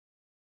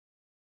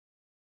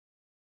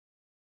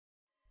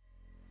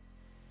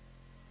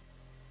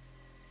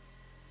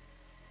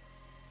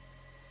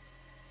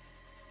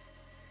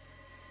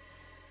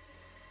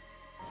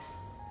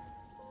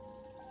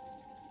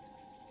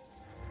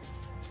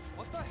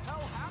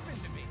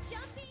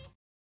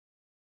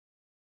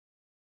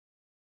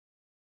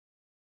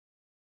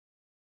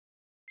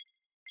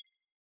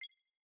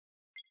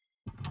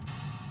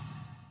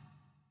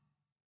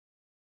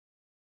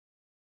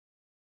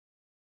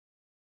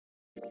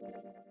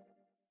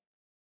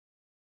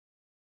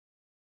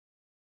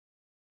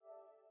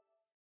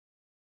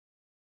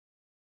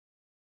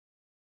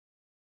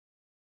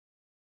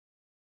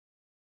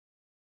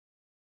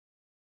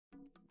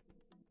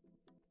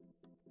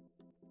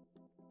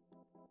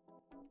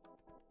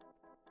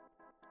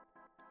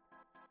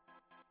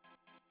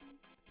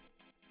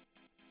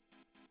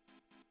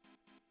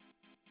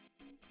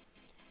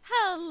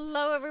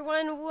Hello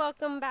everyone,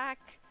 welcome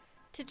back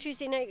to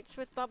Tuesday Nights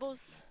with Bubbles.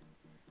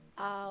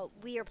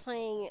 We are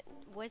playing,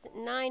 was it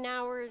 9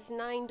 hours,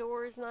 9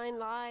 doors, 9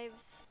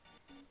 lives?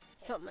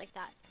 Something like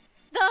that.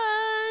 The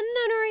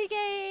Nunnery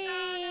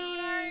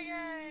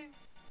Game!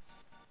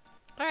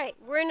 Alright,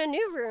 we're in a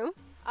new room.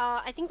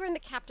 I think we're in the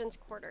captain's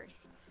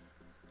quarters.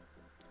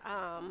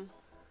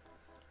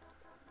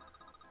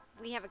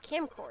 We have a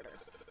camcorder.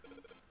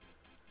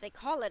 They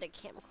call it a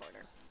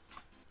camcorder.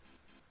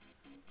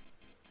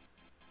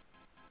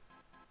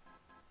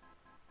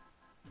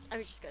 I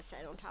was just gonna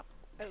sit on top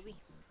of Obi,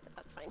 but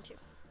that's fine too.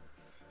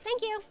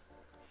 Thank you!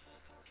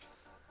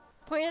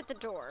 Point at the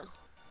door.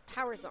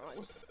 Power's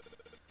on.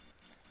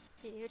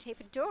 Videotape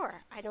a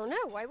door. I don't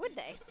know. Why would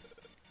they?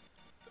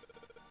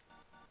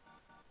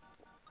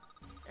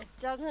 It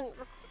doesn't...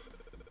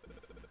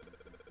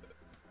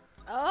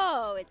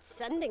 Oh, it's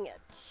sending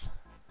it.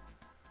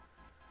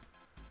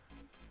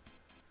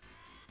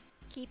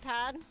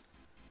 Keypad.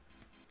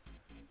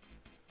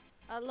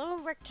 A little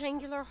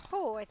rectangular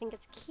hole. I think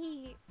it's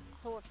key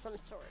hole of some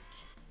sort.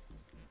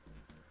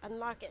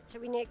 Unlock it. So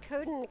we need a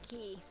code and a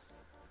key.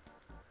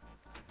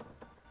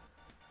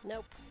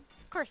 Nope.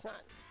 Of course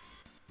not.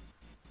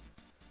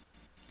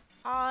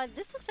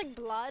 This looks like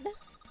blood.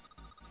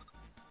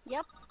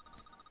 Yep.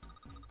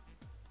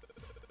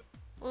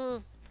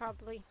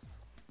 Probably.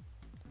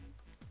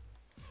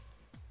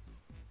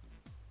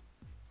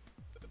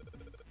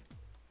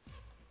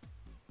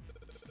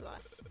 Just a lot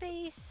of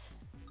space.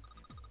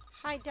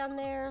 Hide down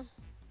there.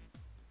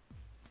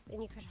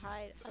 Then you could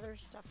hide other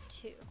stuff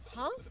too.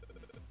 Huh?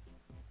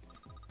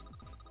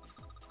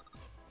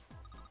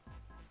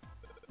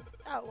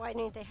 Oh, why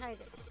didn't they hide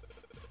it?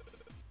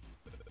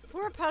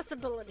 4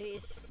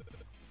 possibilities.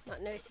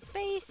 Not notice the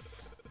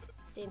space.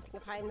 Didn't think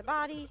of hiding the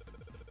body.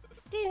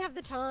 Didn't have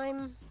the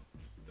time.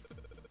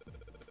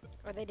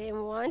 Or they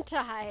didn't want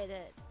to hide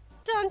it.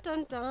 Dun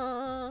dun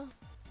dun.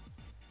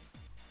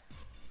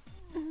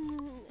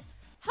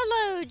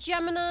 Hello,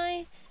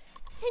 Gemini.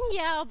 And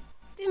yeah,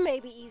 it may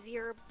be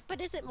easier,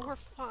 but is it more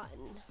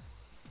fun?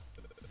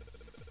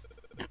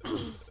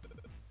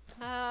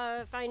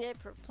 Find it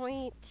per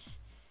point.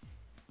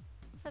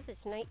 Of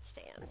this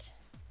nightstand.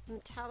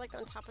 Metallic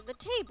on top of the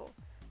table.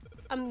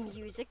 A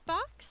music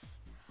box?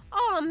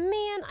 Oh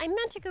man, I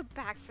meant to go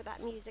back for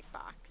that music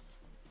box.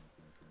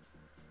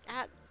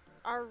 At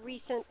our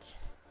recent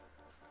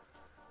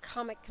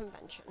comic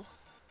convention.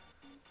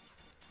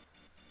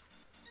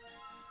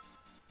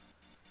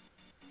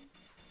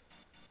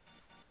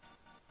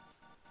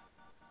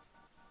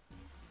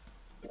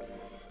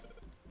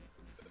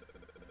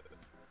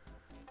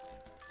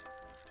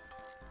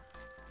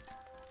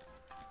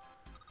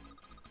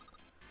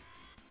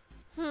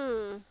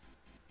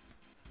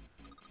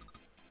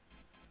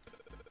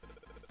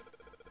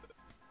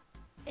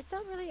 It's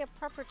not really a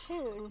proper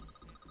tune.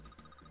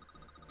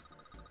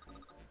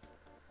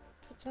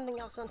 Put something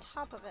else on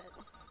top of it.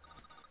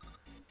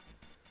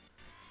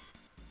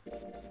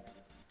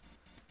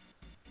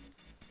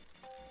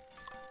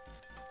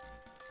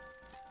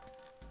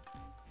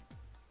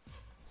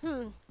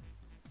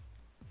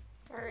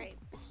 Alright.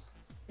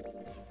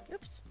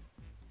 Oops.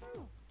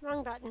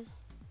 Wrong button.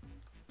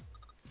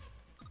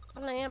 A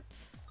lamp.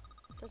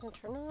 Doesn't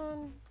turn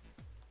on.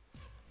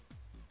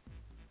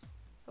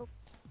 Oh.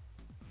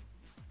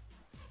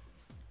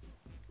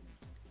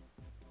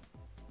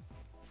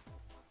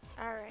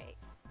 Alright.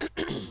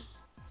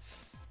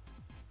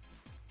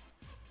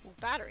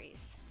 Batteries.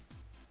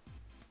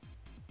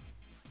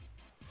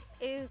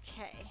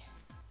 Okay.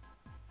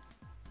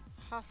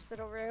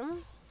 Hospital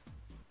room.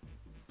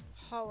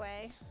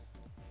 Hallway.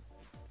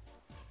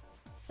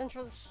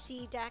 Central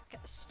C deck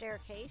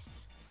staircase.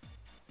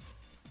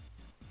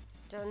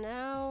 Don't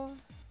know.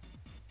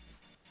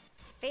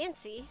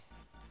 Fancy.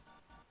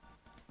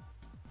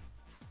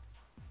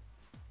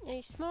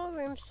 A small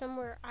room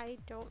somewhere I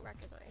don't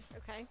recognize.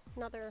 Okay,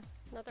 another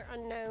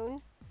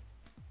unknown.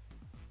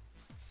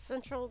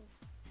 Central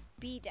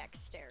B deck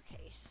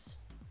staircase.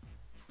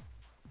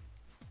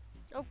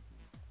 Oh,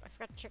 I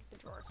forgot to check the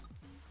drawer.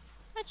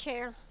 A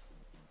chair.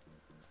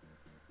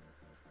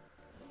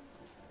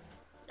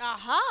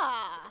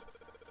 Aha!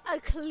 A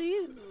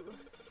clue.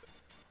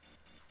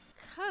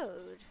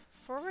 Code.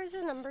 4 rows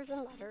of numbers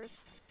and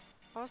letters.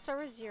 All start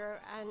with 0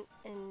 and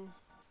in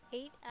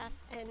 8, F,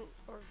 N,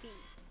 or V.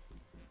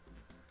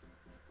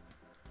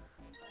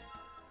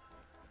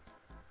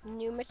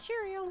 New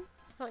material.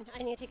 Hold on,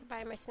 I need to take a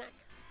bite of my snack.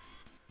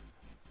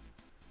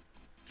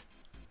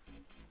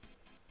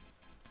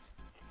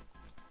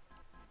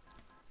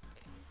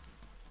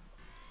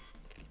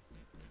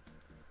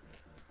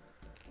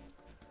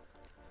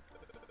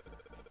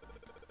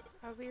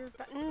 weird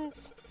buttons.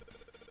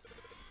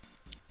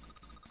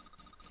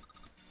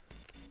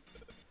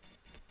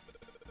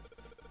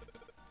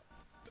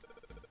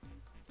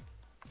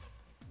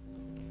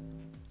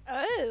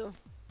 Oh.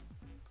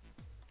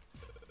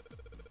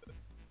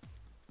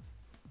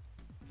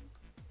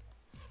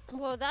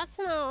 Well, that's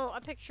now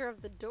a picture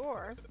of the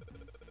door.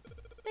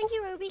 Thank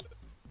you, Obi.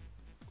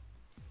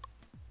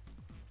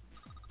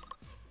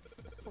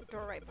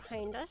 Door right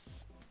behind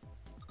us.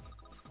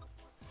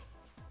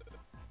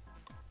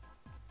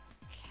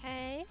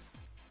 Okay.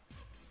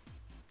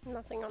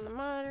 Nothing on the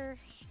monitor.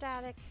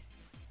 Static.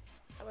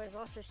 That was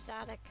also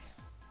static.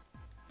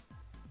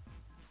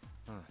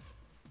 Huh.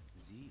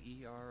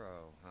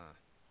 Z-E-R-O, huh?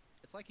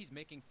 It's like he's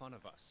making fun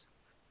of us.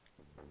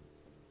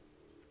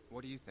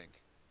 What do you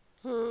think?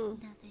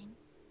 Nothing.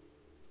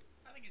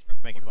 I think he's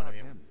probably making What fun about of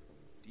you. him?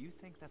 Do you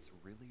think that's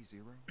really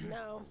Zero?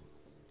 No.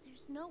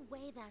 There's no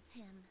way that's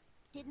him.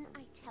 Didn't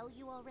I tell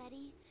you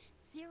already?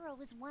 Zero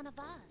is one of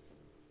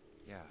us.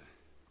 Yeah.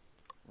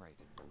 Right.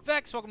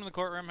 Vex, welcome to the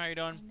courtroom. How you I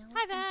doing? know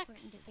Hi, it's important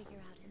to Vex. figure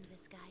out who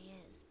this guy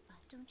is, but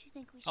don't you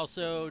think we should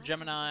Also, figure out how to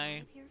Gemini.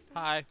 get out of here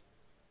Hi. first?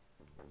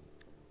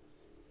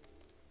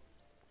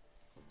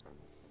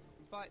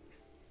 But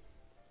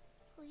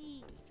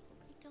Please.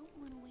 I don't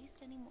want to waste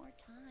any more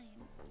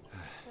time.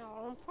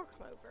 Oh, poor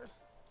Clover.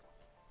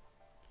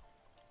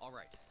 all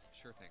right,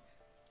 sure thing.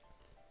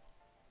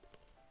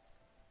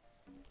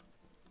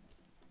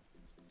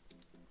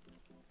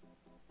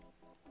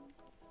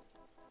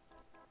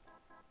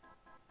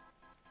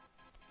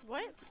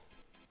 What?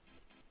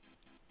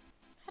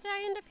 How did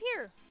I end up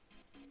here?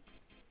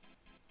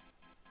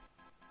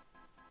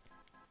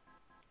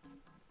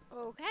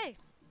 Okay.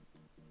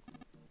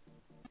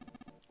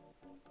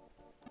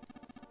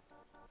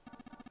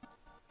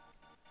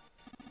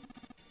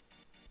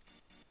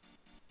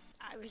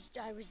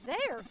 I was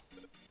there.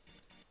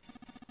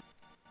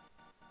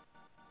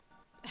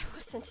 That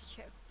wasn't a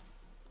joke.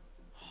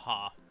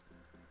 Ha.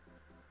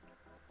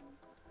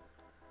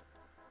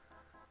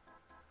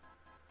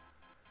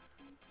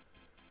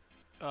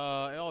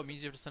 Oh, it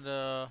means you have to send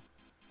a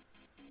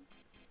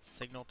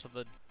signal to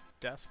the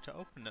desk to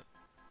open it.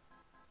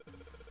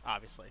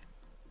 Obviously.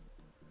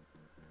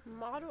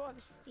 Model of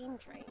a steam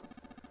train.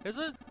 Is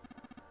it?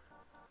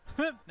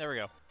 There we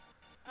go.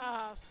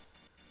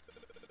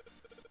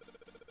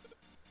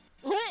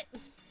 What?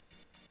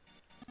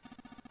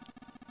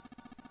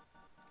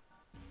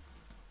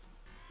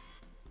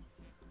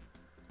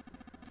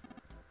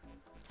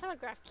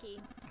 Telegraph key.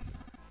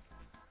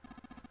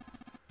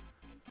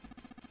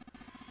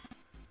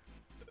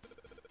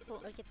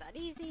 Won't make it that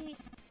easy.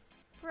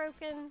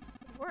 Broken.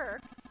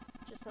 Works.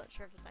 Just not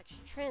sure if it's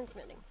actually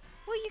transmitting.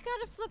 Well, you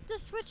gotta flip the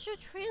switch to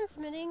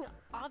transmitting,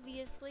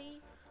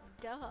 obviously.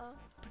 Duh.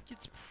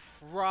 It's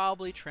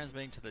probably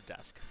transmitting to the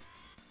desk.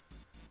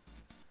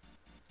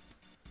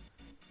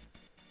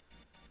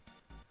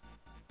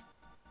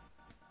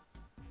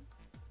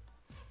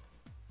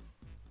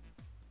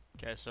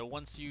 Okay, so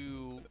once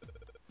you...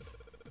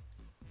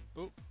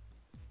 Oop.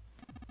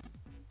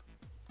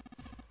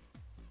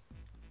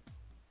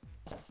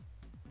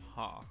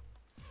 Huh.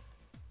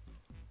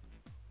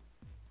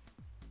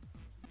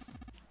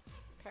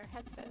 Pair of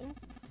headphones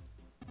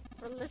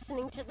for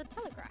listening to the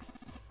telegraph.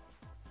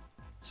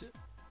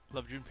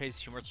 Love Junpei's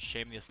humor. It's a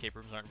shame the escape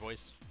rooms aren't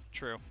voiced.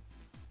 True.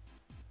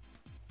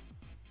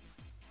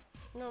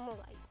 Normal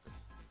light.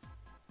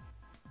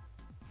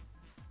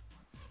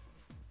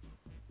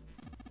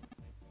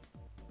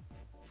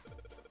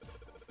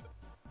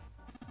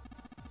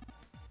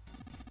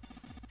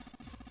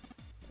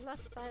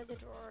 Left side of the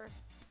drawer.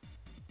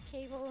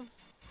 Cable.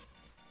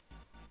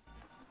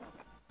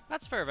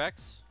 That's fair,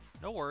 Vex.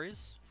 No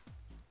worries.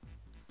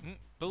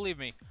 Believe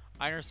me,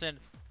 I understand.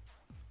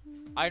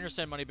 I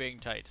understand money being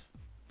tight.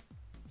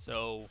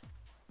 So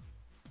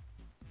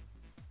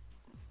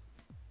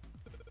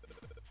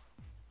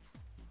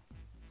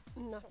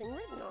Nothing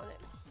written on it.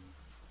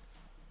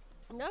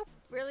 Nope,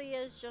 really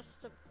is just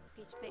a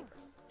piece of paper.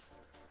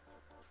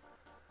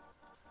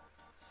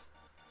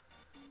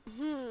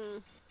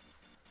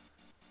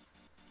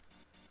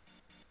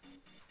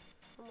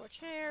 One more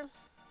chair.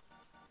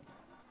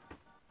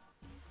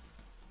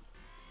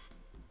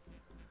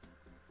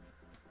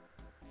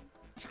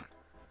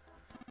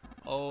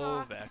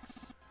 oh,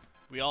 Vex.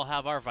 We all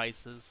have our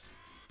vices.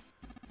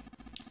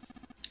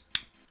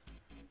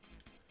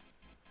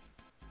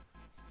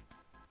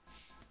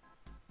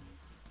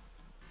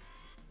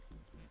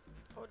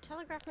 Oh,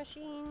 telegraph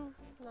machine.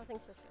 Nothing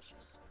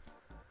suspicious.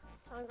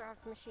 Telegraph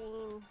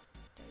machine.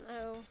 Don't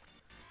know.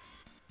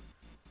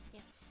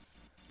 Yes.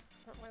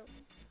 Not what.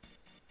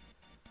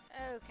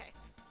 Okay.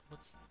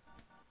 What's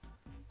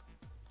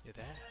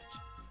that?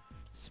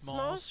 Small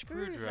Small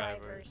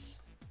screwdrivers.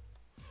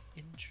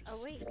 Interesting.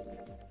 Oh wait.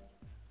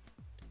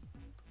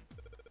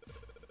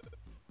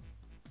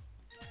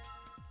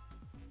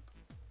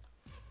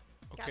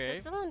 Got Okay.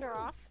 the cylinder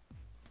off.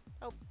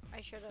 Oh,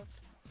 I should have.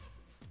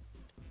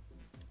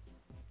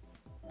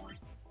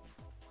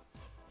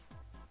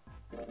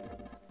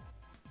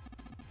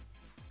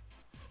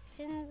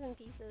 Pins and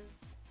pieces.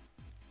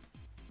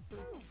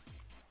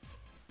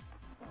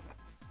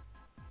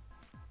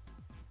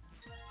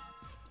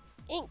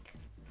 Ink.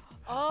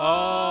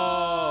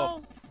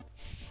 Oh.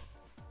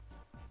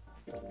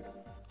 Oh.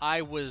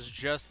 I was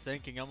just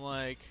thinking, I'm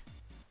like,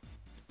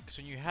 because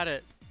when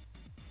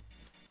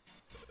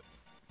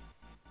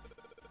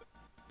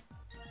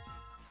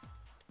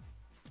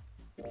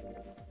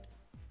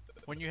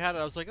you had it,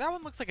 I was like, that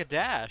one looks like a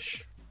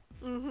dash.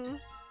 Mm-hmm.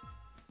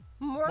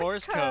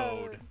 Morse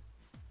code.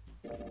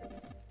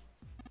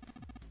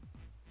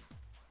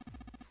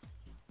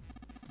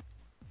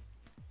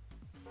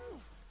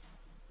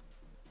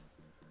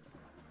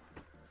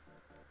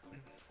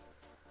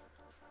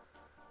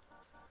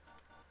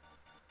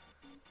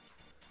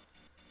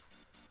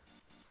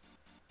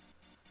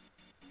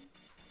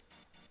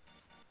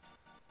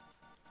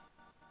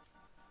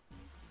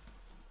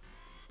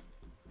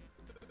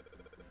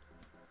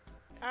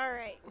 All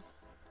right.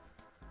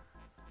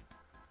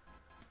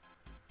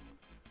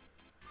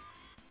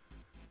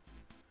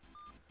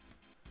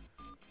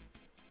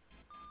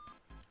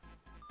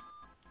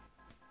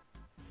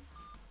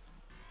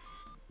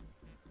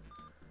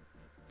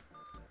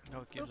 No,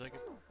 with games I could.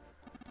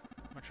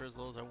 I'm not sure as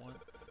low as I want.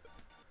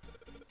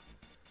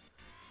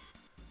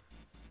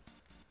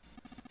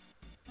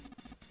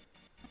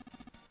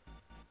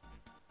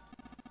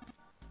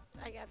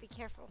 I gotta be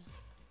careful.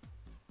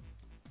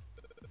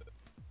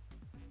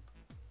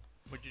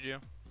 What'd you do?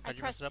 I How'd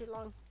you mess pressed it up? too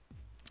long.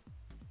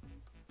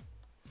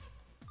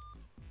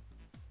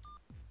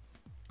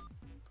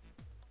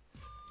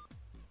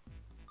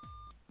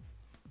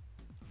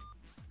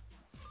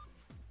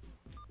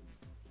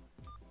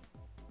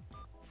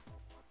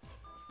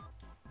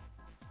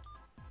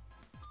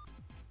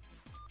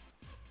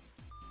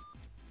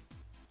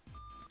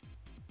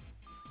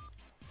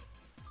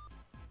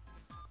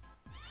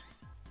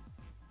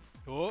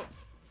 Oh.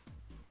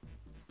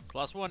 It's the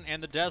last one,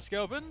 and the desk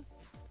open.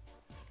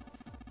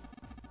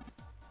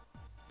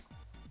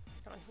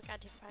 Come on, gotta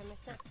take a bite of my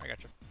snack. I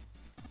gotcha.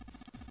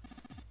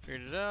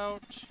 Figured it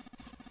out.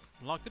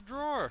 Unlock the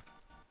drawer.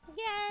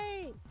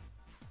 Yay!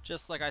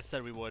 Just like I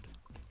said we would.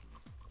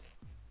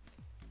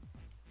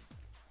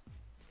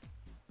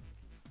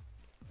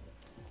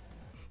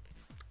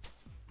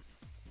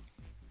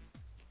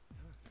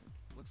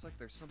 Looks like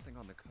there's something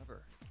on the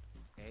cover.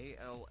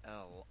 A-L-L-I-C-E.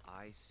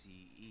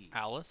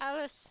 Alice?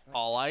 Alice.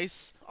 All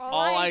ice? All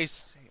All ice. ice.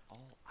 Say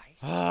all ice?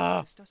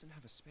 Ah. This doesn't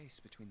have a space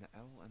between the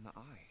L and the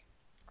I.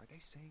 Are they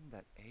saying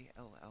that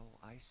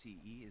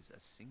A-L-L-I-C-E is a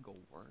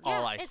single word?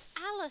 All Yeah, ice. it's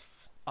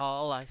Alice.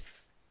 All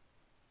ice.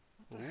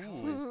 What the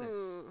hell is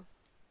this? Hmm.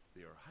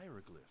 They are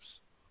hieroglyphs,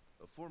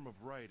 a form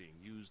of writing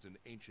used in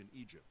ancient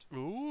Egypt.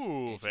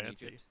 Ooh, Ancient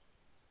fancy. Egypt?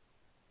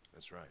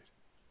 That's right.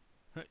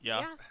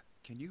 Yeah.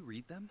 Can you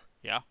read them?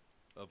 Yeah.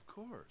 Of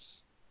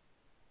course.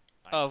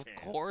 I Of can't.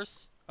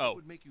 course. What Oh.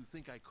 would make you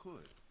think I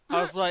could?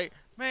 I was like,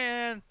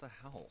 man. What the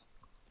hell?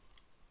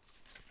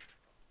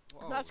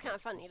 Whoa, That's kind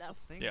of funny, though.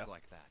 things Yeah.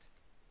 like that.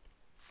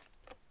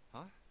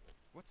 Huh?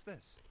 What's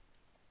this?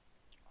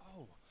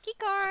 Oh, Key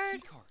A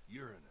card. keycard.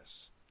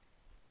 Uranus.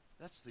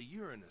 That's the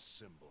Uranus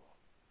symbol.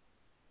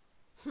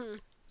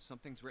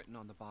 something's written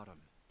on the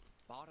bottom.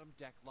 Bottom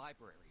deck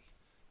library.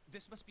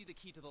 This must be the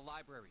key to the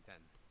library then.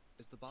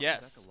 Is the bottom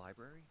Yes. deck a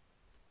library?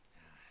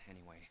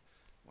 Anyway,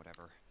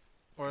 whatever.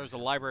 It's Or gonna there's a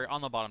happen. library on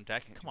the bottom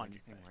deck. Can't Come do on.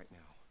 anything right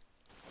now.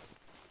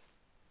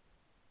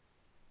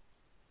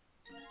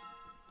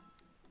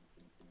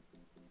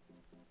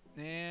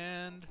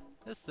 And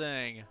this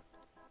thing.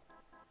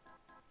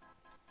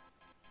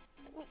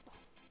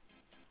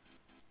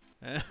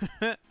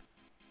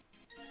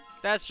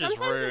 That's just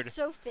Sometimes rude. it's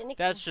so finicky.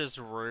 That's just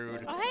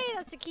rude. Oh, hey,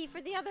 that's the key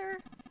for the other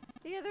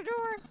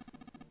door.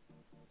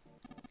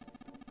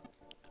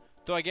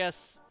 Though I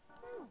guess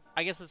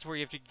that's where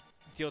you have to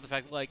deal with the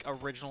fact that, like,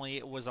 originally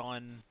it was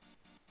on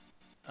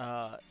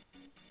a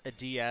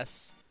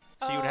DS,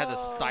 so you would have the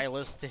Oh.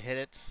 stylus to hit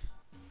it.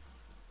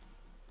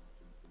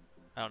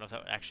 I don't know if that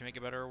would actually make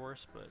it better or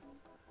worse, but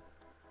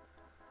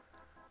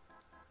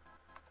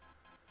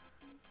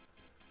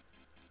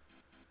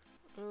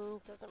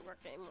Doesn't work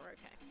anymore.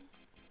 Okay.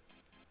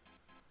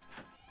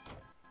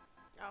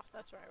 Oh,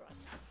 that's where I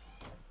was.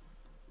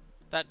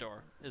 that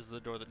door is the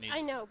door that needs.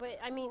 I know, but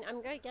I mean,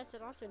 I'm gonna guess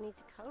it also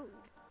needs a code.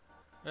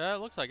 Yeah, it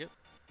looks like it.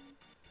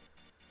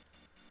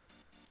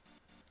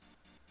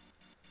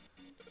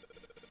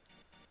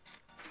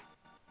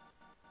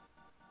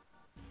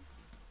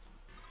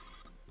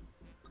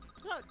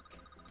 Look,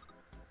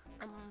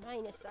 a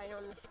minus sign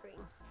on the screen.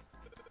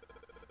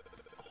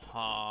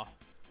 Huh.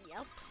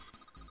 Yep.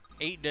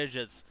 8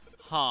 digits.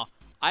 Huh.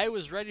 I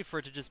was ready for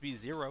it to just be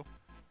 0.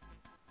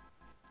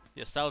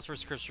 Yeah, stylus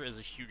versus cursor is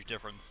a huge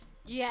difference.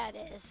 Yeah, it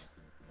is.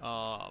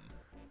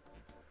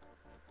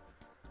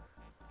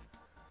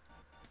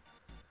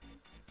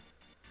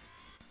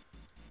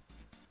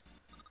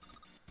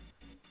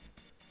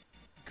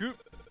 Goop.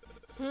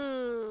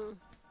 Hmm.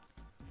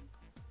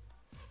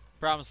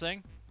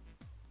 Promising.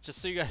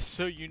 Just so you guys,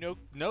 so you know,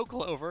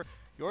 Clover,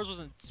 yours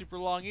wasn't super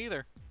long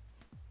either.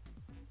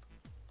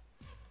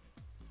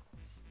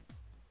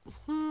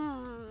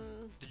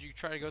 Hmm. Did you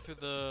try to go through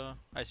the...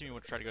 I assume you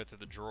want to try to go through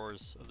the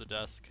drawers of the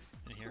desk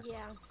in here. Yeah.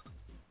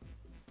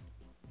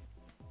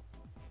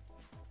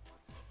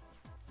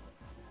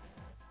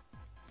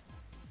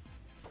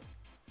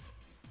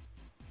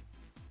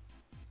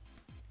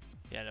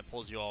 Yeah, and it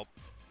pulls you all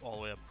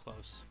the way up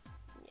close.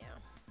 Yeah.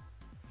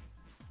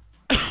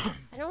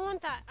 I don't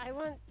want that. I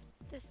want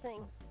this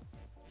thing.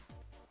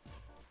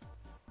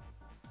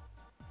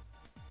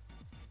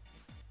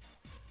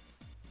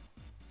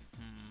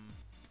 Hmm.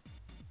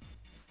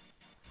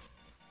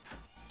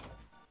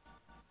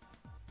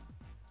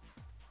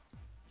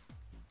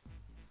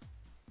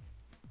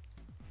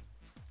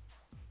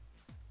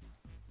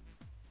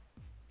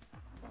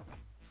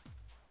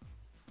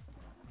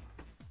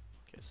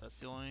 Okay, so that's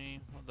the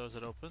only one of those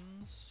that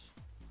opens.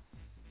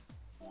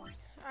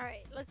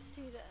 Alright, let's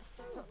do this.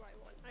 That's not what I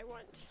want. I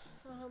want,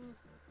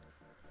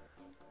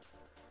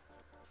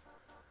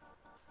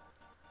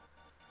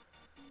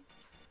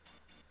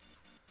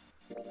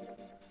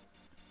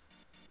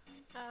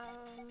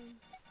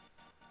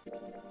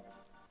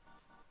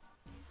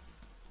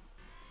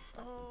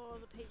 oh,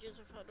 the pages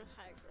are filled with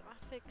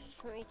hieroglyphics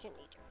from ancient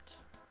Egypt.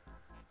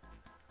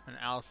 And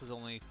Alice is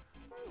only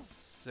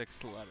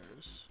 6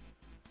 letters.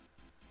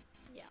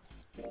 Yeah.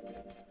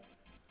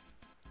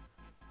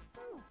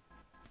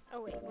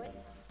 Oh, wait, what?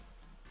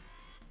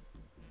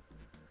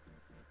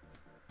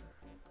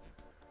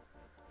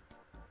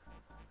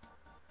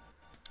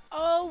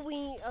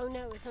 Oh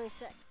no, it's only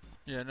 6.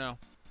 Yeah, no.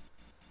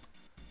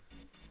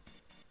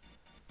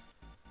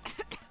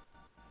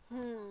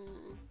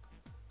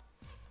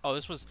 Oh,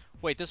 this was...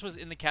 Wait, this was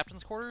in the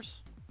captain's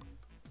quarters?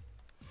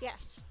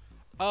 Yes.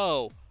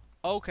 Oh,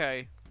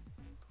 okay.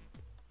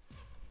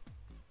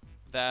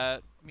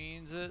 That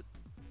means it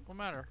will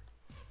matter.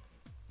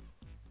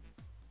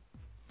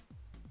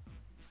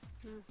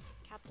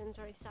 Captain's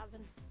already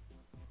 7.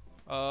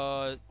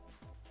 Can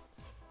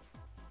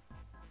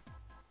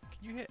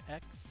you hit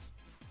X?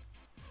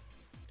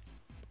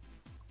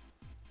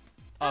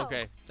 Oh.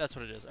 Okay, that's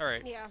what it is. All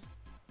right. Yeah.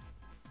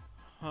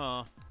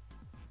 Huh.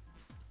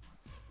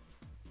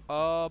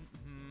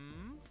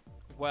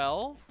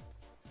 Well.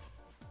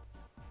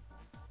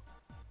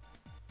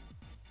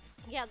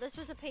 Yeah, this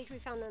was a page we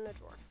found in a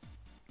drawer.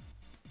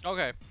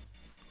 Okay.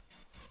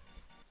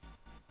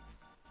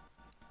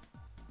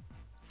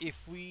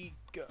 If we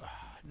go...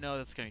 No,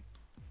 that's going to...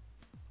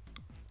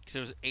 Because it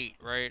was 8,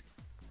 right?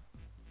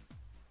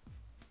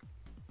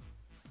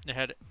 It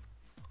had...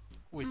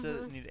 We said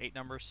it needed 8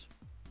 numbers?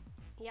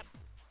 Yep.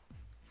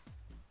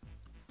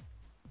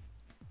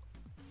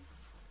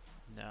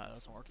 No, that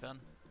doesn't work then.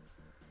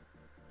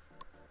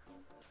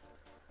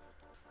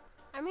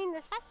 I mean,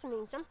 this has to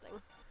mean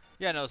something.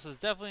 Yeah, no, this is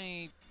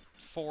definitely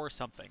for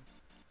something.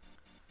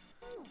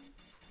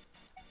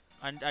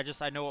 I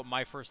know what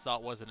my first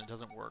thought was, and it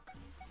doesn't work.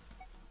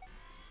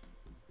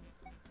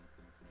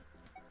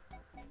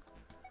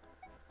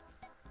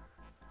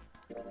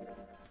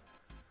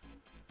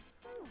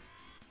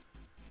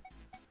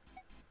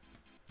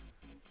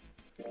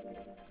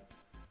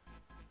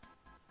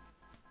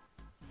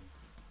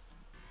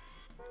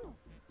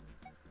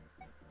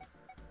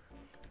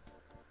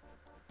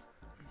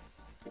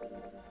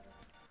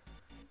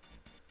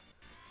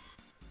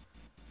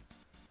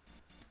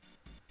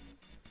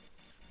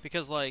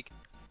 Because, like,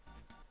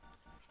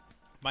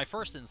 my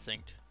first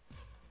instinct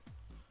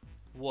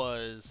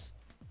was,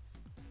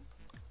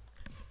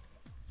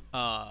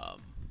 to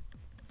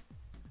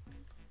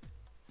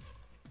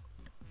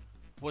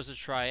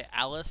try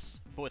Alice,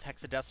 but with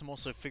hexadecimal,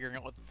 so figuring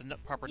out what the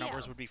proper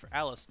numbers would be for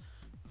Alice.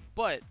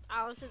 But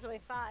Alice is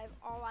only 5.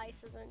 All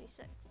ice is only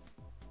 6.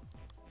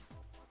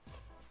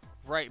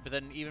 right, but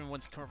then even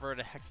once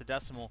converted to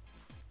hexadecimal,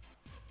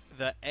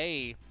 the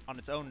A on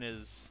its own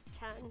is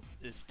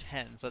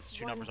 10, so that's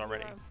 2 numbers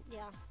already.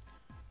 Yeah.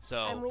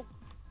 So And we,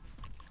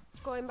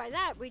 going by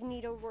that, we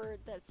need a word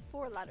that's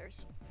 4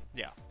 letters.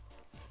 yeah.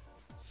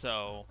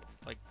 So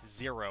like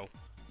 0,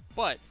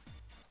 but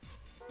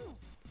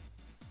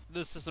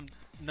the system,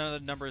 none of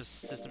the numbers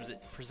systems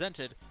it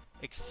presented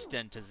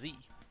extend to Z.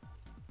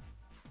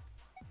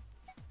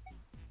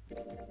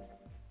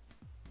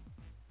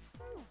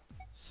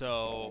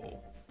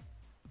 So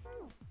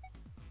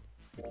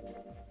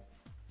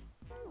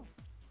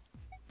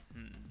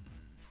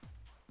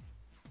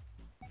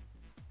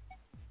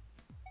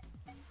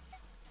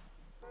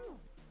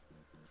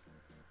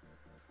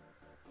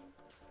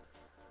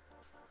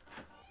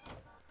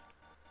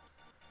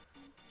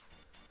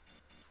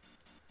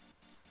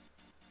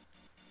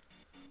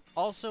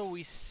also,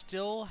 we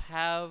still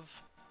have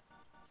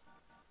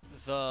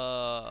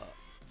the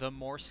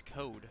Morse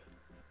code.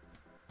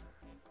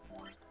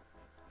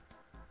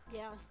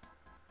 Yeah.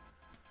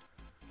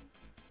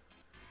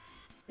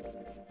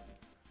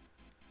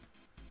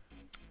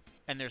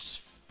 And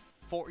there's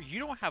 4. You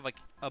don't have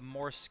a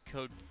Morse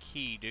code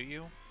key, do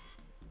you?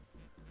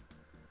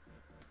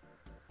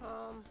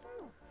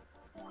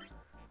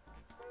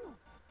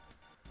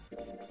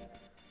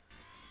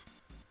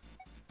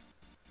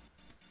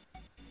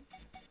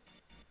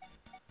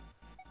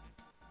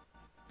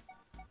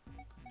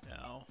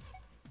 No.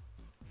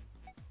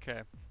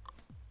 Okay.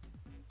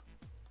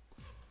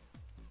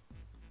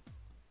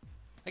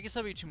 I guess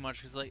that'd be too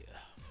much, because, like...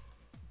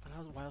 But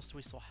why else do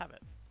we still have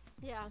it?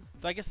 Yeah.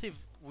 So I guess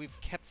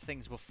we've kept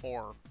things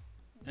before,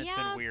 and yeah,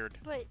 it's been weird.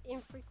 But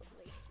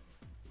infrequently.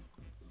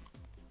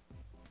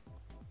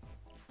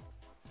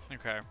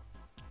 Okay.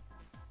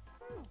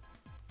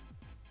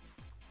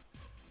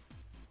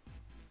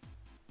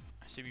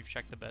 I assume you've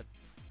checked the bed.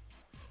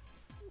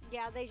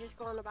 Yeah, they just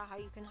go on about how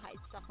you can hide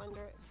stuff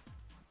under it.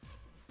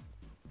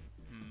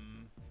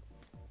 Hmm.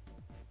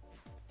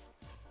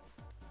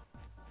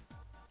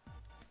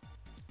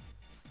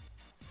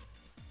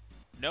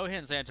 No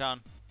hints,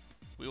 Anton.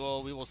 We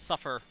will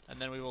suffer, and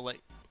then we will let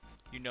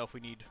you know if we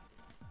need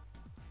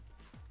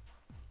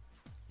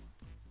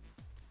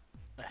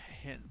a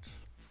hint.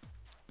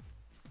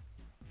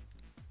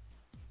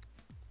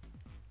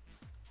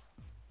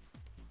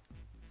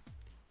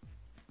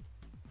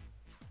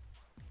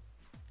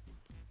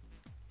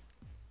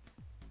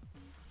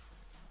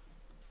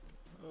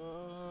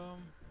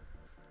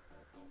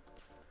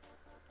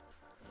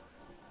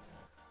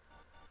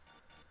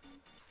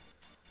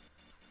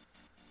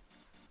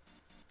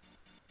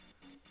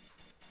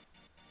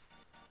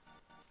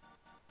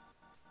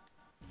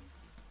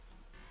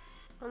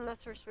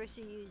 Unless we're supposed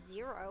to use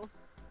 0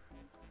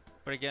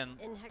 But again,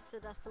 in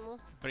hexadecimal.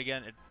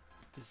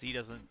 the Z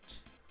doesn't.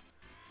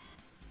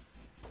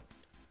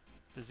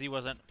 The Z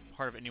wasn't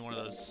part of any one of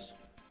those.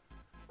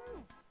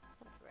 That's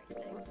the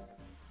right thing.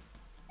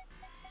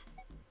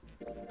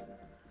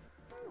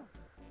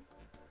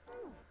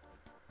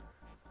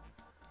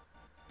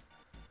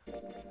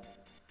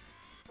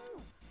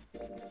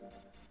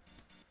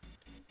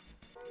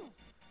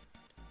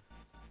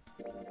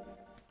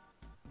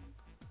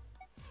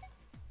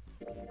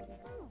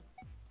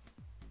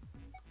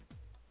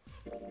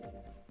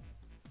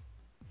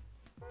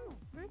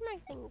 Where'd my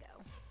thing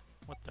go?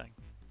 What thing?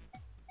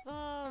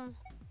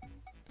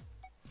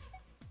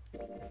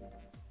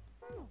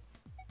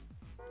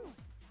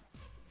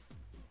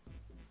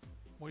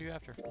 What are you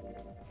after?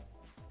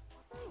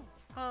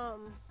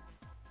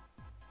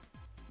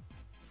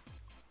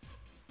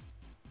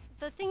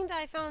 The thing that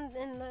I found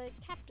in the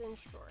captain's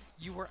drawer.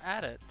 You were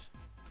at it.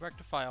 Correct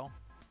to file.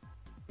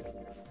 Which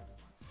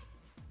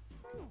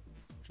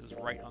is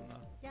right on the.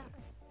 Yeah.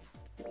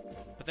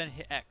 But then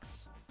hit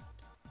X.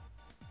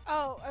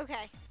 Oh,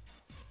 okay.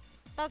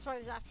 That's what I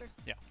was after.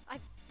 Yeah.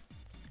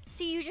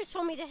 See, you just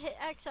told me to hit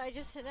X, so I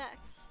just hit X.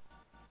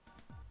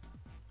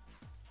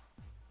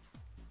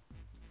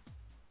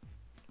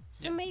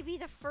 So Yeah. maybe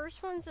the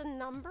first one's a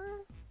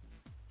number,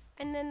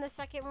 and then the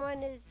second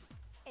one is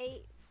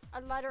a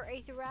letter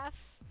A through F,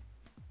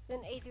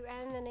 then A through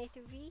N, then A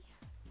through V.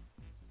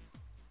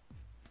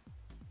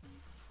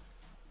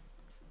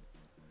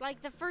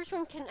 Like the first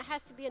one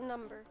has to be a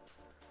number.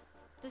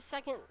 The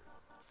second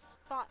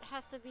spot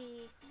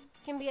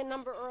can be a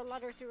number or a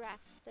letter through F,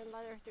 then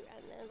letter through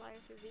N, then letter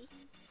through V.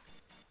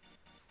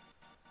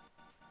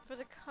 For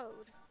the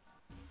code.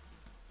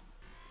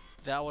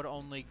 That would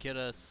only get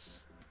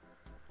us.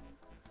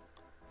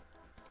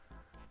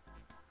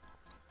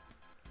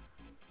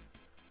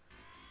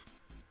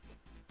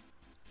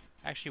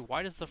 Actually,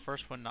 why does the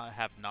first one not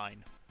have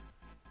 9?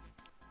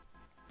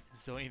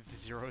 It's only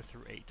 0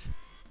 through 8.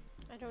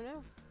 I don't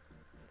know.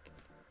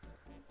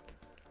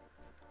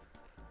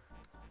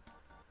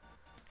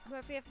 What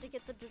if we have to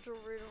get the digital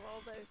root of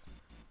all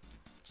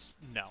those?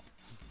 No.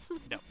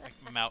 No,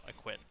 I'm out. I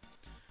quit.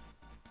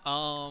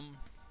 What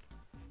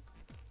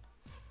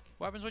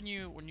happens when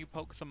you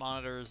poke the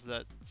monitors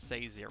that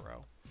say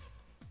 0?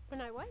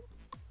 When I what?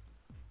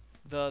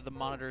 The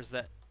monitors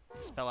that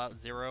spell out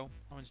 0. What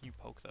happens when you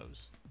poke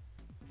those?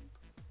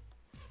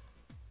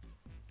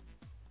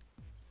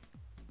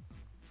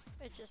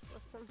 It just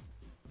lists them.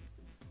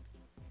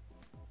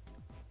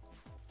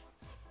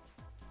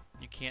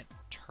 You can't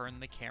turn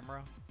the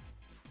camera?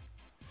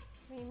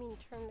 What do you mean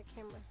turn the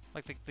camera?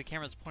 Like the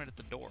camera's pointed at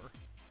the door.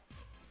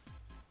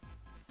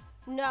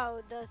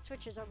 No, the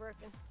switches are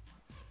broken.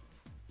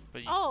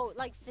 But you, Oh,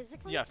 like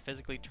physically? yeah,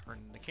 physically turn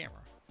the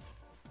camera.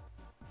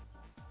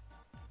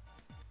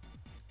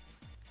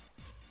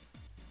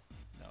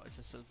 No, it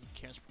just says the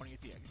camera's pointing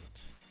at the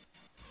exit.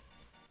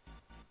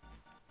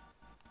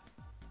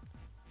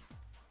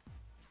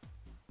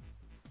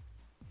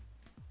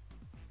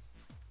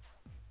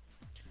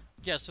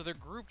 Yeah, so they're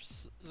grouped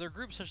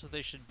such that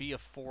they should be a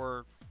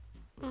 4.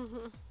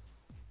 Mm-hmm.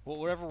 Well,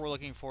 whatever we're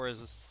looking for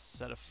is a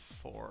set of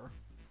 4.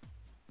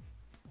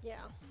 Yeah.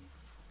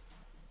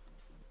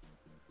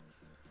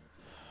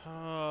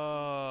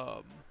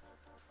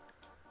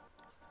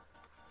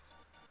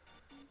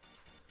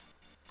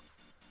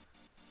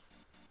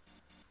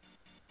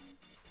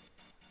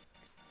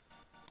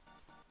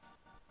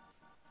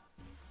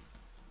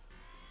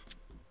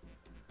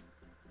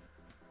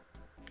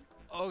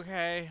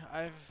 Okay,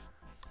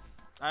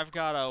 I've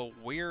got a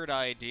weird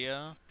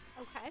idea,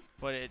 Okay.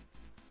 but it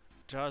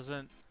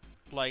doesn't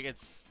like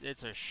it's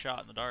a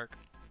shot in the dark.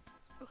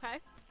 Okay.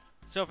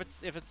 So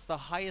if it's the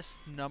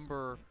highest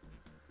number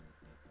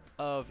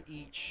of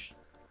each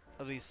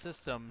of these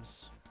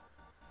systems,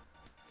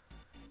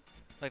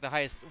 like the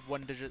highest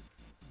one-digit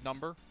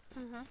number.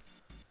 Mm-hmm.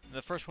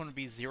 The first one would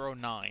be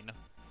 09.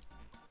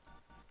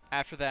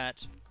 After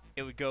that,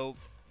 it would go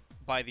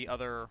by the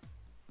other.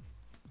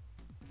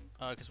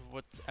 Because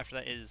what's after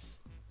that is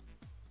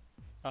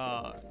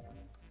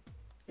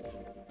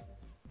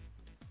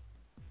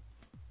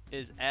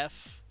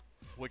F,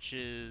 which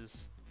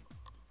is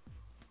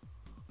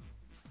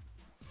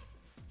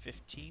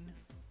 15.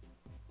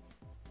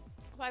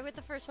 Why would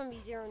the first one be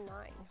 09?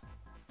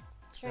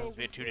 So it has to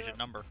be a two-digit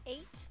number.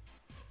 8?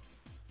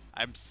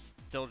 I'm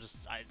still just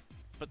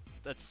but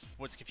that's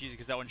what's confusing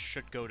because that one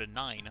should go to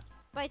 9.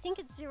 But I think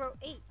it's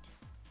 08.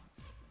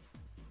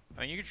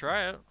 I mean, you could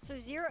try it. So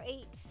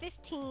 08,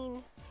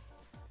 15.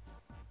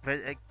 But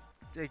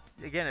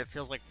again, it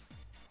feels like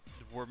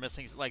we're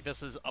missing. Like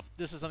this is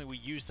something we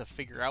use to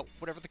figure out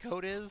whatever the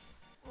code is.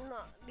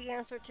 Not the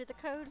answer to the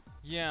code.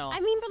 Yeah. I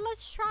mean, but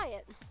let's try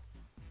it.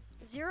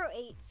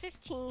 08,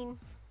 15.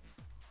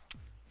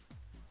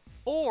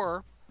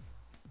 Or,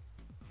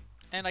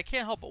 and I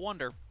can't help but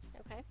wonder,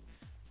 Okay.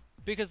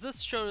 because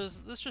this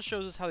just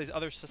shows us how these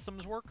other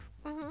systems work.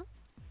 Mm-hmm.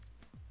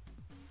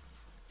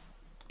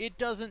 It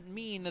doesn't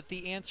mean that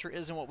the answer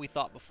isn't what we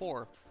thought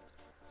before.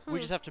 We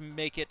just have to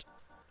make it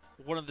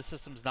one of the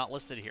systems not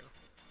listed here.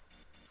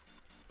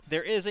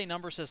 There is a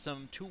number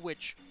system to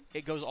which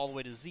it goes all the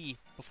way to Z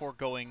before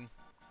going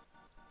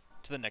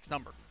to the next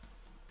number.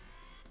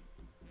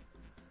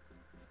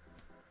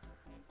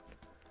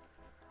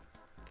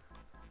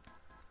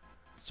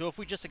 So if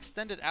we just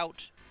extend it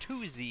out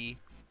to Z,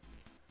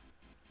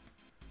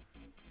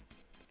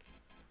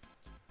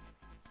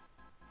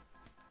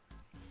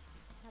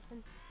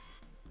 Seven.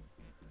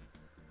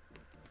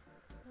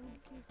 1,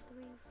 2,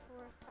 3, 4,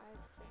 5,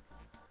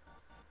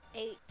 6,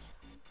 8.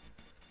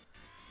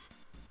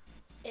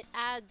 It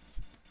adds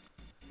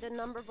the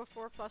number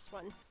before plus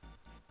 1.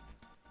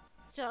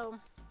 So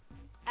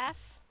F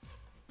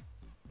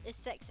is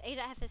 6. A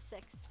to F is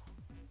 6.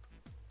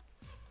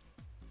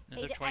 A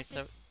another to F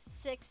 27. is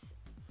 6.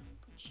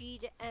 G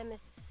to M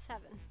is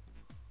 7.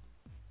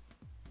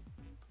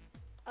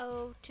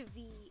 O to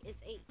V is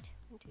 8.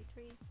 1, 2,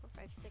 3, 4,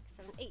 5, 6,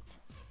 7, 8.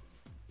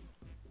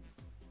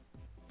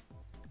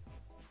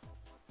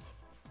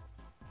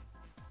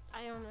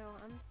 I don't know.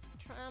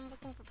 I'm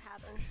looking for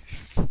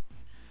patterns.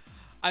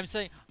 I'm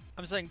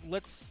saying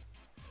let's,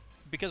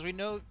 because we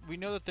know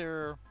that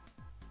they're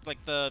like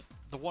the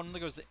one that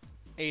goes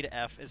A to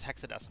F is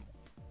hexadecimal.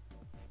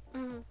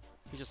 Mm-hmm.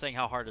 He's just saying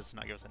how hard it is to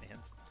not give us any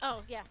hints.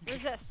 Oh yeah,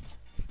 resist.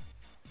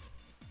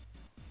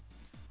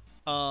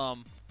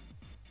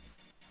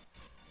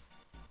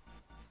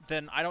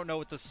 Then I don't know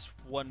what this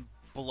one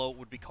below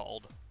would be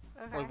called,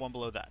 or Okay. the one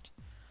below that.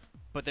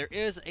 But there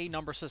is a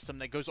number system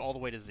that goes all the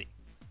way to Z.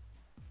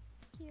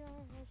 Q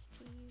R S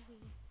T U V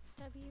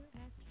W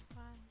X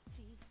Y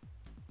Z.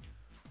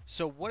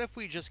 So what if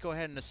we just go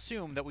ahead and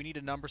assume that we need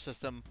a number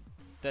system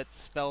that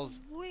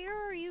spells Where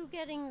are you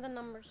getting the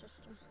number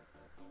system?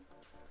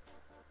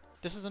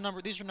 this is a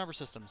number, these are number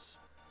systems.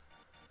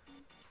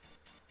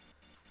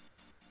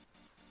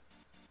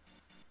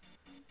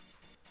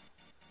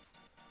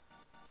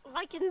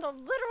 Like in the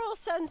literal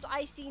sense,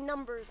 I see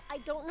numbers. I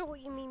don't know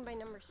what you mean by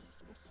number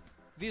systems.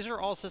 These are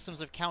all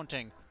systems of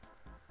counting.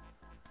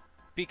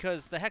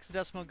 Because the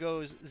hexadecimal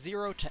goes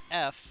 0 to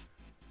F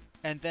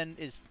and then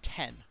is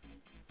 10.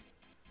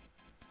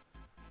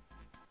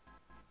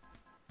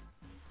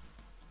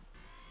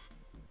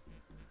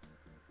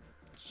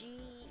 G.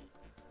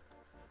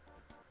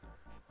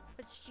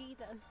 What's G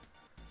then?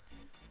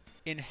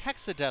 In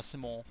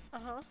hexadecimal,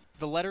 Uh-huh.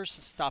 the letters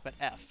stop at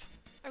F.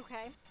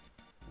 Okay.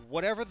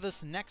 Whatever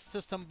this next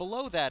system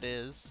below that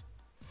is,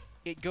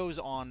 it goes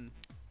on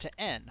to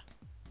N.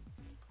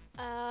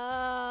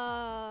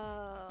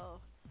 Oh.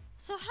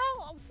 So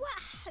how,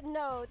 what?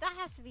 No, that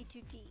has to be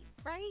too deep,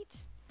 right?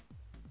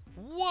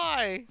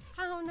 Why?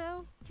 I don't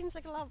know. Seems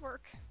like a lot of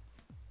work.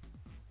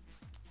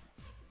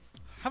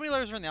 How many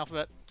letters are in the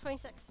alphabet?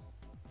 26.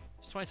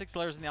 There's 26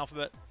 letters in the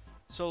alphabet.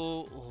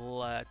 So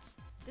let's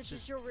This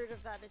just is your root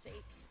of that is 8.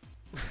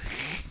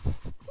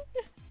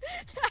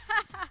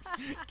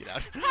 get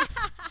out.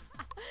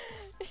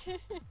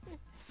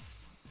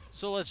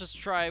 So let's just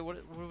try.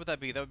 What would that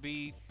be? That would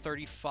be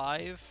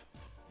 35.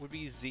 Would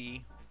be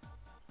Z.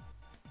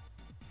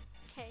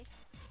 Okay.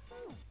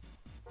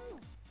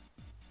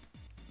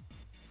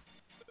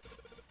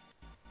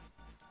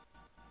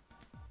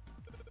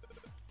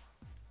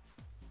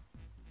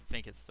 I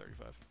think it's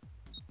 35.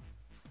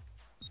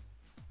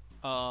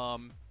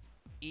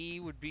 E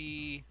would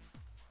be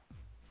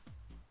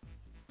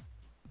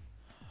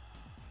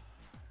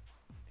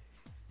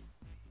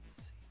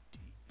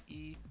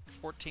E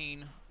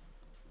 14.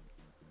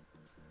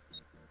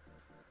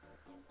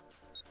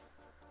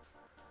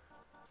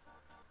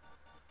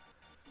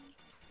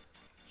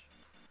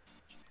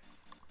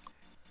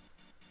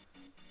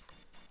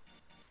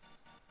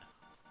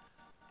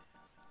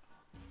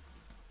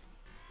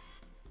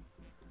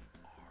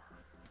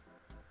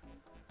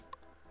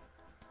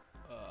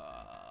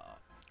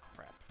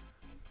 Crap.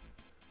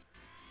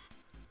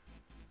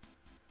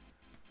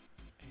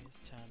 A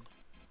is 10.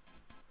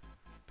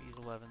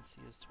 11, C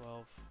is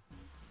 12.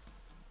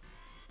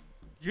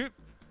 Yep.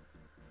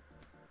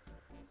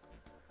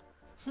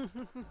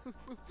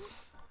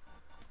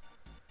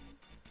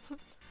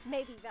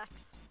 Maybe Vex.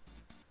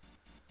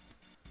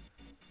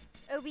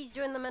 Obi's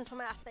doing the mental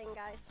math thing,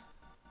 guys.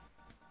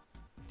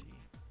 D,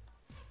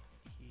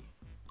 E,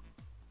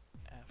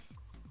 F,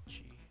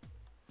 G,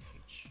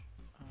 H,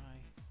 I,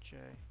 J.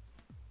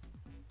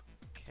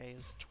 K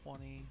is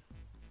 20.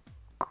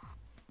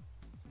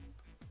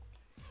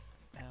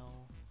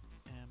 L,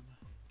 M,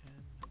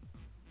 N,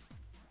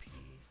 P,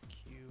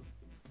 Q,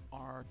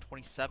 R,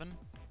 27.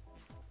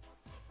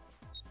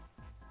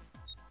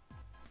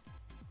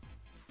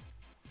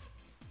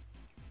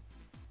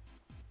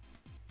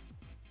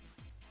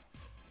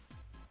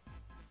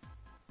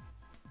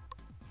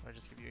 I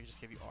just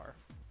give you R.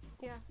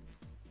 Yeah.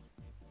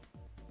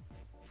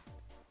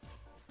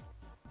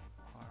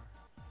 R,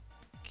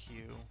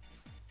 Q,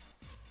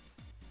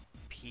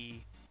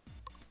 P,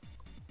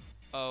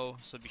 O,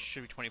 so it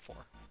should be 24.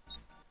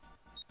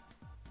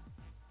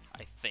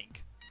 I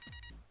think.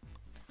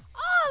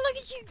 Oh, look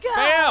at you go!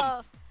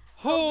 Bam!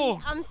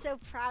 Obi, I'm so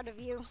proud of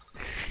you.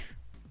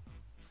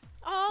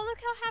 Oh, look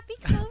how happy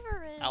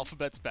Clover is.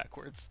 Alphabet's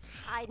backwards.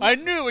 I I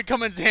knew it would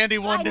come in handy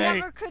one day. I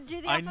never could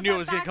do the I alphabet knew it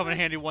was going to come in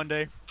backwards, handy one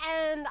day.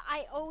 and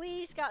I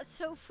always got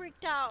so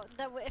freaked out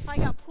that if I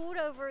got pulled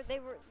over,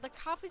 the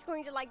cop was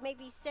going to like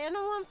maybe stand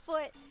on one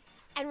foot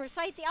and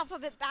recite the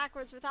alphabet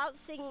backwards without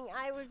singing.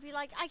 I would be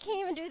like, I can't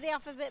even do the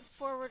alphabet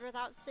forward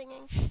without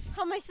singing.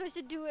 How am I supposed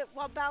to do it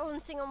while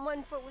balancing on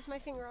one foot with my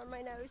finger on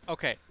my nose?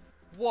 Okay.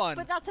 One,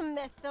 But that's a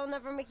myth. They'll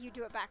never make you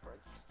do it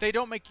backwards. they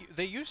don't make you.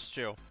 They used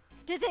to.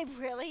 Did they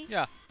really?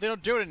 Yeah, they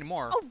don't do it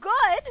anymore. Oh,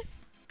 good.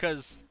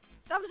 Because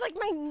That was like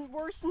my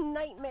worst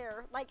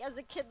nightmare, like as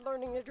a kid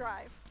learning to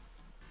drive.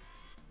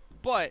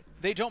 but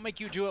they don't make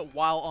you do it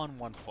while on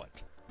one foot.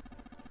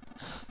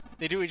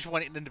 They do each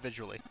one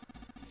individually.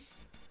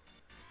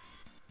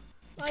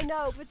 I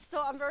know, but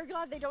still, I'm very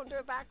glad they don't do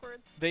it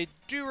backwards. They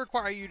do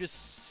require you to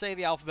say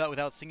the alphabet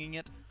without singing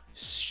it,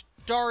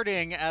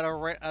 starting at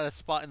a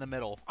spot in the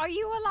middle. Are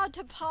you allowed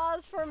to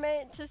pause for a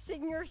minute to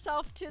sing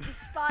yourself to the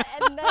spot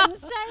and then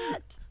say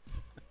it?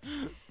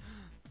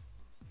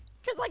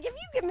 Because, like, if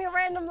you give me a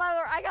random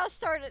letter, I gotta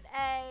start at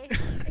A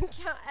and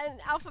count and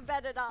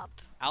alphabet it up.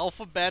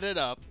 Alphabet it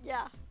up.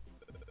 Yeah.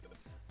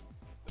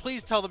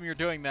 Please tell them you're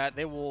doing that.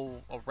 They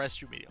will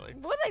arrest you immediately.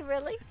 Will they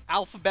really?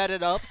 Alphabet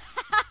it up.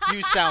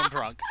 You sound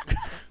drunk. I'll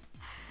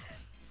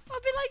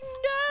be like,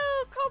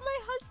 no, call my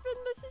husband.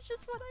 This is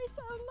just what I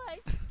sound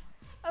like.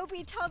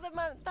 Obi, tell them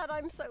that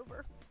I'm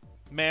sober.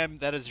 Ma'am,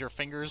 that is your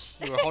fingers.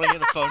 You are holding it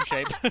in the phone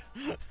shape.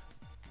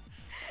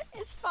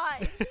 It's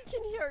fine. He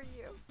can hear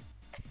you.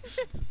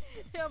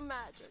 He'll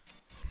magic.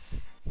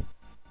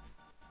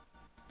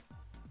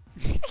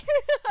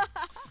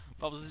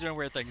 Bubbles is doing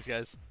weird things,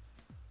 guys.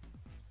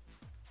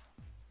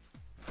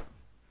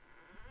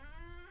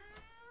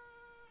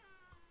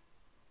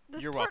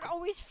 This You're part welcome.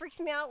 always freaks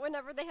me out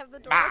whenever they have the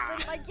door Ah.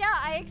 open. Like, yeah,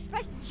 I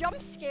expect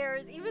jump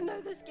scares, even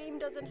though this game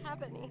doesn't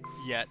have any.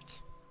 Yet.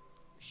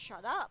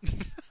 Shut up.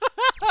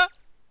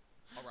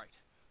 All right,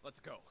 let's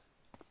go.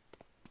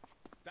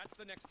 That's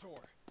the next door.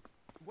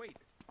 Wait,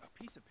 a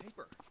piece of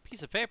paper.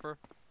 Piece of paper.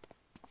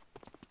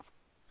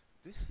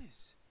 This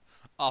is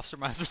Officer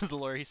Miles was the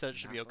lawyer. He said it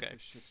should be map of okay. the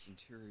ship's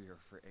interior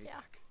for ADAC. Yeah.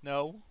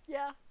 No.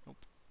 Yeah. Nope.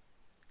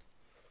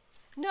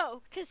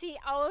 No, because see,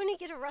 I'll only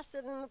get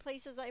arrested in the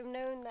places I've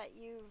known that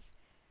you've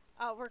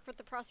worked with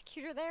the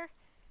prosecutor there.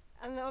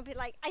 And they'll be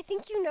like, I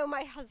think you know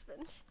my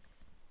husband.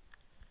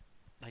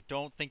 I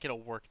don't think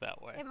it'll work that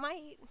way. It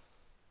might.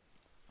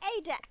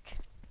 ADEC.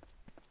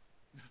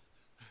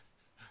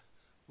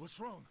 What's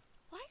wrong?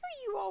 Why are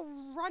you all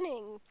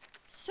running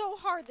so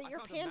hard that I you're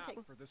found a map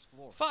panting? for this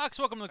floor. Fox,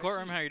 welcome to the I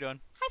courtroom. see. How you doing?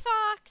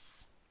 Hi,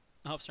 Fox.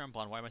 Officer, I'm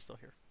blonde. Why am I still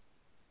here?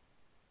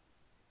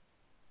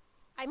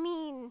 I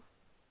mean,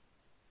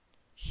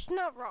 she's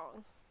not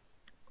wrong.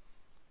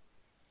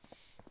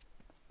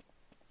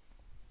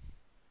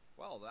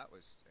 Well, that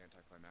was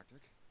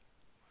anticlimactic.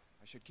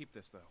 I should keep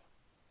this, though.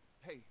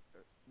 Hey,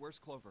 where's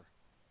Clover?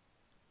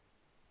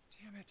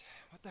 Damn it,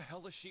 what the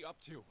hell is she up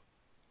to?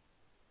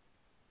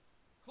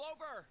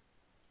 Clover!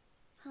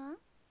 Huh?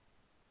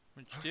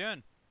 What you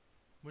doing?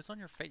 What's on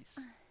your face?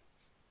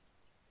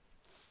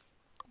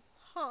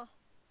 Huh.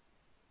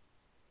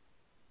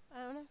 I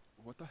don't know.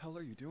 What the hell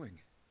are you doing?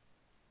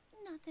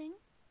 Nothing.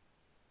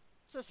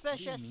 What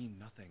Suspicious. do you mean,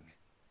 nothing?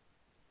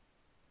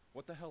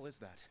 What the hell is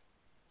that?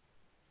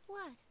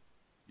 What?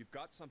 You've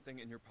got something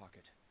in your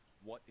pocket.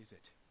 What is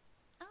it?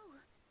 Oh,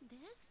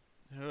 this?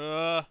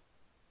 Oh,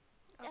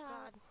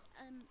 God.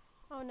 Um,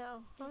 Oh,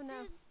 no. Oh, this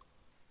no. is...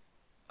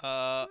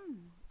 Uh,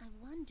 I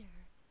wonder.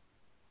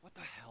 What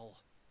the hell?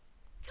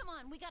 Come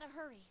on, we gotta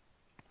hurry.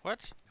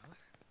 what? Huh?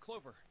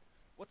 Clover,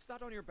 what's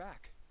that on your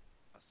back?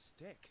 A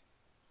stick?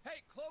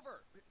 Hey,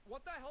 Clover!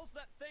 What the hell's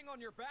that thing on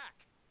your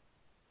back?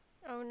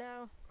 Oh,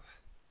 no.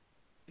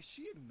 Is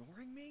she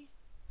ignoring me?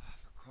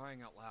 For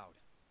crying out loud.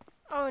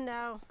 Oh,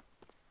 no.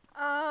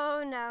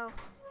 Oh, no.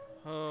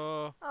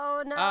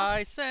 Oh, no.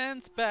 I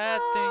sense bad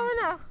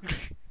Oh,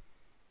 things.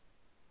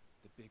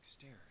 big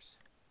stairs.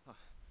 Huh.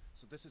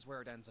 So this is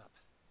where it ends up.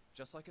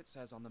 Just like it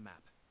says on the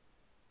map.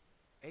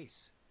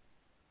 Ace,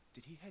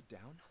 did he head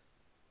down?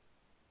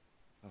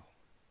 Oh,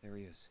 there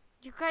he is.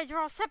 You guys are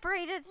all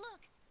separated.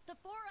 Look, the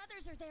 4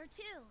 others are there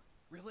too.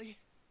 Really?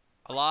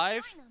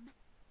 Alive? Join 'em.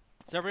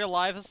 Is everybody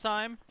alive this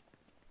time?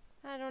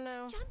 I don't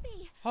know.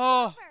 Jumpy,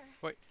 Oh, over.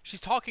 wait. She's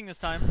talking this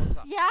time. What's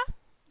up? Yeah?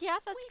 Yeah,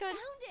 that's We good.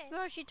 found it.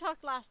 Oh, she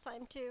talked last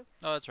time too.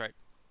 Oh, that's right.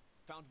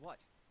 Found what?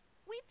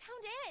 We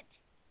found it.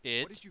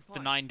 It. did you The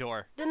find? 9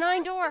 door. The 9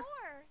 Last door.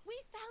 We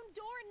found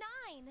door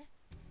 9.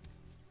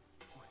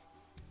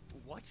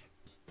 What?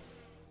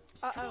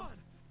 Uh-oh.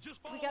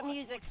 Just We got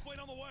music. Explain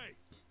on the way.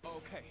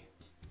 Okay.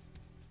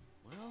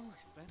 Well,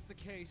 if that's the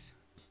case...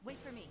 Wait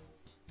for me.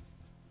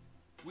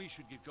 We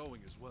should get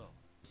going as well.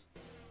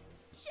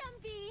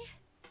 Jumpy,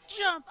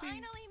 Jumpy.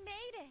 finally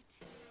made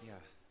it. Yeah,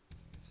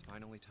 it's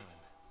finally time.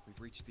 We've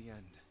reached the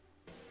end.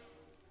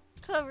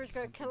 Clover's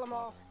gonna kill Something's them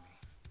all. bothering me.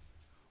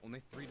 Only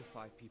 3 to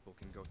 5 people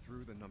can go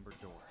through the numbered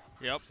door.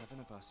 Yep. 7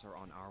 of us are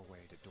on our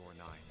way to door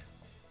 9.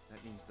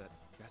 That means that,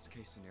 best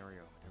case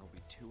scenario, there will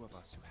be 2 of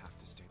us who have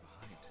to stay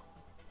behind.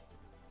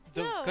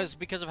 No.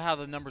 Because of how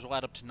the numbers will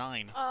add up to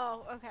 9.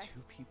 Oh, okay. 2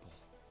 people.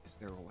 Is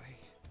there a way?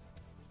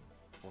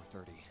 Or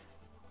 30?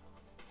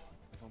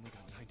 I've only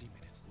got 90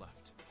 minutes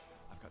left.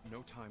 I've got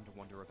no time to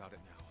wonder about it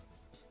now.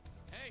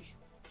 Hey,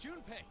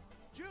 Junpei!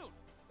 June!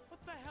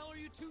 What the hell are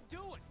you two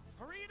doing?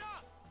 Hurry it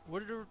up!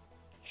 What are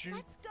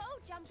Let's go,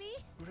 Jumpy.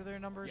 what are their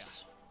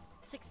numbers?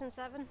 6 and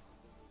 7.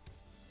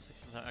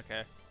 6 and 7.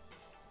 Okay.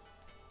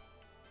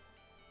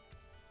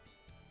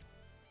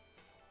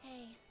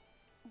 Hey,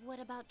 what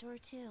about door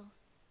 2?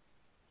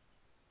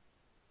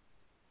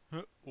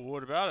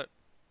 What about it?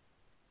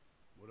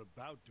 What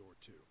about door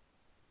 2?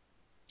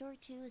 Door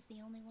 2 is the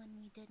only one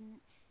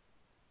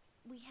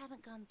we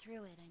haven't gone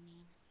through it, I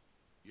mean.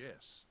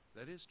 Yes,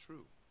 that is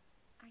true.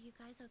 Are you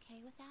guys okay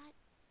with that?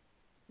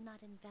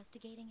 Not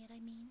investigating it, I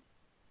mean.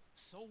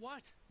 So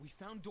what? We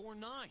found door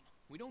 9.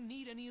 We don't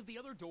need any of the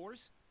other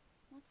doors.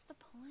 What's the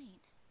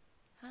point?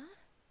 Huh?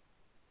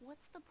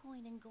 What's the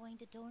point in going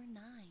to door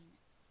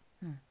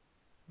 9?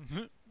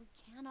 We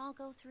can't all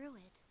go through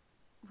it,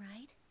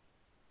 right?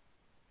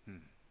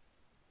 Hmm.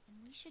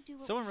 And we should do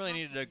what Someone we really have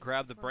needed to to do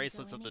grab the before we go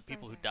bracelets of any the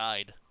people who further.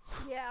 died.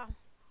 Yeah.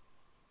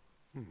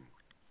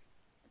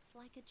 It's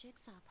like a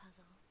jigsaw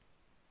puzzle.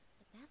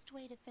 The best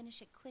way to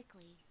finish it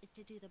quickly is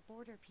to do the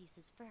border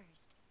pieces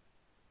first.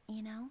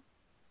 You know?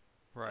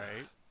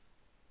 Right.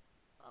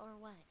 Or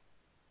what?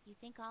 You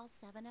think all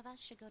 7 of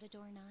us should go to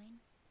door 9?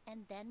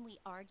 And then we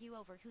argue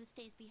over who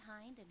stays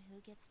behind and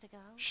who gets to go?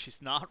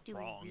 She's not Do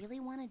wrong. we really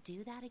want to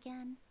do that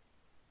again?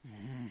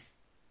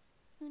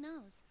 Who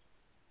knows?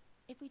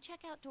 If we check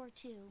out door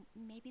 2,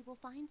 maybe we'll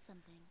find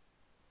something.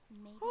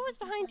 Maybe What was we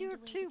can behind find door a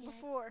way 2 to get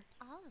before?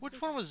 all of Which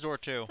us. one was door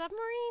 2?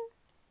 Submarine?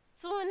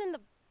 It's the one in the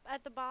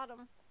at the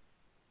bottom.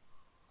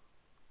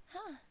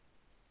 Huh.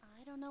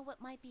 I don't know what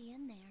might be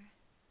in there.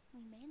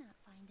 We may not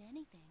find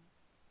anything.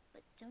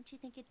 But don't you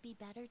think it'd be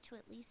better to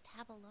at least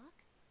have a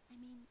look? I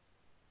mean,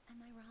 am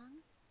I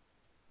wrong?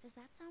 Does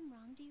that sound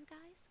wrong to you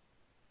guys?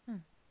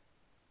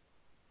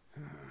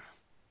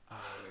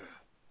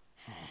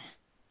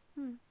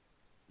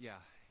 Yeah,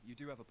 you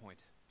do have a point.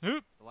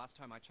 Oop. The last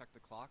time I checked the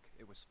clock,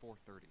 it was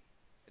 4:30.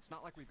 It's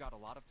not like we've got a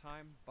lot of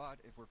time, but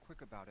if we're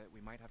quick about it,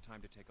 we might have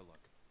time to take a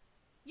look.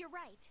 You're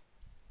right.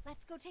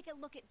 Let's go take a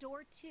look at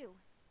door 2.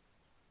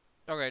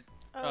 Okay.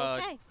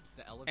 Okay.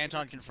 The elevator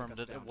Anton can take confirmed us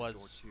that down it to was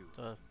door 2.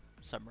 the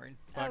submarine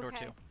behind door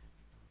Okay. 2.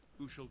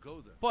 Who shall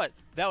go then? But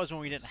that was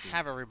when we didn't See.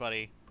 have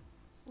everybody.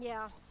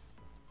 Yeah.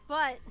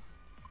 But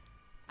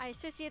I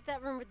associate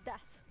that room with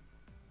death.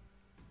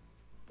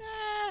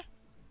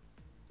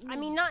 I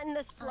mean, not in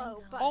this flow,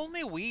 going. but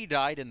Only we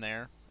died in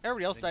there.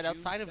 Everybody else Then died June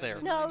outside of said there.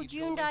 we no, need to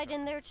June go died with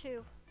in there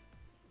too.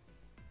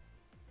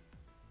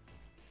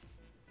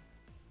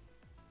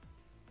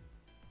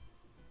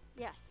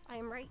 Yes, I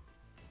am right.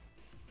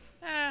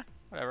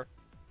 Whatever.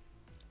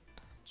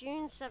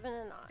 June 7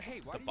 and 9.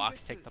 Hey, why The do you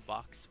box get take to- the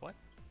box. What?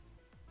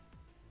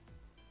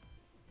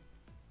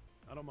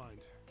 I don't mind.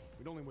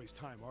 We'd only waste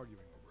time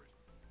arguing over it.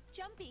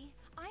 Jumpy,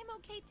 I'm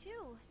okay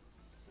too.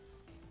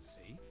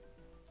 See?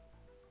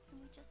 Can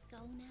we just go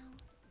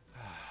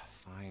now?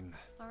 Fine.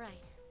 All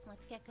right,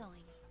 let's get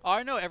going. Oh,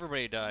 I know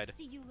everybody I'll died,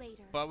 see you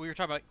later. but we were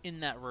talking about in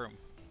that room.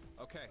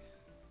 Okay.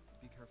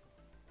 Be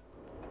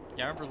careful.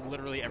 Yeah, I remember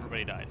literally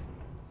everybody died.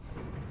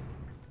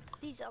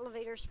 These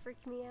elevators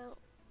freak me out.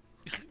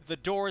 The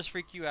doors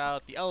freak you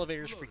out. The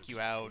elevators freak Lotus, you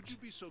out. Would you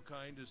be so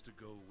kind as to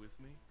go with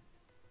me?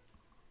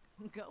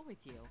 Go with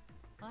you.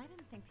 Well, I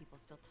didn't think people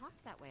still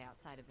talked that way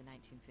outside of the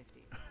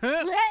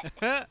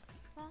 1950s.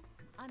 Well,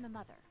 I'm a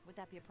mother. Would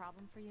that be a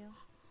problem for you?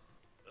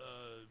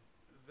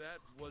 That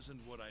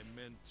wasn't what I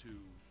meant to.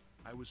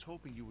 I was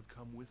hoping you would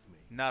come with me.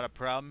 Not a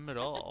problem at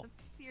all.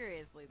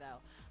 Seriously, though.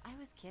 I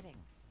was kidding.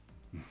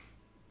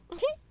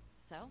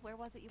 So, where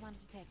was it you wanted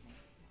to take me?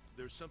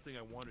 There's something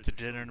I wanted To to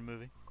show dinner you. and a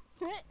movie.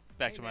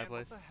 Back Hey, to my man,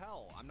 place. What the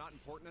hell? I'm not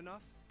important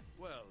enough?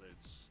 Well,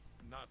 it's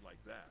not like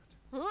that.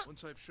 Huh?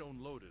 Once I've shown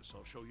Lotus,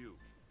 I'll show you.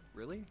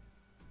 Really?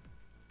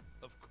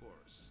 Of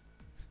course.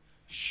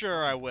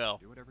 Sure, I will.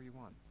 Do whatever you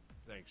want.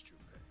 Thanks,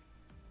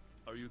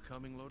 Junpei. Are you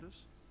coming,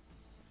 Lotus?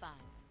 Fine.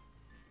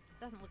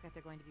 Doesn't look like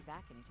they're going to be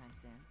back anytime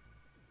soon.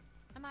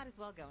 I might as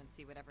well go and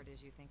see whatever it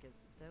is you think is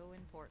so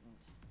important.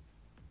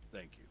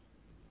 Thank you.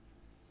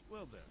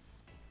 Well then,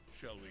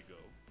 shall we go?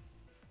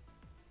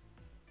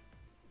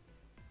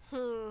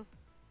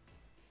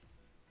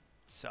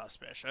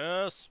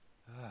 Suspicious.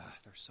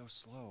 They're so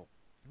slow.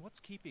 And what's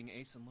keeping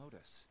Ace and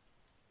Lotus?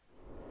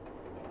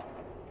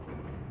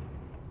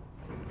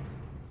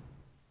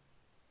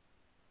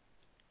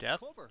 Death?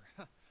 Clover,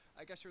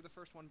 I guess you're the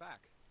first one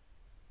back.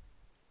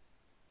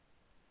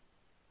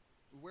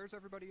 Where's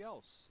everybody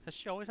else? Has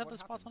she always had What those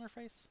spots on happened?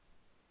 her face?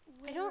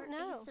 I don't Where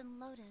know. Ace and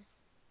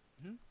Lotus.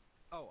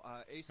 Oh,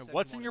 Ace And said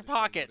what's he in wanted your to show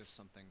Lotus pockets?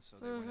 something, so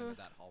they went into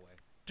that hallway.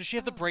 Does she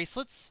have the Oh.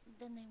 bracelets?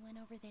 Then they went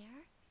over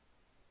there?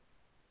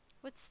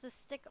 What's the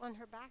stick on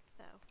her back,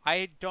 though?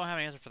 I don't have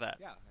an answer for that.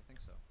 Yeah, I think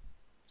so.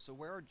 So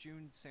where are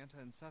June, Santa,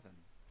 and Seven?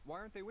 Why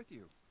aren't they with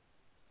you?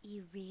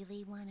 You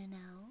really want to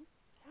know?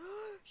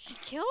 She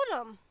killed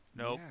him.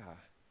 Nope. Yeah.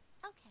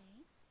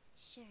 Okay,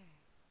 sure.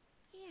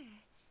 Here,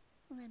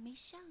 let me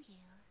show you.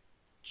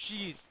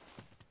 Jeez.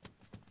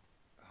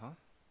 Huh?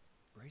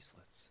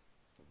 Bracelets.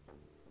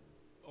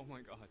 Oh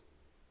my god.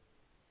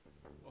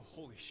 Oh,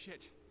 holy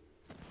shit.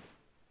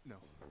 No.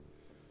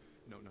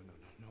 No, no, no,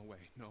 no, no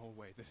way, no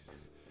way.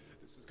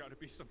 This has got to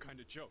be some kind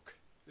of joke.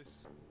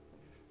 This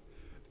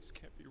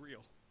can't be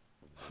real.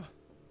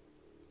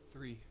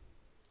 3,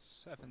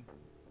 7,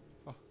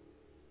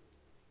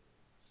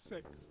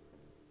 6.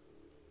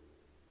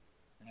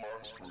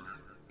 Lastly,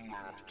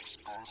 let's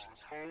discuss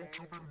how to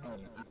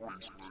remove the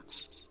bracelets.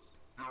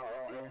 There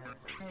are only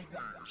 2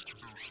 ways to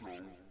do so. 1.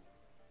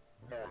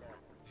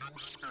 You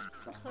escape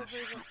from the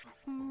Clover's ship.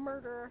 a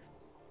murderer.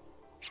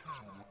 2.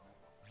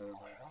 Your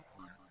heart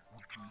rate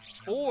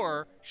reaches 0.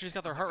 Or she just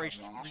got their heart rate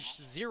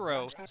reached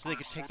 0 so they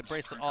could take the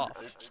bracelet off.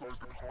 Outside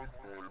the confines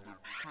of the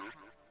ship,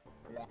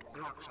 or the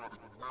backside of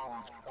the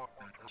mirror's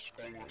heartbeat has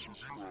fallen to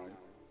 0,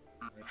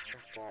 it will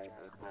shut down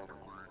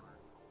automatically.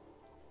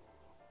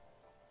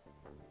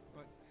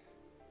 But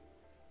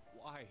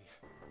why?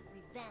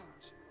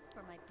 Revenge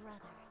for my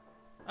brother.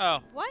 Oh.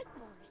 What?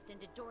 Forced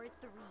into door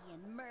 3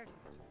 and murdered.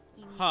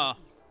 You need Huh.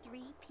 at least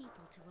 3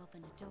 people to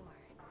open a door.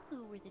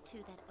 Who were the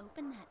 2 that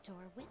opened that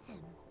door with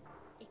him?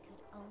 It could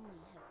only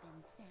have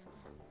been Santa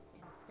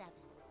and Seven.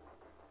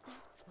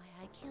 That's why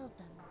I killed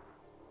them.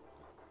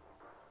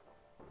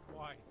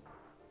 Why?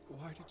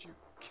 Why did you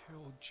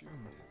kill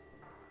June?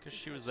 Because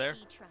she was Because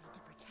there. She tried to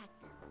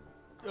protect them.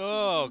 She was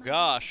Oh, a mother.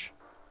 gosh.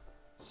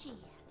 She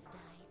had to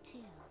die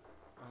too.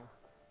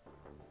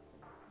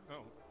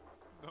 No.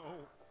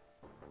 No.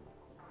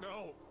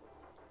 No.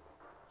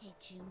 Hey,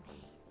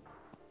 Junpei,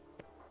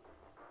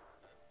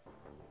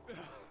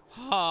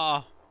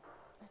 Huh.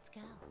 let's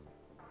go.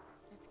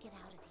 Let's get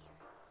out of here.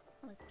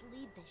 Let's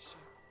leave this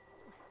ship.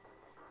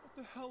 What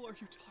the hell are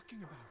you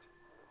talking about?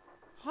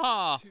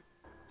 Huh.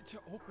 To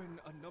open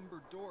a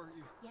numbered door,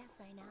 you... Yes,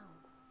 I know.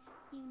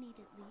 You need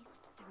at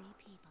least 3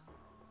 people.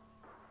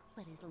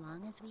 But as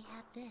long as we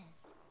have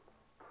this,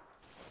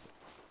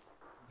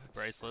 The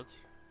bracelets.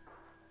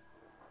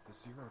 The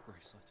 0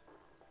 bracelet.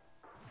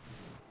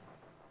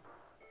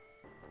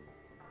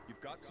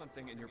 You've got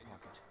something in your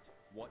pocket.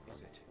 What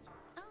is it?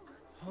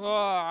 oh,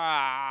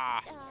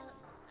 Ah.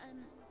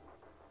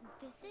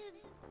 this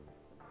is.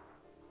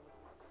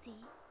 See,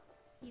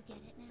 you get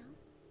it now.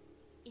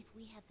 If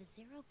we have the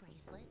 0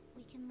 bracelet,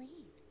 we can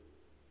leave.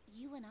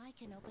 You and I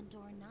can open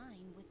door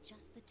 9 with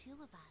just the 2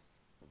 of us.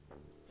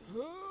 See?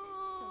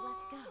 So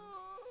let's go.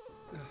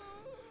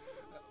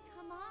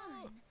 Come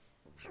on,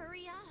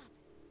 hurry up.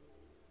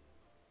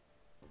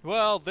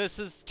 Well, this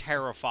is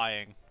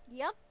terrifying.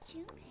 Yep.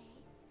 Junpei.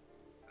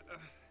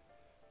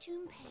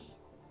 Junpei.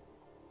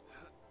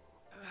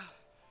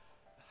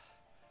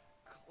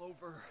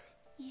 Clover.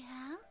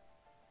 Yeah?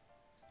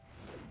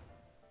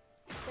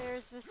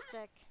 There's the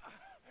stick.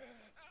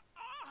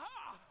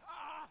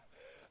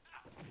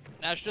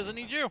 Now she doesn't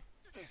need you.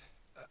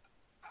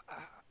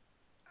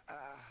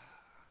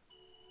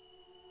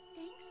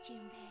 Thanks,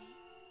 Junpei.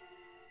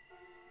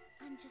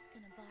 I'm just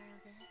gonna borrow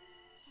this,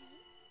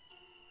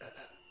 okay?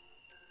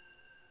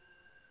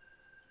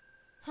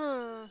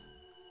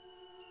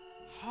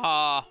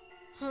 Ha.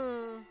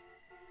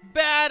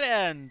 Bad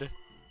end. Did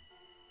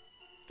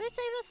I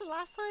say this the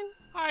last time?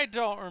 I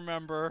don't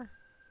remember.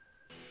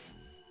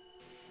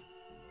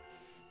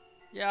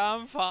 Yeah,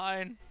 I'm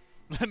fine.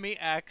 Let me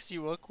ask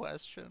you a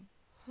question.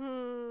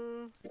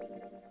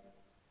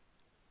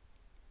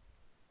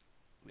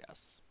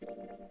 Yes.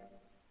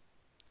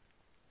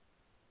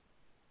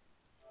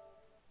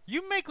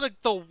 You make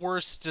like the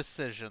worst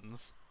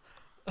decisions.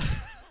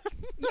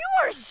 You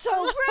are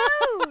so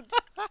rude!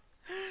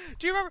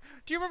 Do you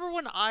remember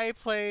when I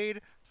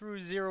played through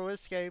Zero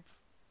Escape?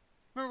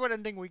 Remember what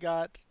ending we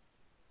got?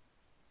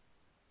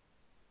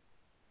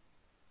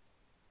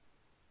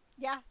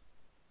 Yeah.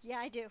 Yeah,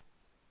 I do.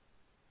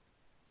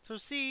 So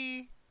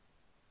see,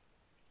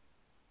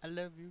 I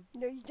love you.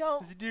 No, you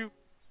don't. Yes, you do.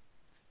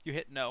 You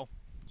hit no.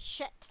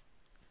 Shit.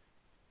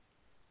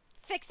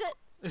 fix it?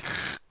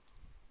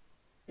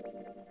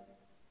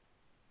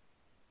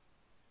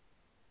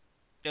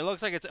 It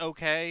looks like it's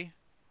okay.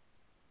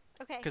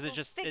 Okay. 'Cause it well,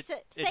 just- fix it- it.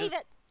 it Save just-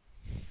 it.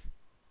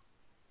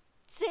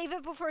 Save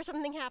it before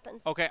something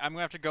happens. Okay, I'm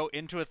gonna have to go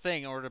into a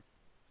thing in order to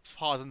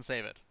pause and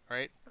save it. All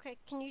right. Okay.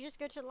 Can you just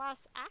go to the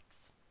last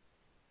acts?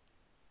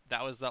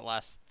 That was that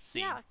last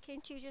scene. Yeah.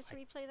 Can't you just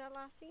replay that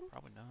last scene?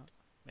 Probably not.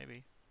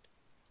 Maybe.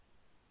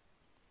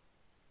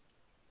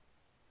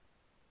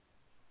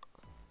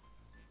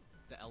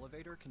 The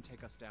elevator can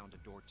take us down to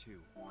door 2.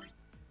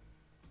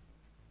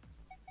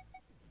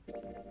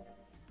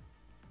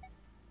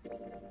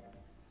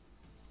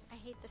 I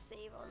hate the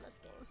save on this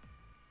game.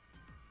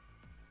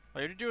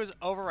 All you have to do is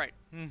overwrite.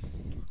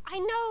 I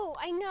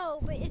know,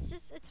 but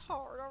it's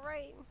hard,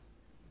 alright?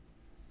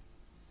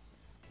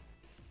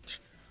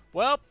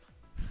 Well,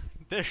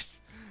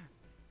 there's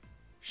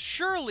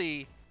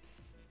surely.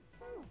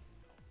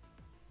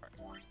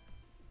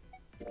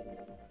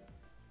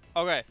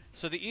 Okay,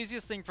 so the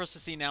easiest thing for us to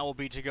see now will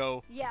be to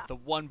go Yeah. the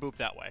one boop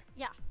that way.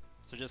 Yeah.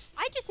 So just,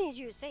 I just need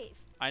you to save.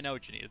 I know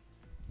what you needed.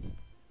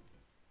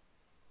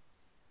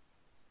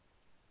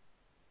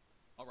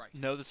 All right.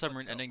 No, the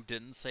submarine go. ending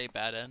didn't say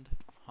bad end.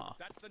 Huh.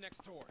 That's the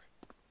next door.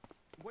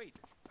 Wait,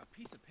 a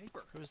piece of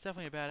paper. It was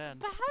definitely a bad end.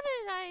 But how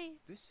did I...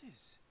 This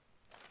is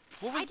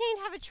What I was didn't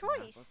have a map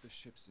choice. of the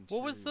ship's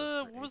what was interior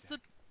the for what was the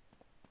ADEC.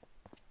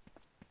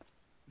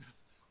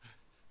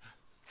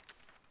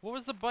 what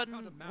was the button?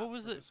 found a map What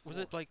was for it? this Was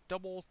it floor. like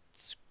double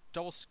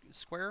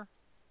square?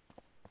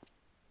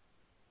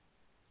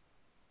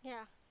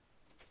 Yeah.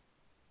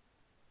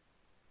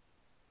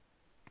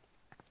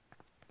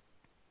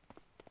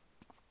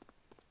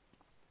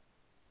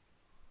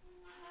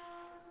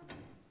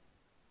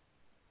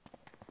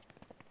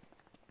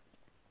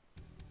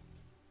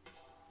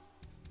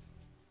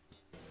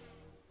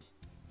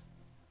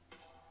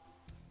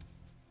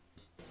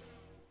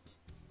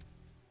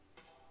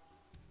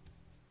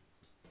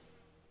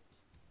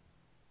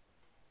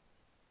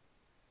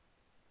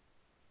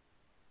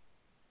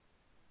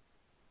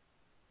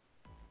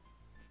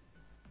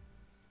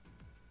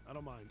 I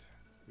don't mind.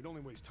 We'd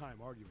only waste time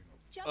arguing.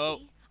 Jumpy, Oh.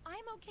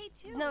 I'm okay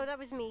too. No, that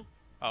was me.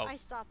 Oh, I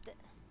stopped it.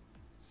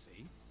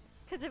 See?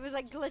 Because it was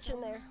like Just glitching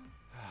go there.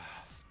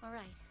 now. All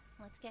right,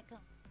 let's get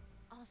going.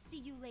 I'll see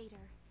you later.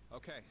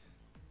 Okay.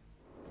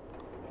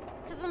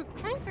 Because I'm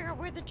trying to figure out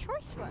where the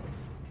choice was.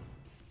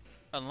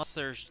 unless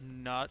there's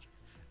not.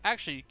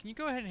 Actually, can you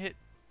go ahead and hit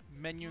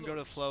menu and go to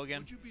Lois, flow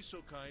again? Would you be so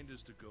kind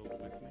as to go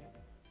with me?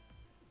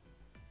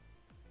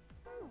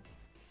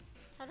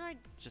 How do I...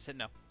 Just hit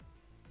no.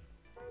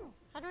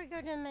 How do I go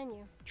to the menu?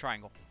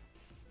 Triangle.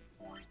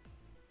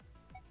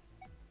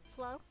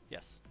 Flow?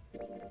 Yes.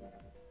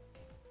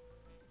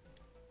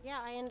 Yeah,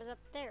 I ended up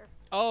there.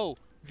 Oh,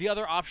 the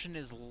other option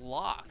is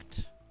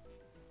locked.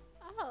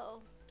 Oh.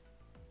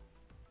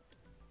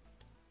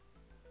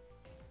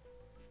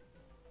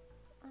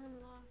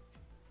 Unlocked.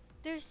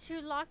 There's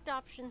 2 locked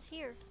options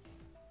here.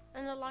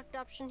 And a locked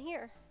option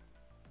here.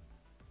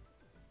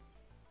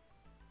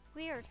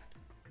 Weird.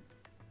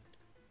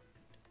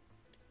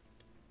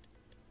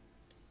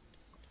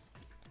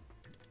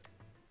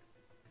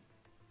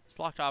 It's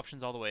locked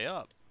options all the way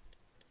up.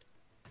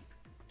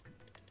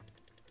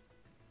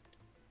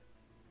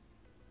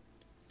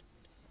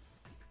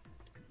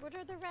 What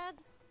are the red?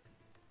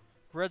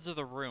 Reds are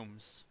the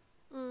rooms.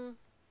 Mm.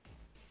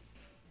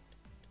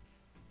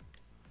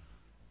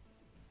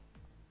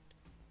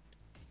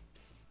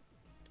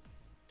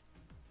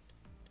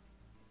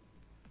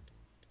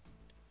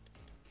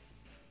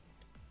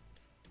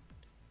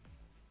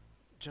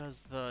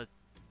 Does the...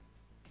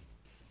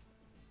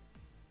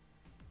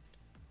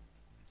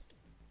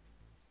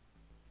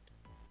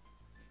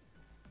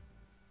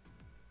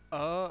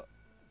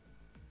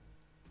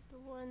 The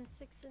 1,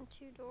 6, and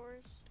 2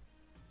 doors.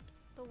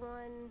 The 1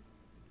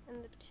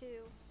 and the 2.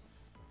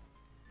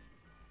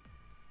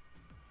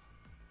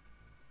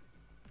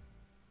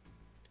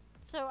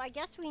 So I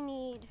guess we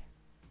need...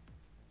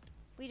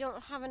 We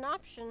don't have an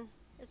option.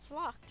 It's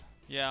locked.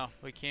 Yeah,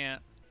 we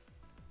can't.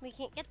 We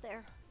can't get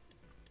there.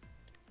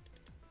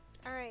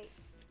 Alright.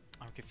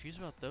 I'm confused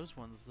about those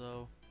ones,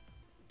 though.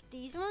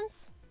 These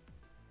ones?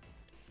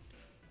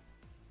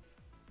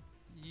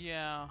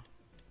 Yeah.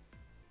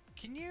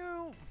 Can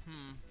you...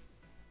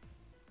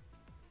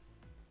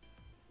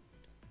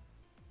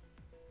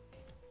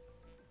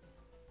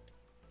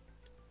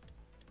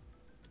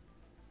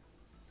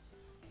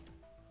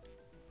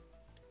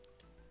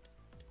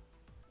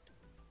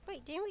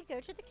 Wait, didn't we go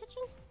to the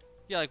kitchen?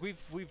 Yeah, like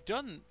we've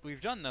done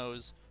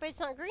those. But it's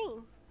not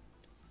green.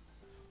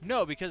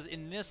 No, because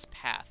in this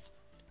path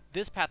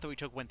that we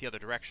took went the other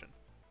direction.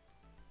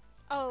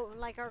 Oh,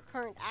 like our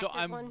current active So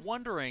I'm one?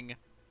 wondering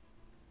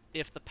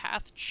if the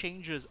path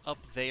changes up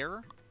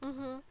there,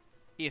 Mm-hmm.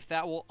 if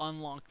that will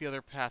unlock the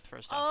other path for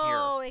us down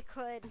Oh, it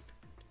could. here.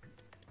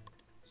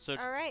 So,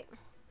 Alright.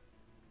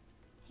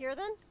 Here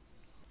then?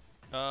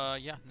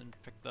 yeah, and then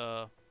pick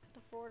the... The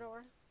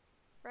 4-door.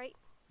 Right?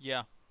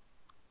 Yeah.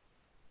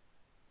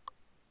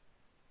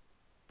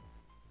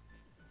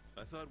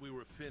 I thought we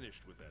were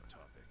finished with that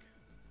topic.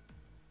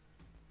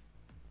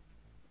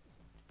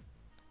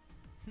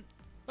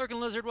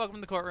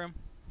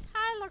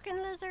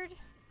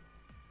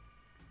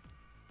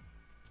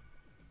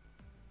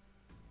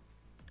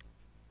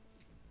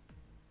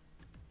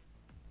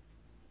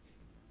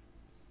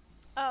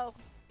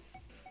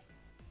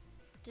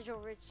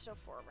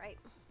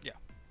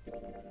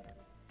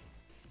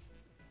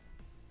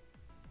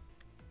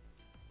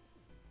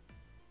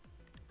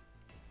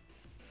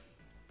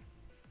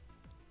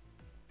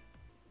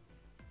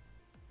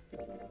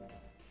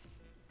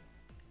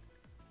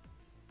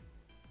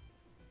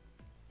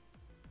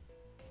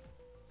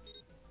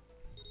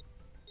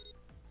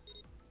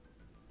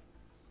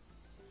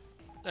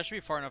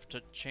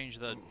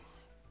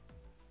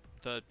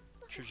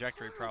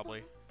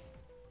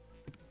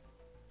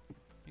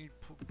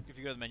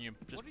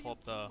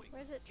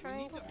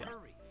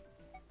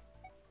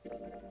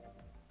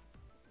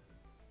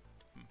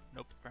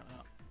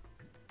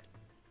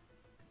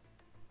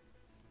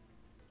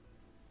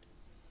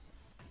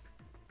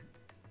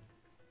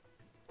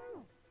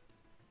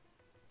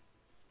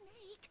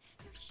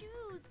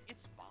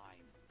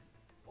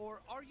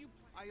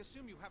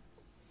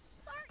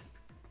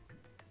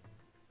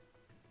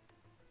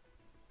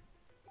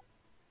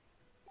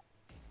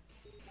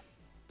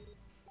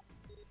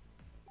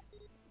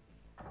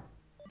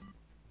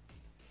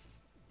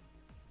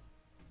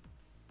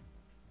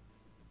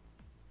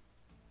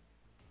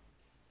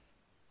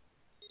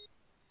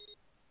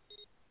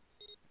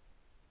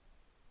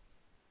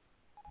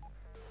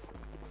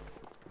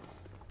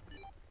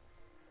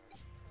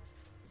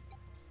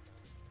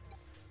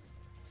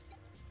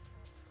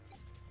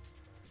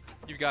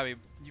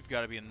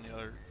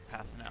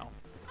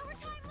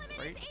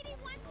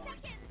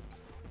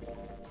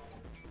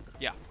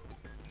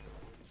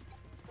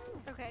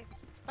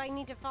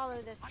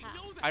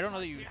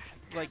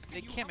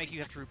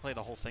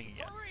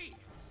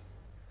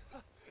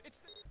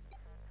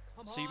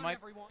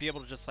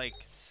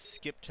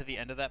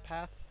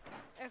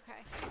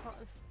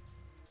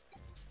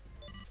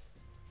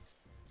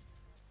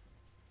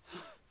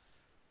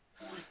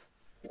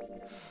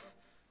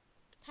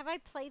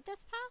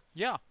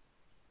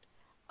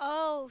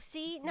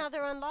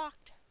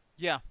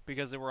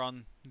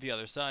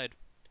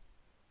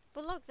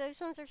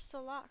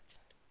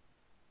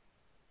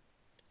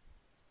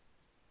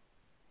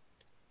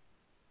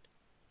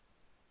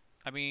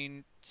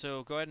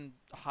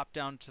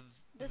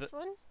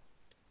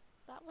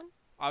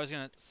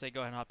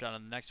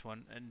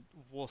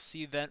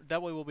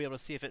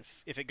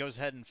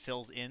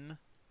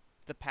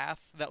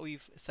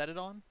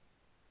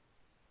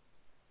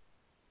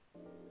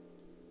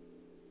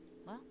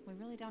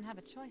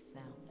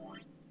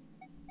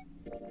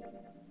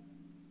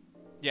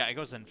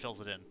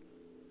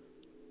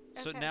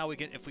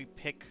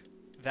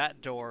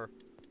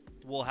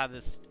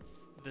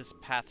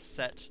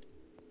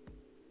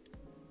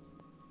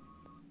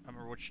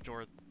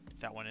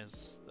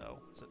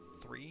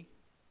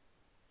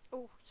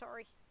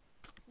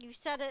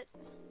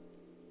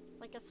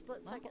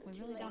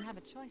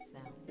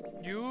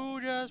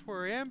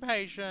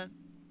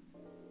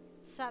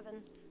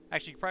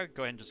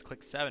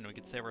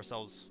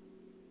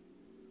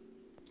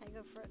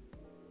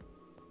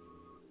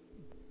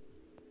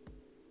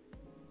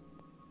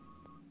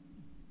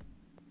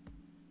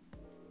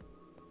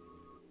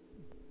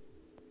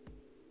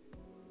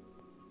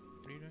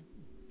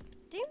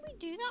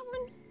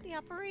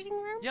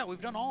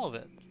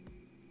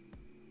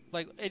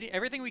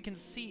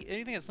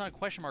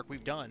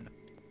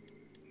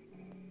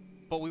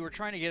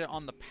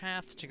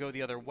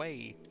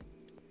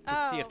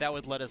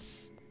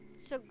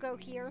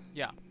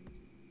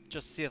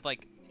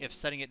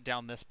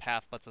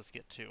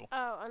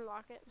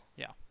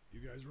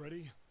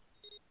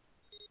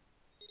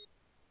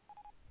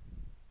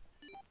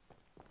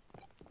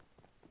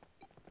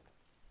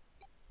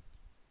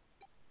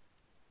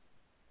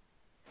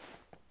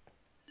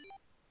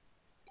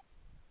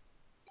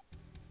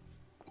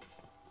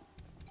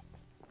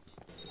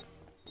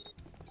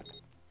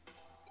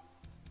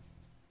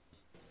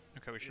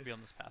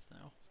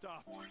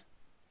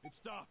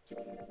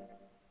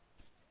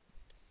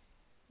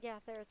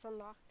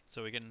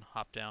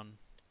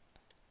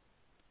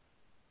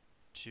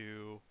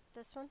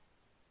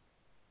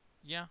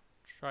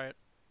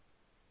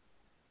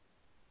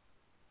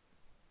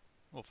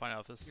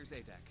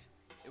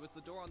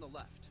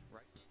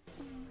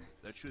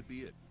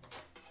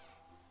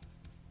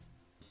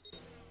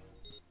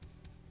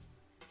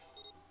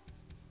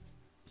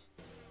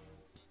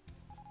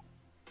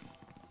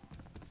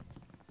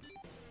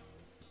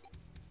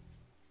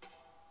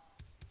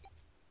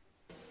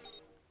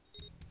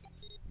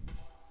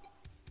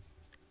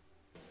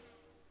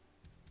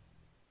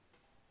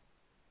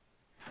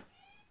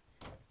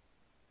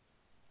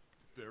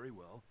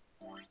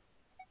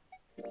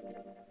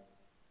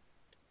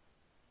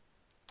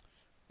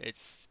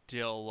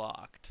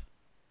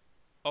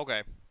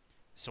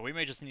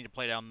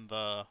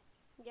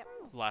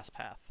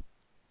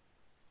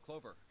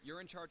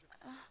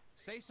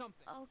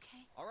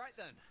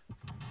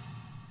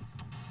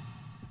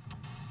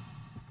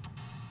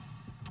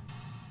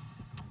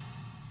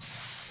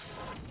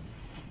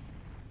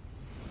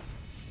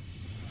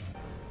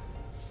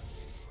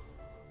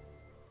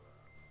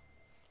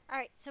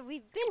 Alright, so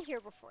we've been here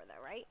before,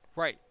 though, right?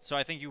 Right. So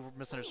I think you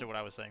misunderstood what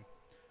I was saying.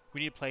 We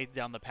need to play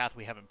down the path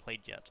we haven't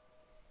played yet.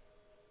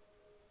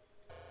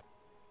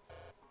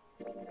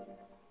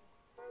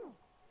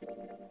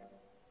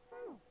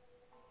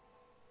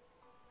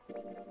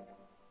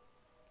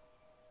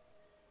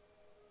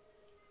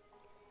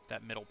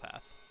 That middle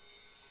path.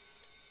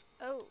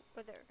 Oh,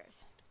 there it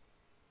goes.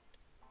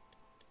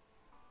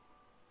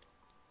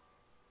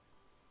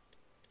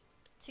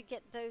 To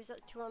get those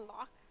to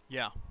unlock?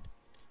 Yeah.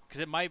 Because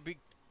it might be...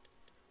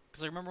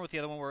 Because I remember with the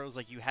other one where it was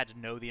like you had to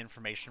know the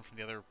information from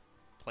the other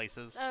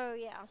places. Oh,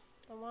 yeah.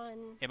 The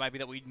one... It might be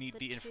that we need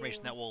the two.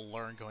 information that we'll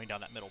learn going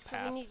down that middle So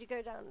path. we need to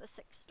go down the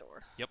 6th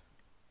store. Yep.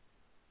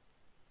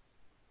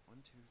 1,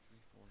 2, 3,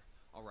 4.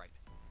 All right.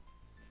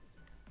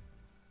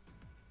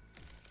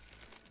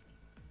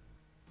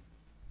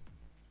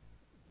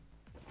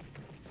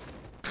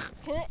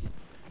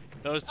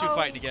 Those two Oh,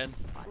 fighting he's again.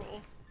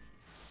 Funny.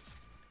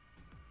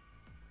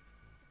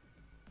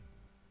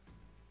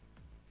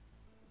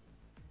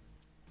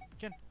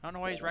 Again, I don't know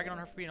why he's ragging on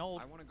her for being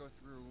old. I want to go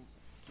through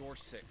door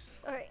 6.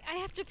 Alright, I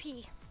have to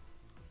pee.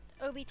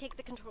 Obi, take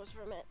the controls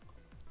for a minute.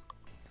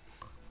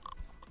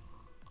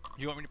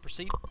 Do you want me to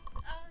proceed?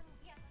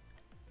 Yeah.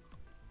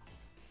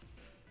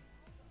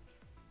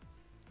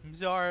 I'm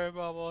sorry,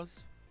 Bubbles.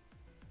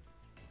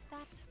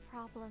 That's a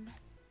problem.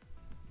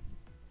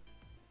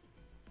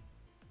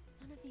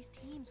 None of these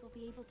teams will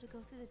be able to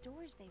go through the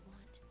doors they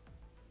want.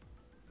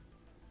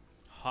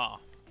 Huh.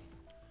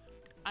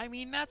 I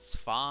mean, that's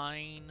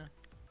fine.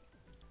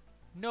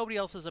 Nobody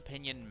else's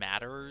opinion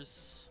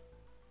matters.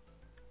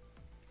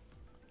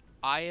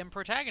 I am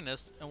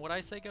protagonist, and what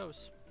I say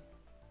goes.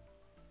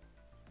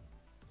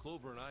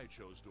 Clover and I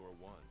chose door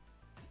 1.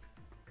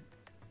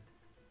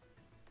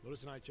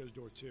 Lotus and I chose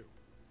door 2.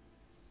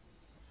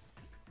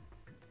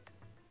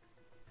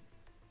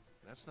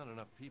 That's not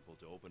enough people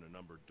to open a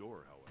numbered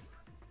door, however.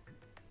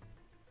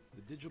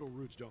 The digital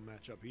routes don't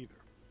match up either.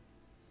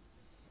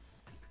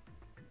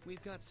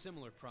 We've got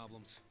similar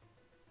problems.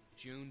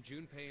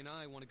 Junpei and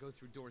I want to go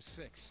through door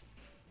 6.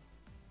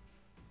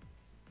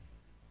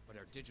 But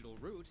our digital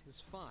route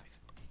is 5.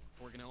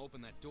 If we're going to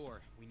open that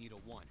door, we need a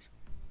 1.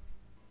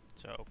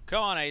 So,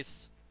 come on,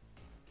 Ace.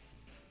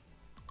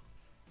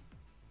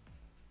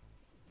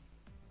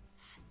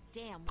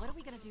 Damn, what are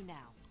we gonna do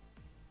now?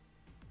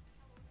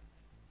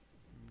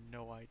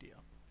 No idea.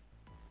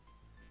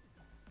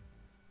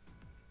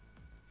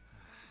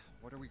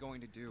 What are we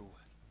going to do?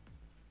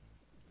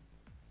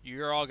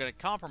 You're all gonna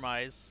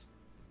compromise.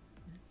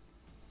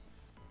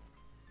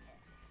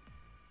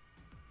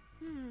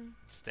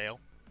 Stale.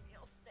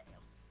 Real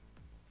stale.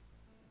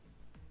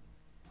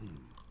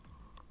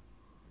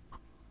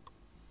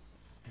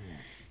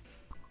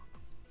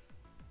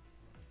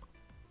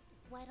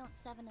 Why don't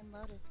Seven and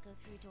Lotus go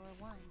through door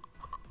 1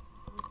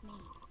 with me?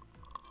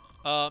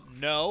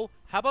 No.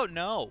 How about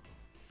no?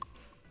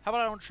 How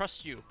about I don't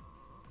trust you?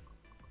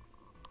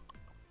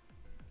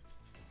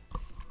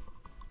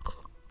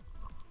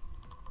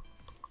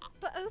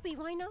 But Obi,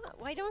 why not?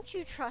 Why don't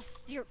you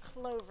trust your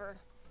Clover?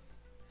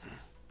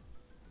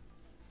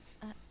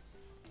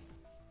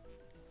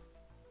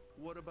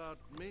 What about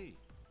me?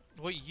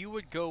 Well, you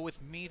would go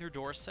with me through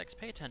door 6.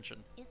 Pay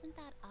attention. Isn't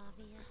that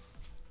obvious?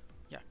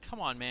 Yeah, come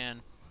on,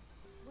 man.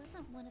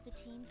 Wasn't one of the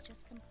teams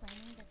just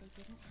complaining that they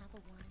didn't have a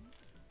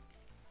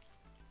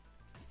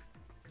 1?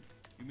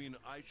 You mean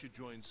I should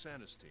join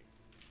Santa's team?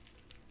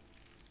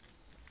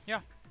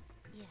 Yeah.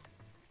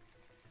 Yes.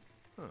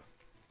 Huh.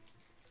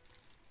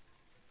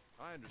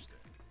 I understand.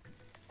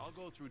 I'll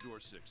go through door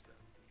 6 then.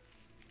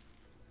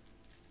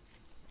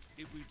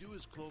 If we do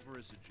as Clover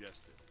has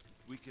suggested,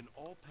 we can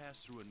all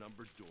pass through a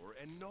numbered door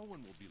and no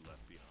one will be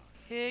left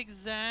behind.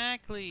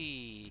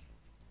 Exactly.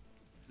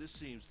 This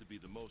seems to be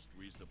the most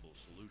reasonable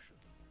solution.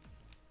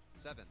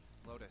 7,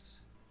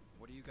 Lotus.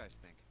 What do you guys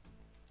think?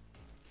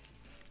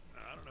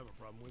 I don't have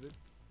a problem with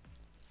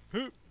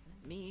it.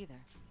 Me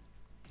either.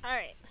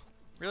 Alright.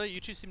 Really? You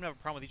two seem to have a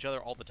problem with each other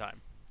all the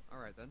time.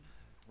 All right, then.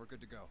 We're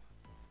good to go.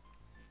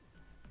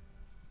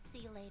 See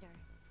you later.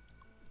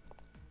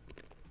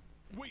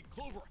 Wait,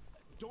 Clover!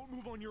 Don't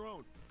move on your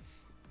own.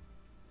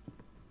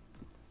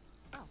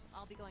 Oh,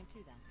 I'll be going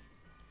too then.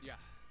 Yeah.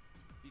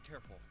 Be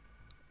careful.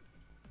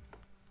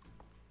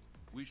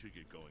 We should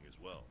get going as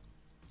well.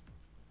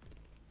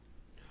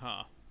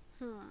 Huh.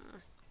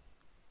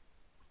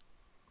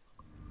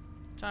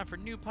 Time for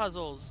new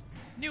puzzles,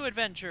 new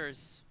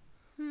adventures.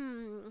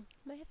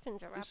 My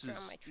headphones are This wrapped is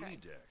around my tray.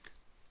 E-Deck.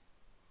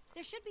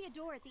 There should be a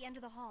door at the end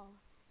of the hall.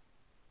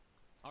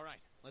 All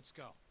right, let's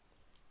go.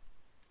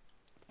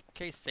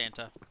 Okay,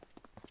 Santa.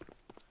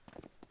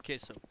 Okay,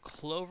 so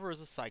Clover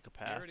is a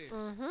psychopath. There it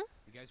is.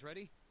 You guys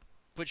ready?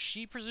 But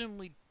she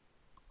presumably,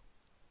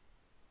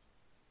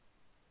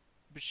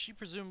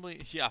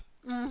 yeah,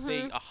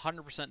 they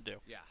 100%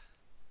 do. Yeah.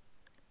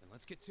 Then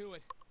let's get to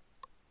it.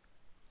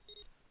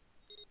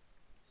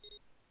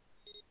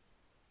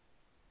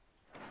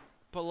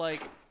 But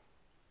like,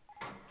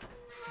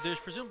 there's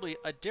presumably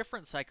a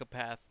different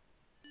psychopath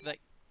that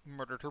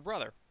murdered her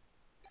brother.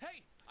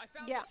 Hey, I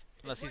found Yeah. it.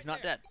 Unless It's he's right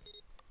not there. dead.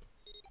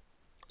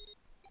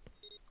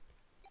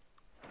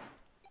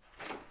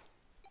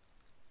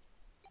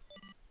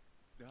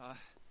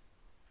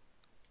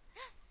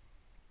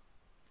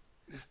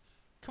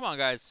 Come on,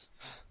 guys.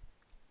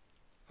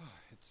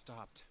 It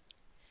stopped.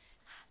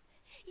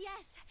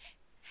 Yes,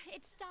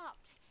 it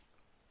stopped.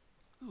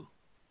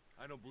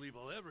 I don't believe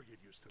I'll ever get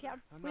used to Yep,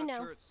 that. I'm we not know.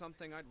 sure it's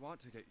something I'd want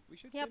to get. We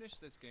should Yep. finish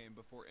this game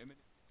before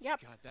imminent.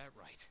 Yep. You got that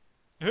right.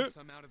 Once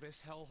I'm out of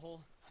this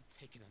hellhole, I'm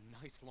taking a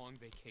nice long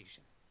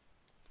vacation.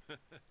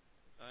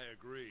 I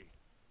agree.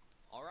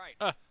 All right.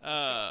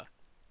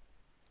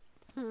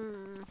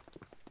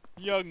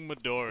 Young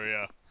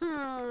Midoriya.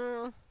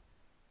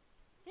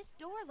 This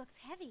door looks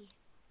heavy.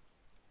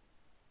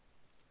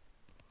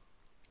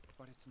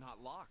 But it's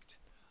not locked.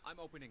 I'm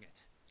opening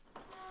it.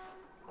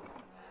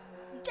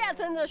 Death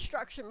and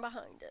destruction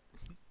behind it.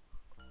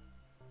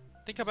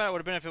 Think about it would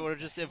have been if it would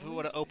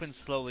have opened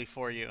slowly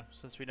for you,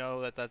 since we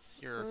know that that's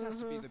your. This has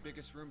to be the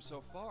biggest room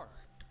so far.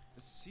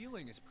 The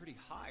ceiling is pretty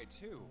high,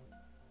 too.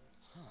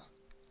 Huh.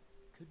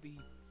 Could be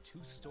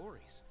 2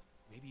 stories,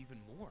 maybe even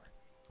more.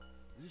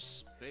 This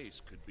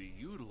space could be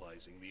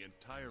utilizing the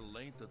entire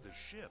length of the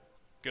ship.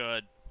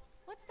 Good.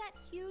 What's that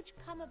huge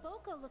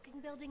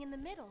Kamaboko-looking building in the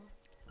middle?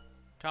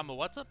 Kama,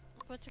 what's up?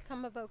 What's a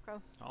Kamaboko?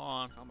 Hold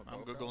on. I'm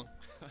Kamaboko? googling.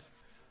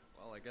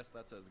 Well, I guess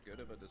that's as good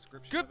of a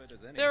description Good. of it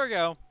as any. There we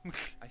go.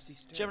 I see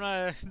stairs.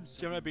 Gemini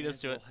so we beat may us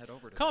as to well it. head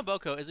over to them.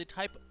 Kamaboko is a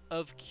type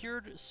of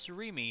cured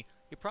surimi,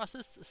 a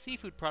processed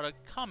seafood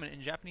product common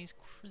in Japanese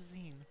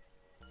cuisine.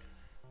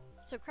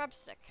 So crab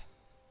stick.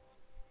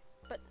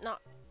 But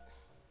not...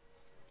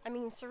 I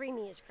mean,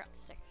 surimi is crab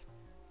stick.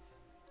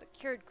 But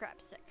cured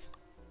crab stick.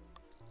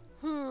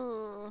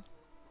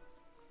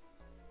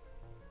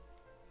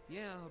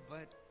 Yeah,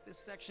 but this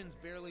section's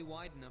barely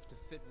wide enough to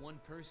fit one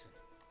person.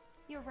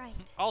 You're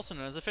right. Also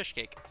known as a fish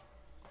cake.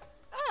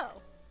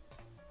 Oh.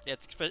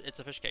 It's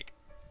a fish cake.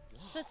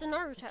 So it's a You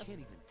Naruto. can't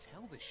even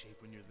tell the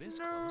shape when you're this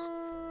close.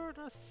 No, not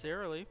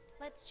necessarily.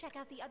 Let's check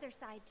out the other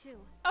side, too.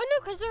 Oh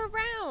no, because they're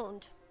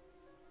round.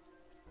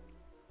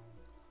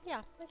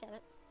 Yeah, I get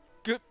it.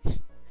 Good.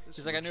 This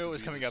She's like, I looks knew it to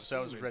was be coming the up, so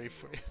I was steam ready engine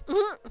for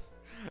room. you.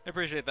 I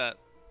appreciate that.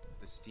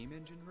 The steam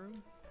engine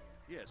room?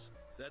 Yes,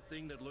 that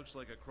thing that looks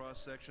like a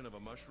cross-section of a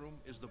mushroom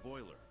is the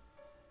boiler.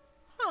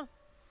 Huh.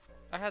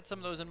 I had some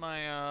of those in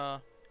my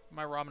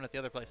my ramen at the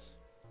other place.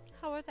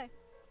 How are they?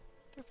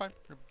 They're fine.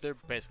 They're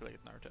basically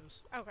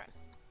Naruto's. Okay.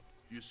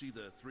 You see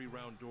the 3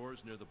 round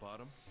doors near the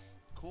bottom?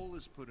 Coal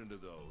is put into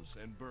those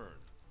and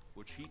burned,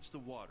 which heats the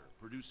water,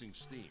 producing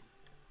steam.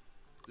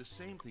 The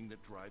same thing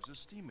that drives a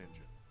steam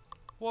engine.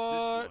 What?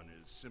 This one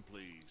is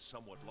simply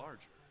somewhat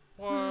larger.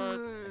 What?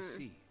 I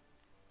see.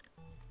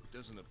 It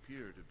doesn't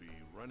appear to be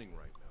running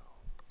right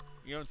now.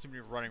 You don't seem to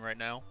be running right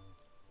now.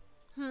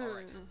 All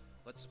right,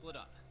 let's split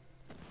up.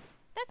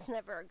 That's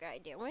never a good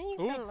idea. When are you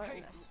Ooh. gonna learn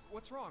Hey, this?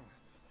 what's wrong?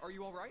 Are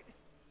you all right?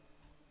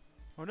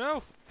 Oh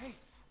no! Hey,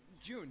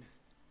 June.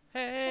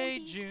 Hey,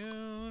 Jumpy.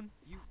 June.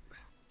 You.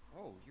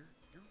 Oh, you're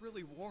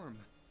really warm.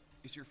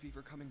 Is your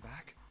fever coming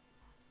back?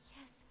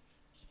 Yes.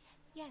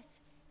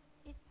 Yes.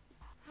 It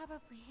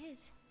probably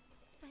is.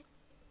 But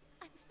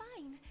I'm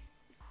fine.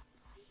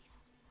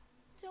 Please,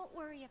 don't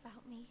worry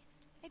about me.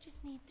 I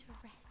just need to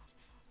rest.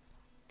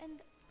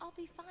 And I'll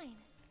be fine.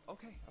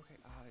 Okay.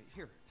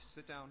 Here,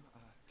 sit down.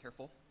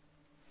 Careful.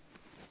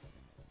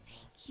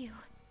 Thank you.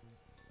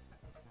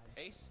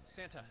 Ace,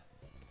 Santa.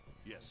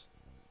 Yes.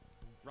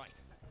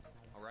 Right.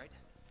 All right.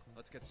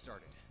 Let's get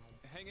started.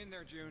 Hang in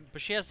there, June.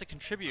 But she has to I'm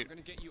contribute.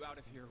 gonna get you out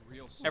of here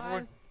real soon.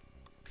 Everyone,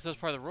 because that's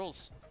part of the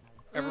rules.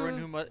 Everyone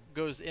who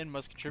goes in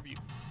must contribute.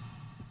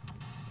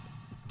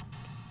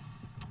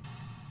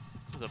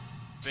 This is a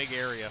big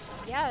area.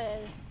 Yeah,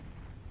 it is.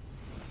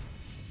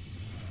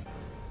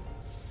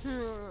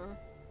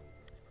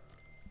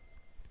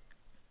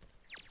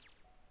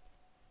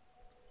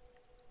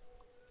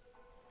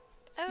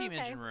 Steam Okay.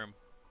 engine room.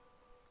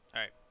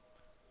 All right,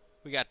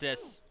 we got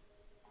this.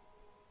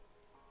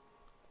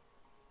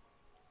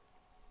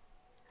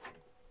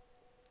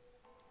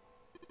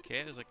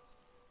 Okay, there's like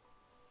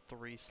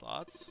 3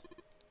 slots.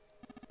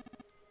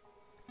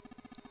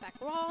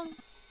 Back wall.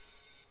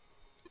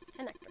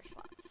 Connector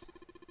slots.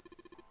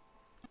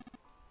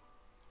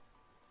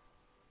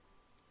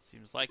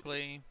 Seems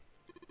likely.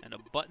 And a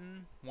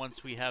button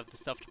once we have the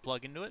stuff to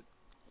plug into it.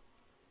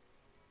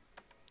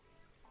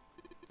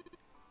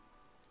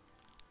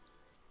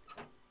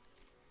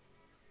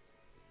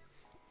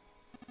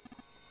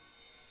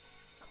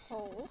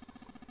 Coal.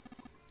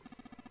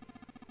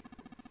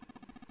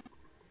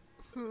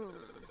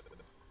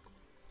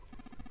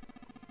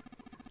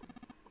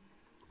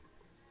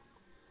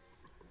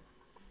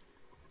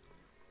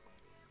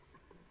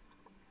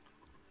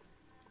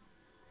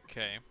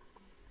 Okay.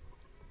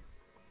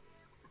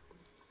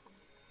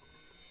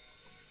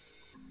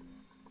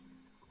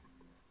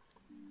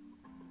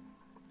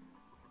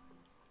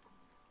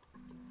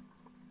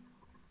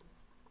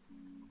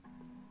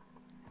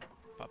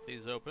 Pop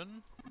these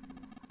open.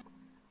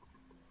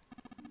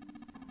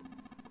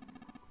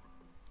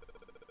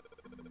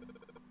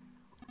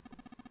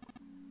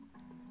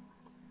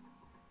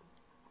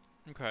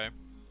 Okay.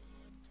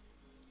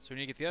 So we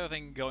need to get the other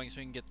thing going so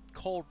we can get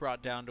coal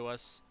brought down to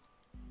us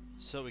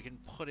so we can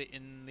put it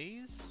in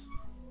these.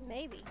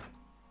 Maybe.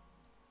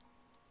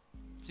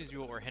 Seems to be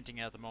what we're hinting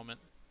at the moment.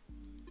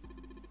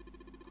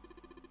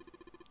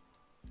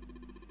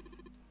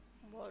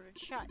 Welded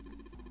shut.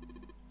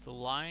 The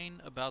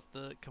line about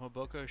the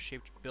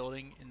Kamaboko-shaped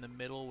building in the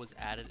middle was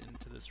added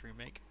into this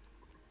remake.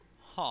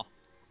 Huh.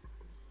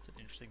 It's an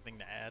interesting thing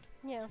to add.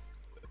 Yeah.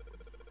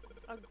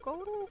 A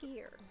golden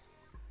gear.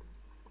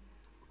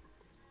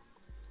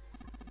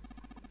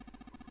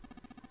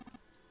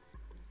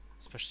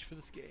 Especially for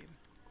this game.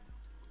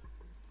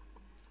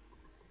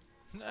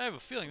 I have a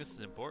feeling this is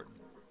important.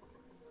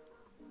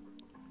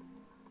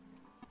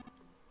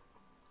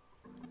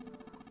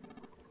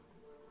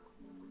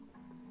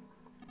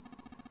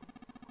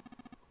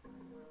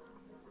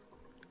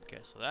 Okay,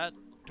 so that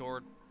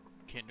door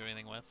can't do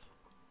anything with.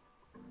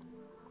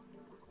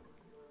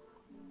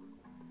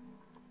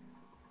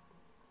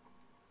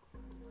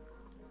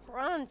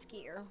 Bronze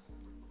gear.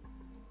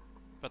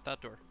 But that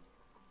door.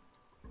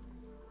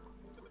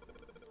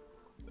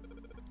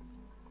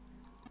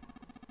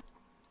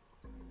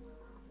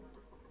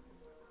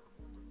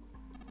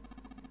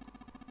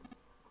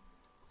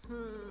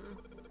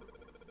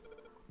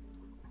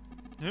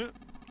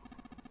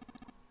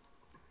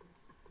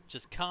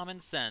 Just common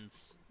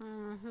sense.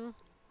 Mm-hmm.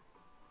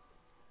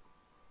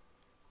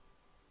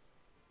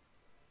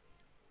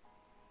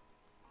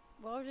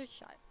 Welded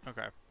shut.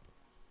 Okay.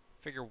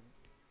 Figure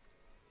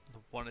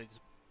one of these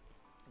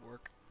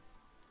work.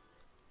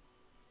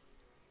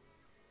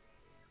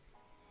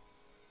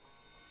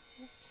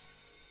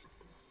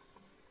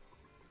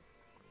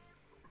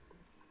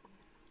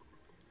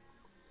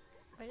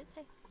 What did it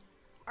say?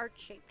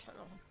 Arch-shaped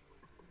tunnel.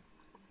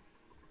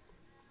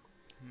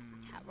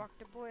 Catwalk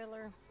to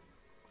boiler.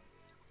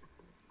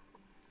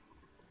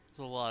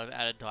 There's a lot of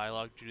added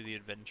dialogue due to the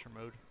adventure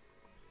mode.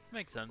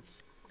 Makes sense.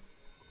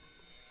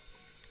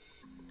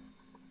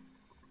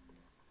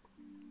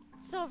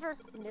 Silver.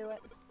 Knew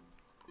it.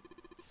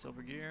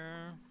 Silver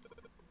gear.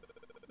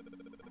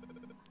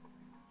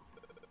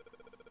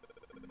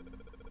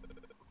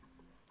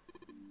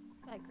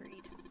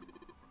 Agreed.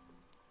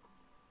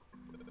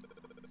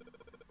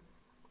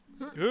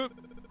 Yep.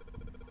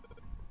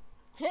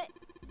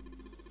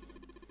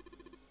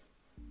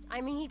 I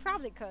mean, he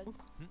probably could.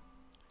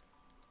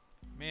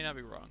 May not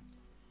be wrong.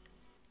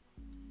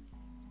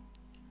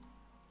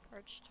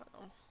 Arch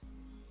tunnel.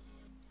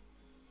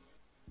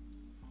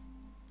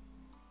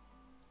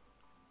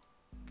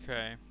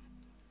 Okay.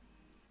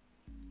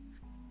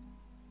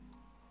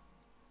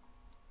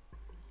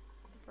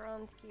 The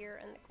bronze gear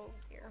and the gold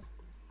gear.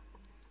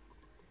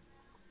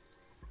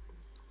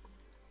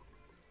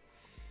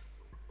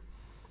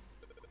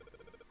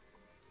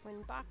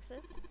 Wind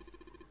boxes.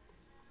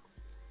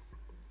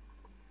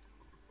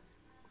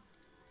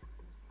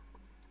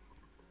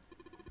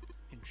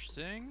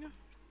 Interesting.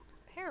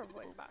 Pair of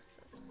wind boxes.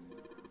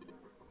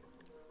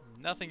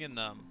 Nothing in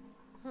them.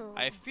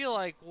 I feel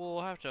like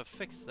we'll have to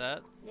fix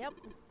that. Yep.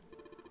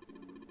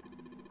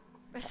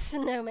 A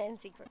snowman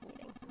secret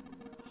meeting.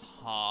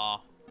 Huh.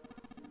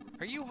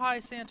 Are you high,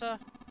 Santa?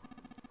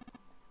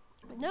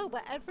 No,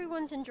 but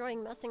everyone's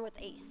enjoying messing with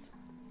Ace.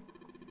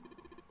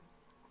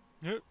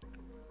 Yep.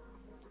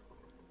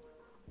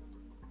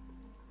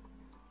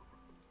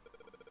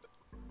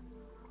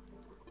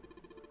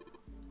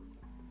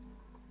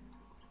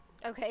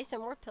 Okay, some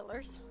more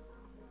pillars.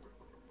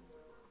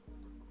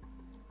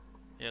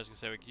 Yeah, I was gonna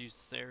say we could use the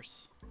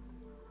stairs.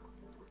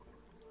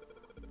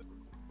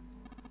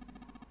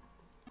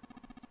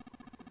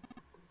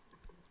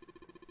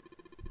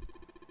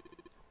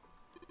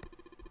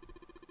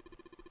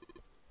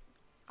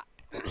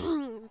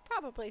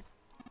 Probably.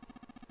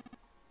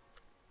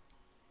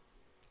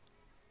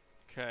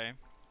 Okay.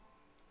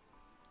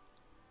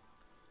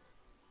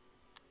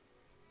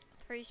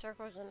 3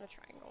 circles and a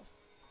triangle.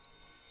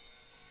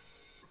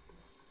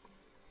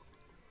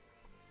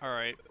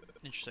 Alright.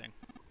 Interesting.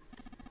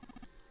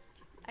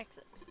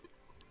 Exit.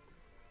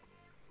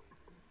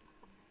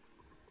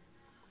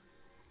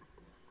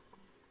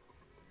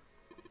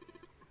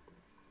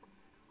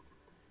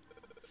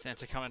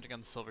 Santa commenting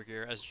on the silver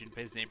gear, as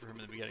Junpei's name for him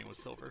in the beginning was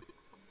Silver.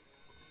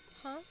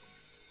 Huh?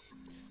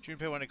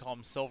 Junpei wanted to call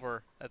him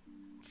Silver at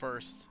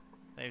first.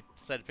 They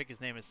decided to pick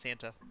his name as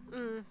Santa.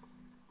 Mm.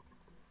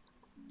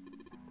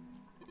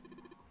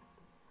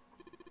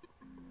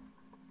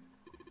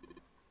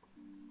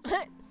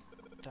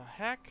 The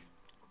heck?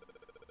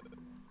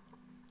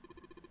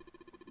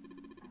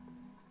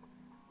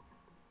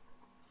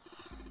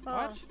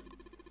 What?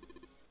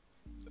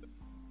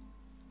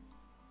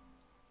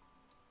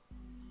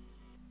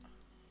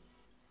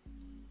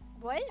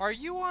 What? Are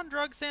you on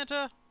drugs,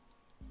 Santa?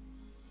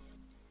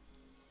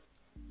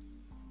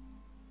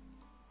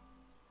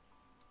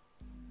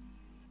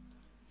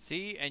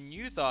 See, and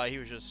you thought he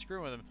was just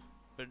screwing with him,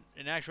 but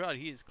in actuality,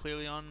 he is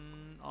clearly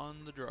on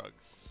the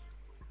drugs.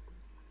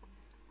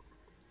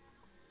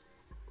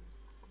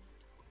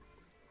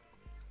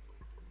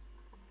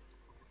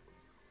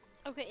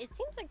 Okay, it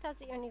seems like that's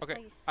the only Okay,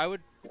 place. I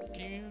would.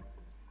 Can you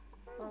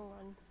Wrong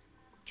one.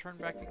 turn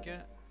back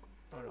again?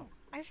 Oh no.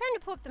 I was trying to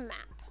pull up the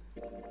map.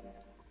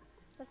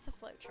 That's a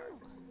flowchart.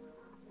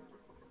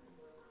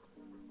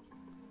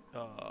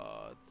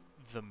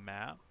 The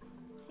map?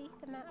 See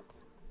the map?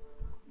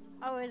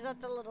 Oh, is that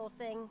the little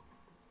thing?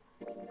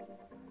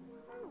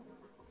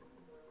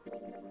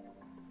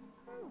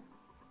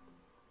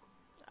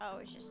 Oh,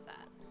 it's just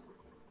that.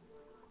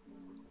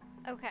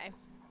 Okay.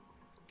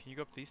 Can you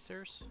go up these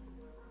stairs?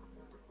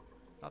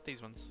 Not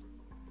these ones.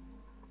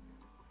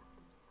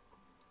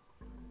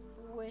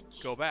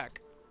 Which? Go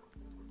back.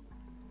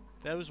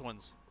 Those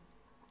ones.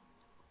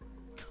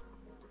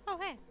 Oh,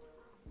 hey.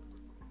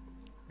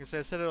 I guess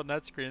I said it on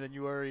that screen, and then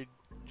you already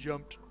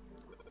jumped.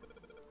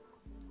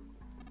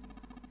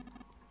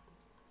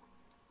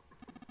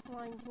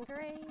 Lines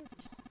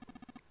engraved.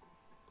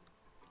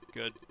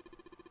 Good.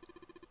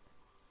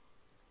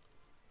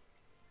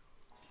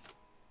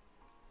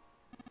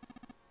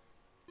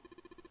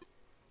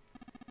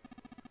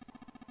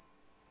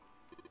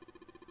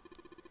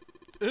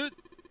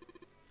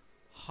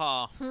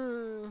 Huh.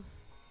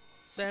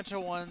 Santa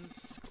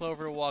wants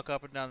Clover to walk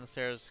up and down the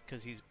stairs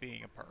because he's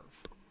being a perv.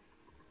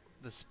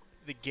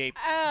 The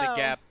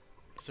gap,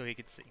 so he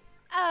could see.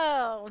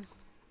 Oh.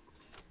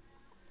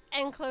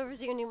 And Clover's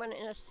the only one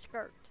in a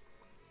skirt.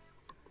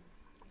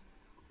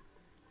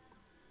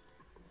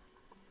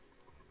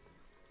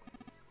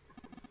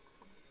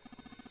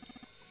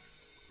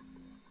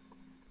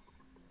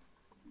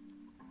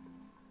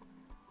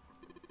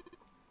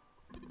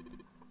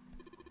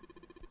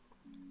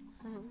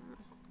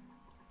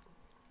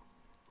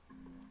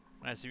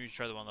 I assume you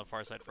try the one on the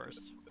far side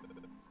first.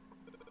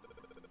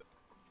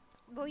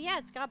 Well, yeah,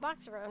 it's got a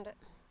box around it.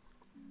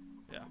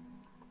 Yeah.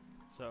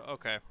 So,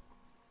 okay.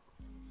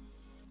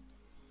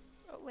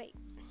 Oh, wait.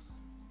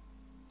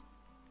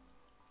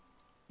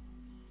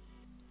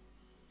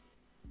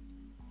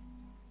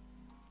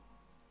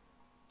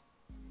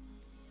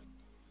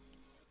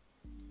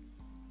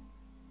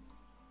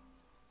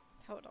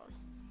 Hold on.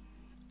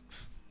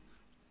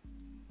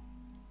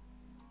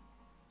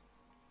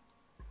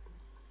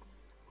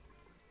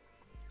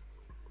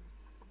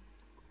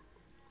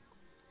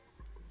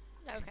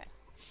 Okay.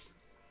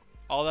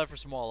 All that for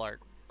small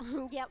art.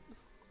 Yep.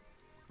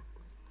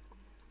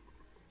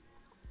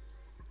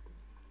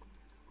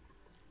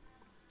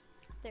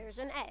 There's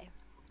an A.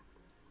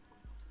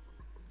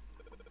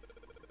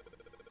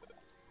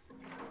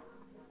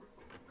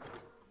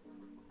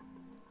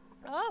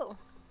 Oh.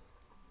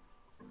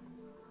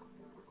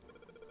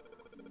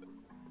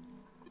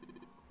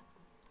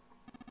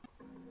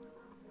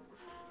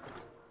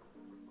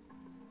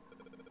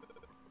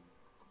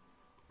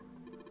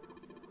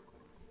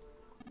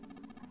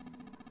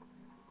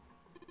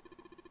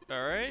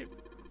 All right.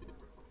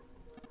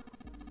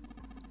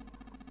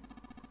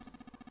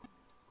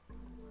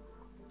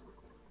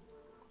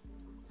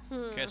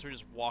 Okay, so we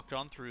just walked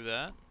on through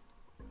that.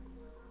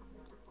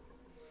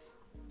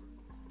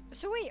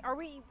 So wait, are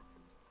we...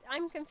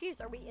 I'm confused.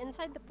 Are we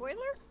inside the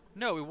boiler?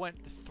 No, we went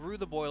through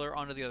the boiler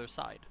onto the other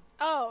side.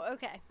 Oh,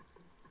 okay.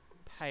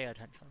 Pay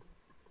attention.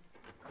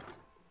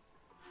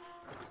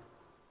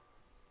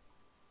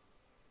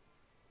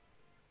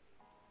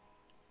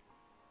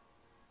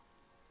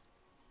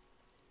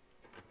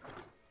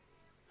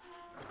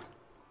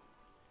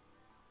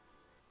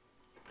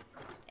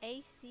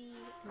 A, C,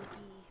 and D,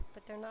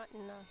 but they're not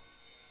in the...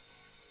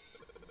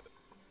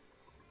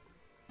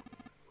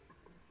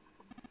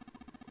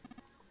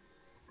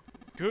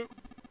 Good.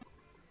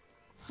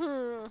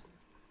 Hmm.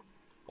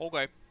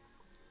 Okay.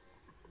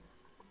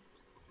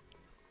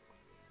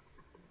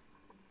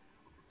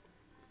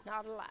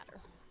 Not a ladder.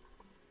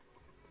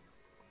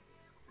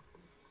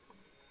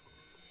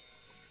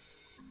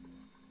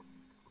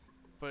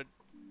 But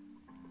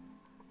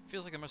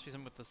feels like there must be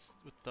something with this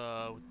with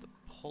the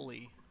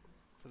pulley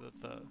for the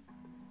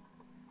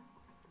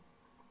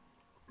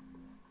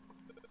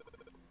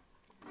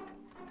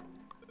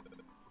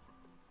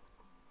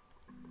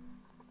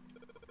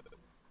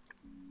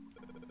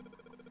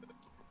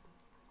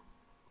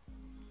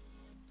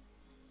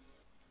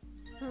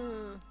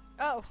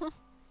Oh.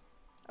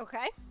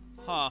 Okay.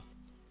 Huh.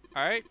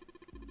 Alright.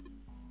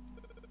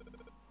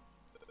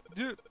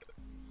 Dude.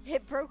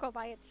 It broke all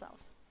by itself.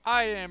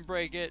 I didn't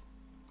break it.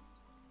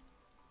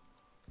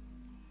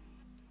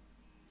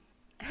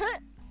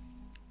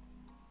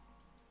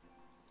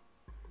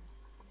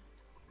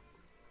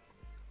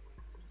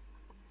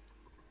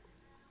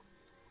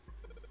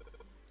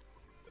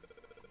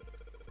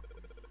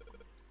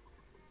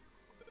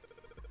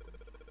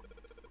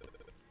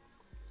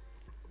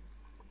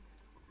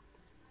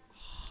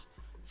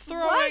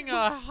 Throwing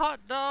a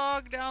hot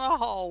dog down a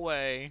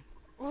hallway.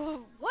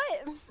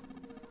 What?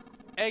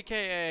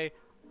 AKA,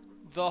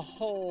 the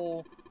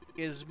hole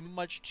is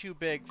much too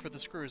big for the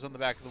screws on the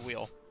back of the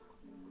wheel.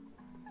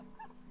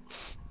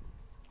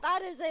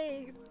 That is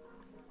a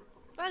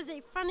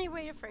funny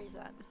way to phrase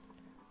that.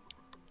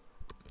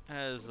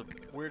 That is the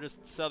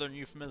weirdest southern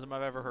euphemism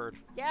I've ever heard.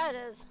 Yeah, it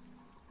is.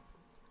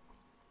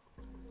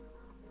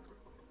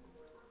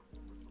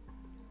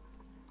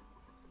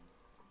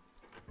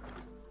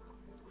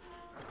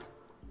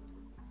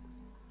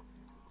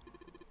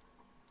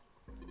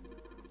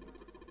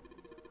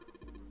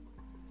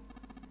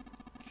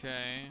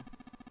 Okay.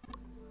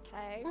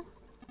 Okay.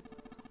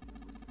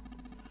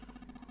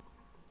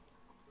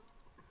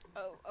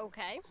 Oh,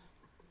 okay.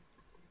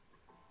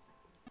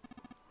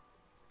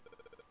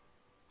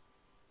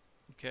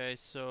 Okay,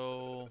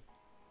 so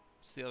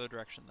what's the other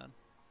direction then?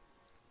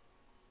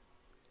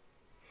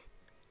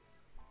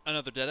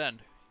 Another dead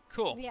end.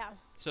 Cool. Yeah.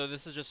 So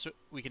this is just so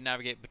we can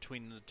navigate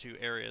between the two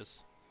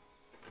areas.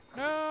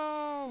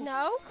 No!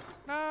 No?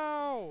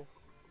 No!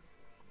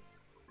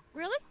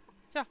 Really?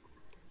 Yeah.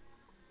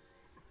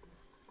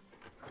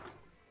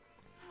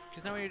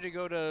 Because now we need to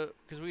go to...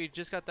 Because we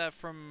just got that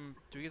from...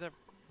 Do we get that...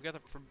 We got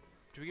that from...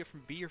 Do we get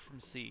from B or from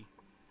C?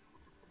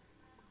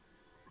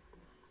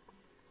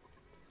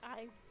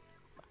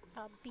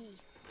 B.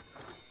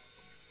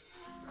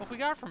 Well, if we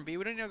got it from B,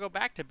 we don't need to go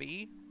back to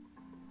B.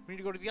 We need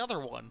to go to the other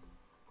one.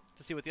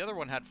 To see what the other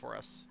one had for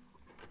us.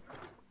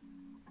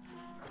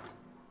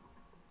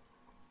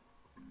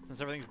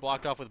 Since everything's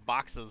blocked off with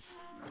boxes.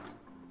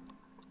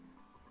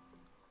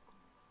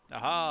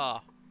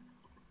 Aha!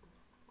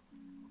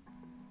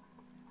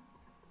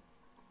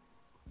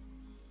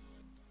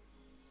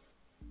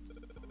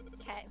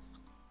 Okay.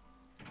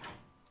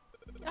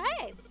 Oh,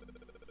 hey!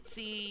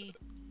 See.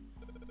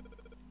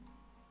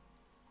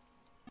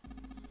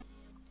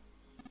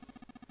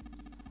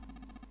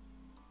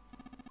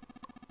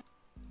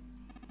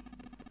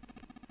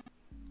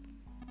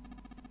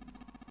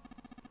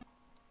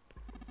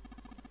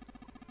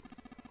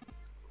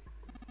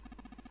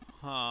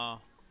 Huh.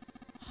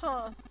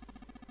 Huh.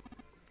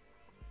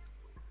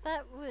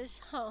 That was,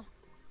 huh.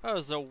 That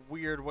was a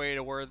weird way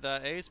to word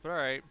that, Ace, but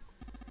alright.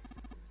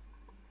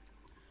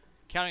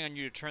 Counting on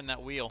you to turn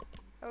that wheel.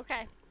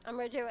 Okay, I'm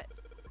gonna do it.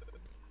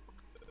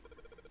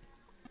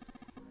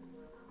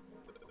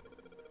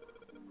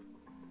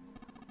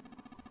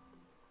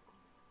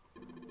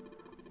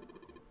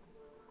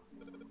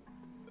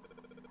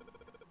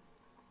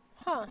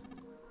 Huh.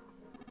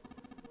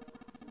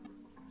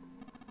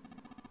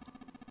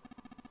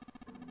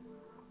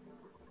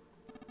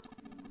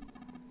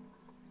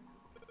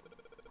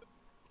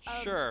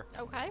 Sure.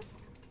 Okay.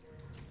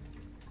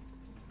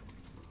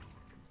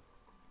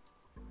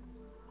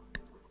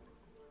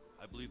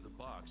 I believe the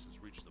box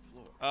has reached the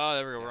floor. Oh,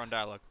 there we go. We're on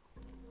dialogue.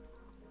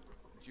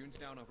 June's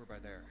down over by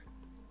there.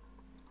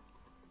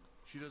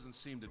 She doesn't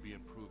seem to be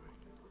improving.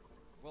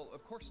 Well,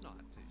 of course not.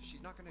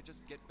 She's not gonna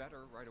just get better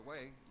right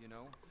away, you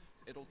know?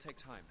 It'll take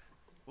time.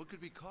 What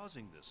could be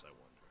causing this, I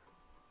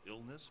wonder?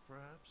 Illness,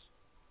 perhaps?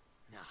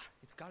 Nah,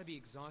 it's gotta be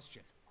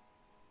exhaustion.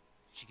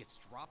 She gets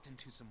dropped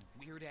into some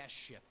weird-ass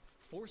ship,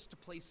 forced to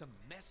play some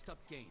messed-up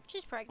game.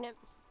 She's pregnant.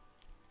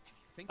 If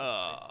you think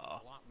about it, it's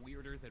a lot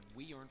weirder that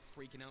we aren't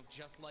freaking out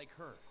just like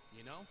her,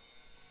 you know?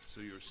 So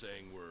you're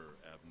saying we're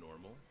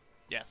abnormal?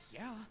 Yes.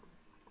 Yeah.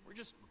 We're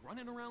just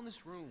running around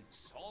this room,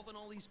 solving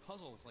all these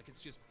puzzles like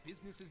it's just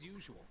business as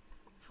usual.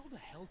 How the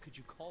hell could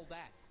you call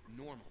that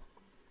normal?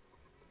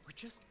 We're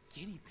just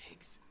guinea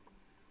pigs.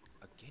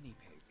 A guinea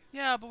pig?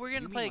 Yeah, but we're You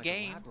gonna mean play like a a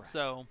game, lab rat?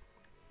 so...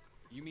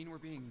 You mean we're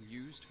being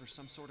used for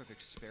some sort of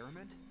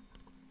experiment?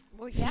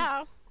 Well,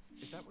 yeah.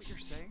 Is that what you're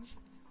saying?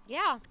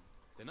 Yeah.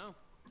 Dunno.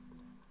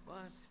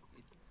 But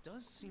it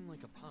does seem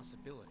like a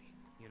possibility,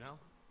 you know?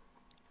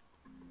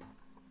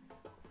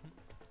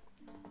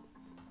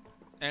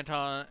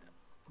 Anton,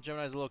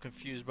 Gemini's a little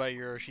confused by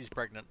your she's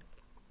pregnant.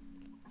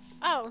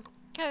 Oh,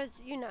 because,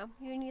 you know,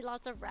 you need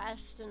lots of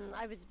rest, and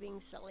I was being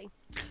silly.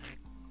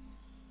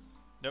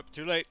 Nope,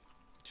 too late.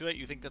 Too late,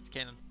 you think that's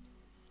canon.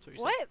 That's what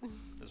you What? said.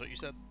 That's what you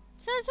said.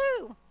 Says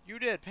who? You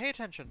did. Pay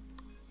attention.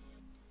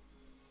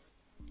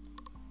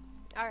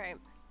 Alright.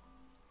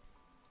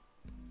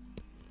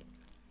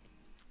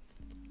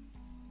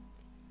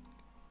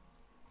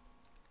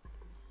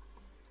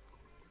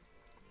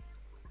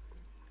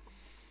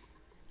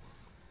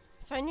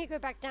 So I need to go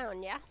back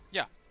down, yeah?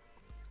 Yeah.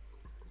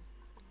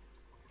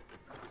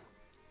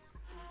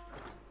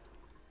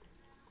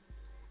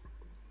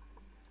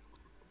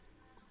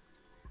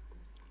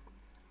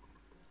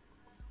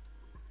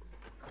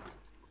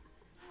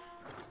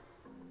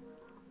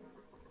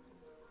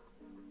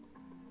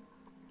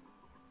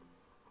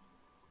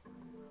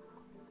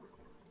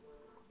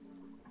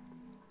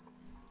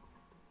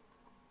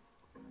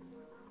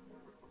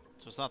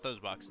 So it's not those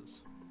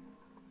boxes.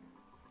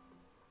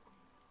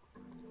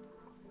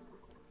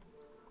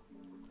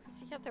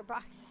 Where's the other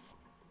boxes?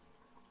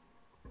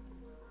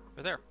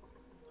 Right there.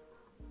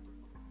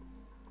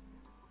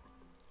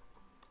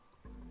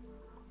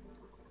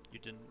 You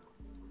didn't.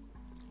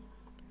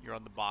 You're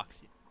on the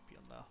box. You'd be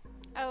on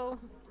the. Oh.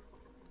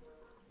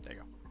 There you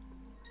go.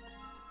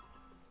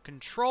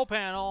 Control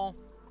panel.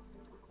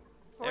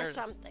 There it For is.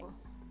 something.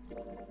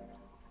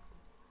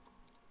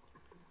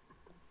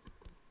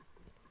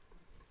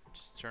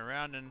 Just turn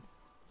around and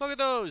look at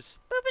those.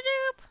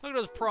 Boop-a-doop. Look at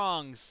those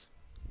prongs.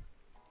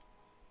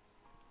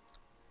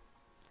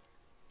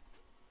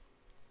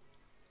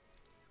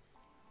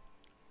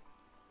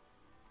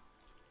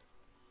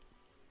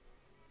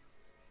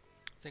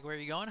 It's like, where are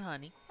you going,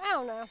 honey? I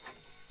don't know.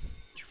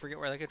 Did you forget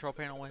where the control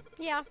panel went?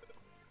 Yeah.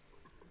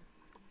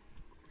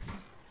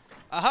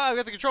 Aha, I've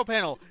got the control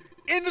panel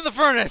into the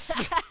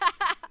furnace.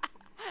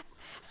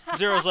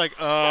 Zero's like,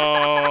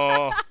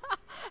 oh,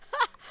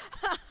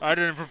 I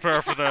didn't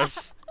prepare for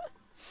this.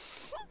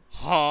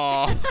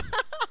 Huh.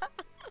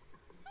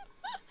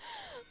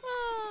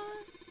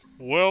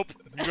 Welp,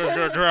 you guys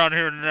gotta drown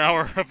here in an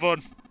hour. Have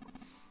fun.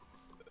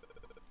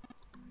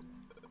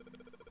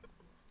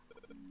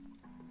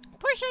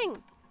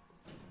 Pushing!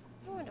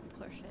 I want to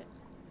push it.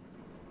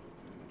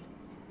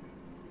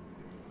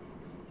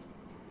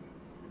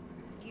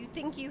 You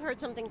think you heard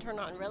something turn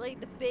on, really?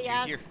 The big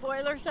ass Here.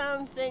 boiler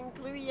sounds didn't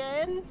clue you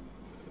in?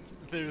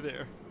 They're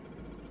there.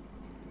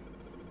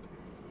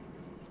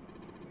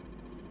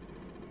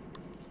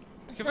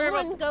 Conveyor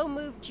Someone belts. go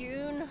move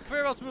June.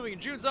 Conveyor belt's moving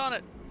and June's on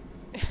it.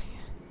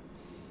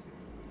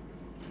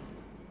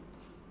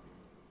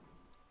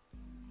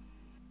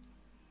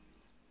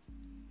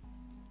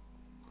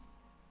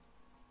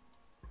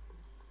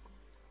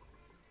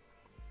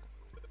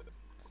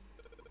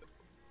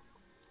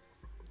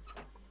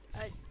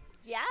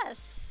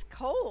 Yes,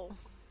 coal.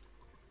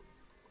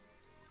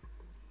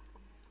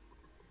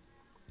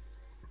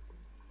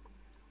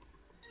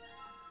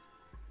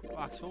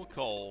 Box full of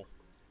coal.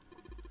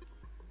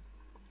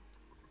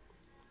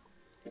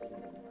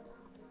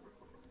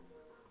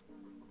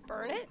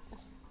 Burn it?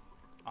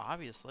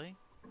 Obviously.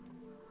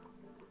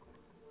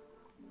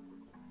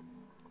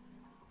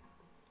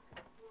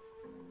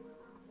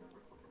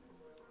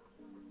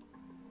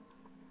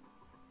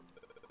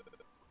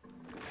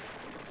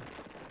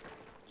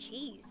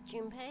 Jeez,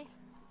 Junpei.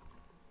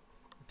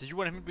 Did you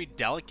want him to be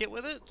delicate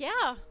with it?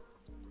 Yeah.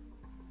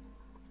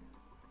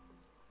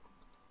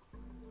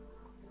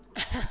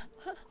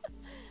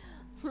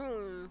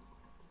 Hmm.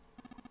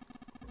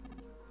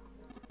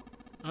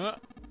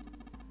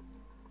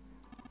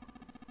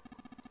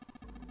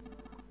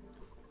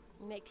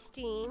 Make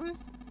steam.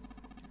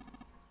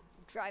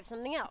 Drive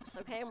something else.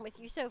 Okay, I'm with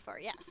you so far.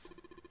 Yes.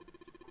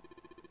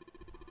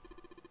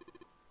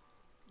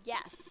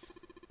 Yes.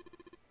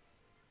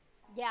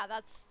 Yeah,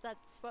 that's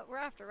what we're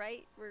after,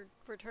 right?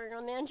 We're turning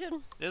on the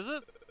engine. Is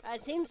it?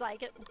 It seems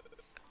like it.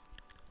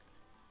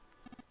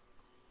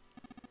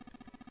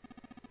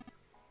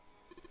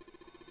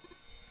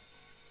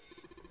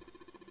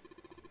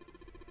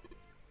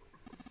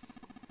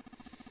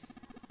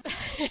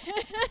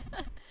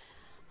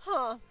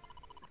 Huh.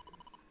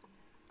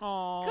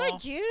 Aww. Good,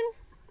 June.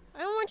 I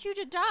don't want you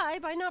to die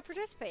by not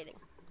participating.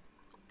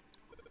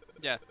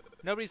 Yeah.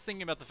 Nobody's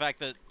thinking about the fact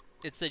that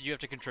it said you have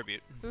to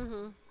contribute.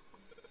 Mm-hmm.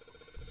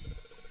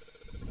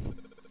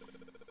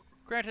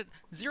 Granted,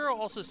 Zero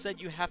also said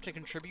you have to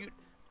contribute,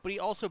 but he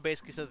also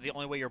basically said that the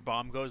only way your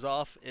bomb goes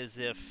off is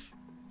if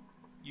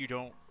you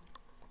don't...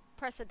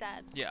 Press a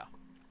dead. Yeah.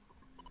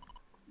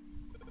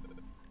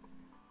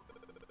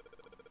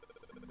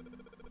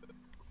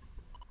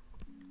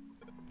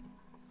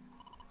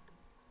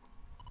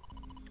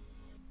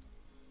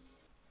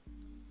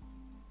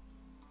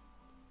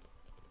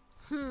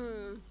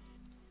 Hmm.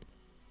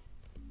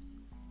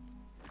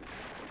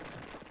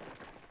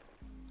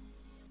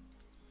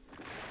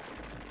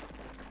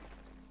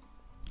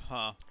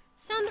 Huh.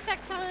 Sound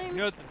effect time. You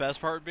know what the best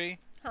part would be?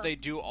 Huh. They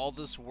do all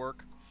this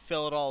work,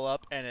 fill it all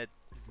up, and it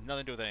has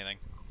nothing to do with anything.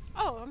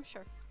 Oh, I'm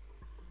sure.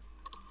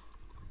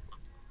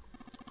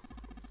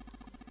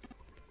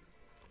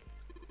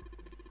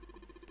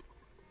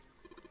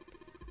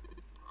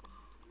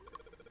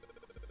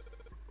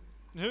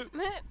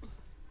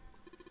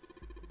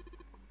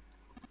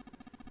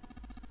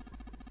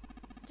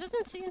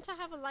 Doesn't seem to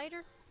have a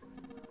lighter.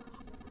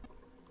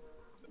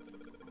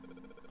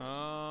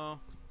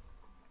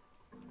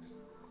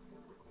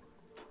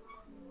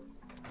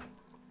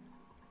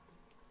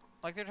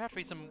 Like, there'd have to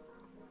be some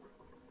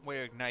way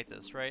to ignite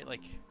this, right?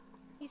 Like...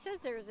 He says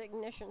there's an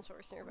ignition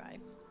source nearby.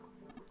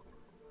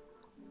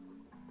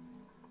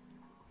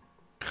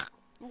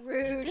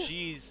 Rude.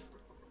 Jeez,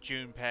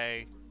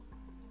 Junpei.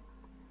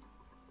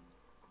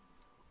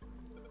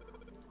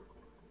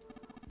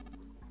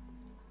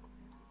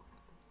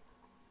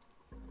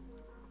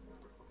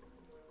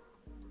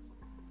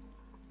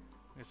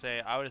 I'm gonna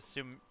say, I would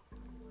assume...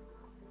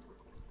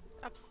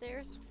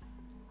 Upstairs.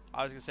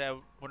 I was gonna say, I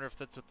wonder if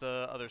that's what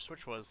the other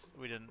switch was.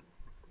 We didn't...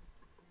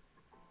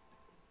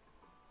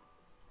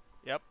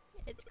 Yep.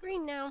 It's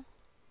green now.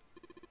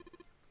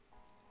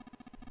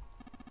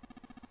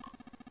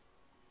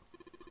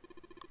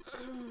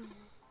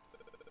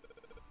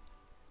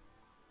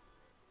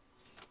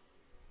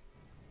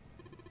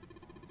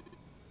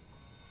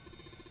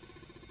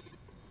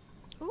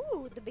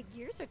 Ooh, the big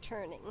gears are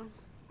turning.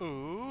 Ooh.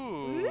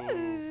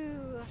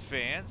 Ooh.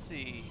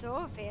 Fancy.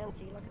 So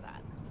fancy. Look at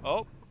that.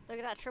 Oh. Look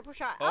at that triple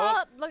shot.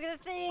 Oh. Oh, look at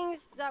the things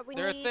that we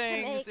There are need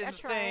things to make in a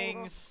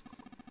triangle. things.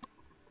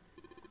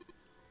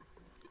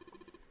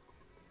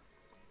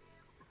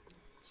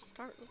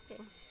 Start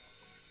looking.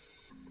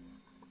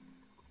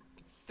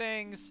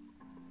 Things.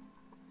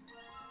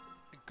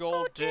 Gold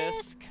Gold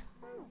disc. disc.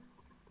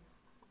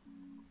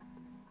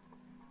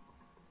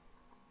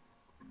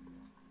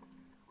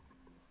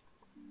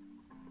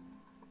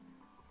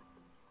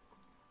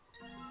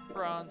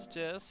 Bronze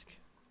disc.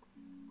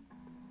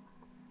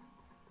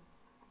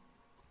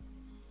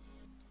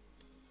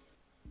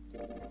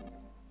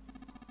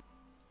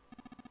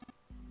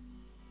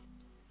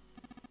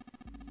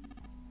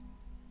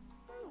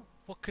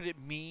 What could it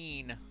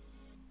mean?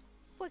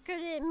 What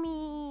could it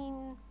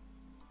mean?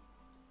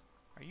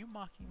 Are you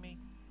mocking me?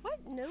 What?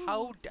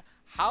 No.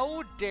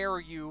 How dare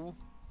you?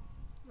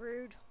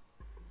 Rude.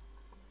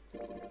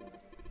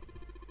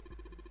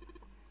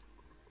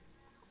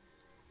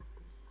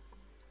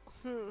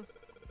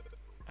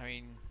 I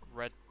mean,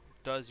 red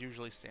does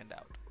usually stand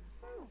out.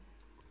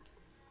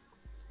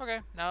 Okay,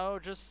 now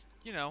just,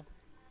 you know.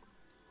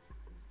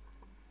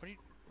 Where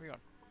are you going?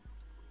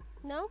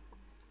 No?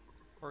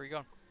 Where are you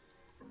going?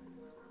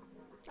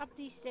 Up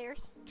these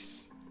stairs.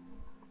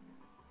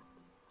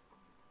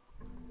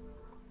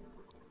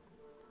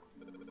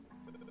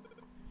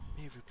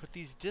 Maybe if we put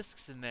these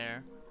discs in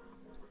there.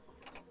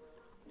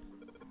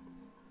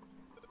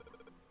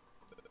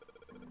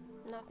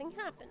 Nothing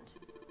happened.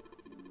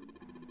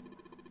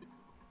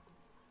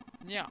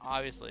 Yeah,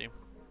 obviously.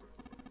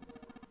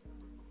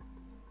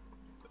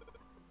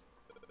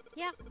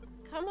 Yeah,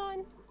 come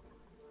on.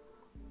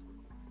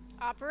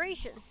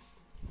 Operation.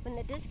 When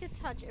the disc is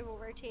touched, it will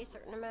rotate a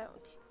certain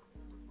amount.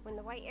 When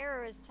the white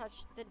arrow is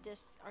touched, the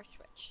discs are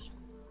switched.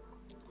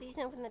 Please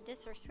note when the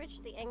discs are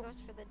switched, the angles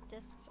for the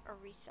discs are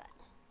reset.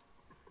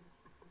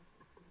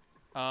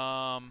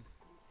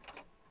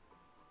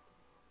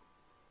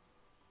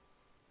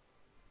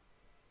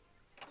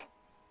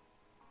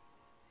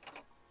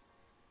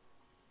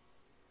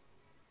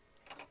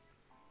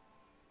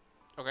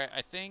 Okay,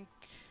 I think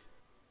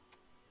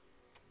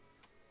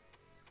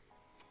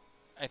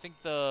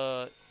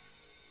the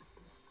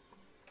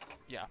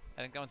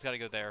I think that one's got to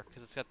go there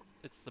because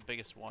it's the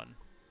biggest one.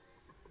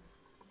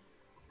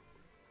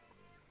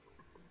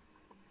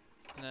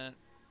 And then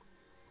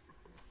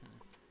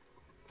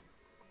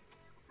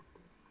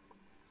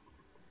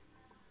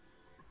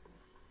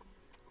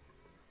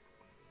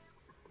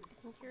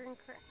I think you're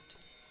incorrect.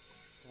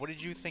 what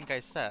did you think I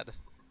said?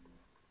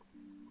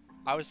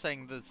 I was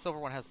saying the silver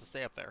one has to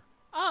stay up there.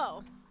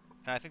 Oh.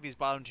 And I think these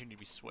bottom two need to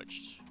be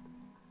switched.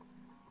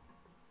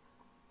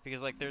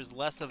 Because like there's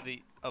less of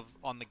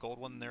on the gold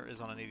one than there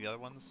is on any of the other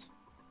ones.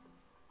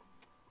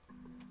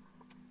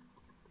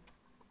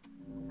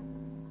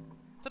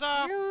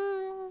 Ta-da!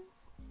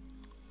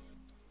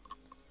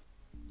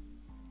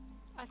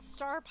 A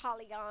star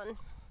polygon.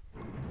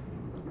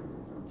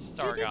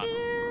 Stargon.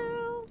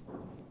 Do-do-do-do.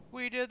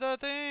 We did the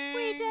thing!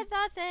 We did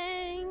the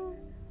thing!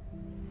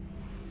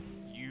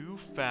 You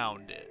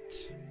found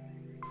it.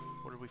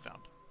 What have we found?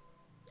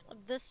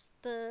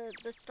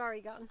 The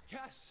starry gun.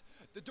 Yes!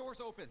 The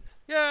door's open!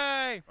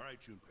 Yay! All right,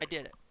 Junpei. I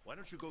did it. Why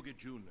don't you go get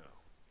June now?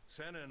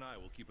 Santa and I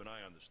will keep an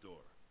eye on the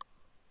store.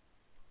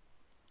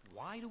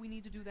 Why do we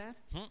need to do that?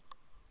 Hmm?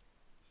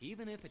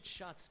 Even if it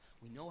shuts,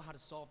 we know how to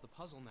solve the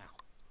puzzle now.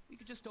 We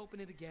could just open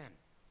it again.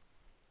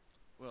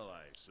 Well,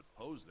 I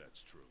suppose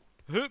that's true.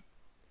 Hup.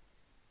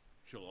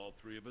 Shall all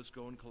three of us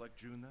go and collect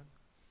June then?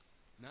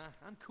 Nah,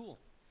 I'm cool.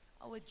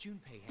 I'll let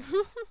Junpei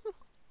handle it.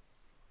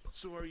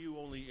 So are you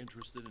only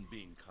interested in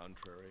being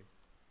contrary?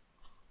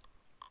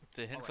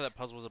 The hint for Alright. that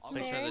puzzle was a I'll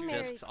placement of the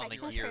Mary, discs on the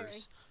Mary,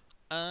 gears.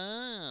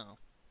 Oh.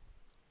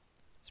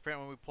 So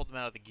apparently when we pulled them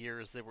out of the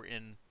gears, they were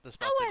in the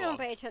spots Oh, they I don't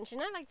belonged. pay attention.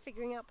 I like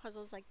figuring out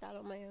puzzles like that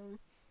on my own.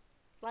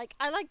 Like,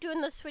 I like doing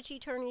the switchy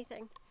turny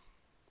thing.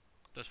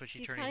 The switchy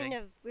You turny kind thing.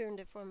 of ruined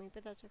it for me,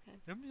 but that's okay.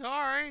 I'm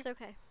sorry. It's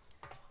okay.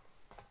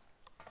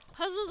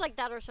 Puzzles like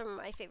that are some of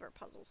my favorite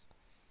puzzles.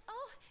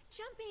 Oh,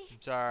 Jumpy.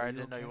 I'm sorry. I you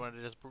didn't know you okay? wanted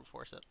to just brute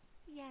force it.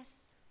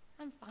 Yes,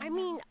 I'm fine. I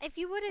mean, now. if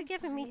you would have I'm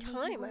given me sorry to make you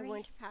time, I worry.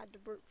 wouldn't have had to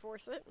brute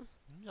force it. I'm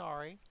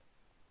sorry.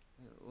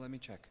 Let me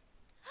check.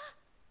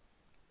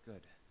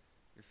 Good.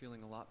 You're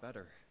feeling a lot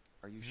better.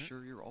 Are you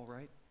sure you're all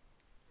right?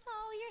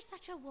 Oh, you're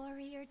such a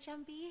warrior,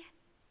 Jumpy.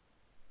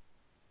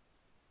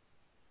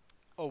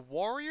 A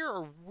warrior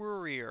or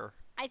worrier?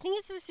 I think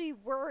it's supposed to be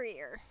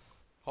worrier.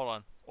 Hold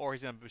on. Or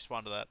he's going to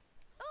respond to that.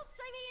 Oops,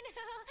 I mean,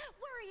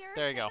 warrior.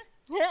 There you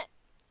go.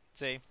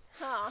 See?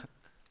 Huh.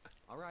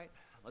 All right,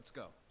 let's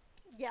go.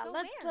 Yeah, Go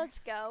let's where?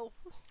 go.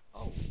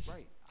 Oh,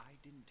 right. I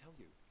didn't tell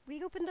you.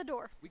 We opened the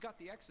door. We got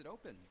the exit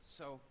open,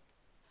 so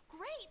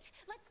Great,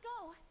 let's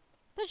go.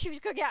 Thought she was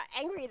gonna get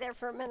angry there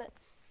for a minute.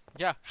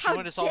 Yeah, she How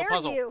wanted to solve a dare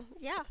puzzle. you?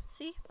 Yeah,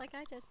 see, like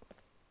I did.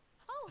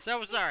 Oh,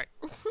 So sorry.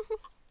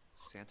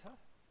 Santa?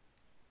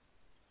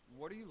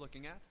 What are you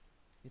looking at?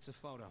 It's a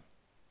photo.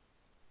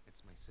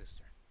 It's my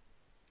sister.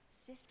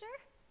 sister?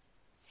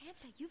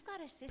 Santa, you've got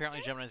a sister?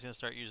 Apparently Gemini's going to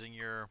start using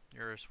your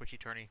switchy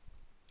turny.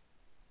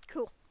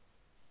 Cool.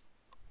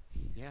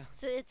 Yeah,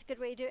 So it's a good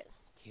way to do it.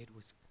 kid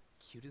was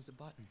cute as a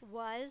button.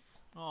 Was.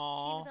 She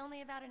Aww. was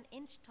only about an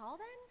inch tall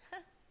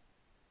then?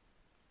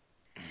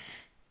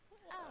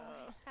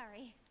 Oh,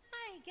 sorry.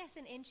 I guess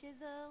an inch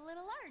is a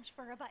little large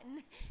for a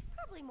button.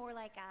 Probably more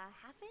like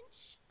a half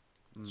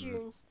inch.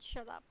 June,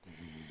 shut up.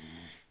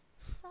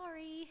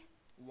 Sorry.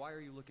 Why are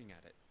you looking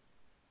at it?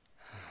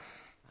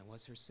 I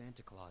was her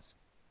Santa Claus.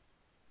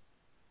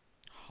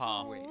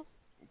 Huh. Wait, Aw.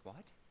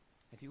 what?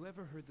 Have you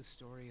ever heard the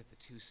story of the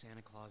two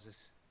Santa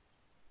Clauses?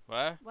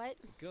 What? What?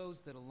 It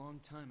goes that a long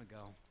time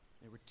ago,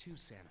 there were two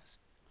Santas.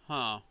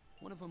 Huh.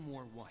 One of them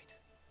wore white,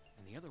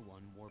 and the other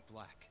one wore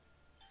black.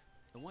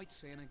 The white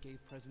Santa gave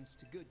presents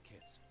to good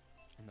kids,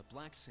 and the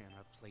Black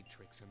Santa played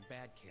tricks on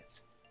bad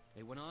kids.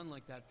 They went on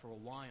like that for a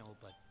while,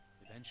 but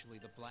eventually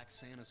the Black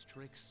Santa's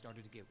tricks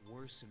started to get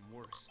worse and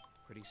worse.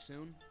 Pretty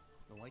soon,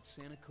 the White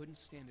Santa couldn't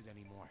stand it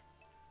anymore,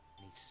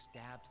 and he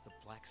stabbed the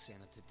Black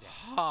Santa to death.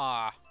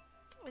 Ha!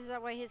 Is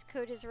that why his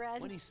coat is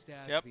red? When he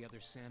stabbed Yep. the other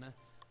Santa,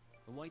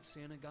 the White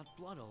Santa got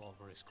blood all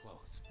over his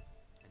clothes.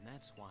 And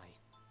that's why,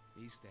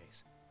 these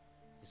days,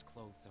 his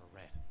clothes are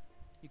red.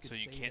 You could So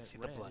you say can't that see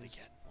the red blood is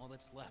again. all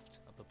that's left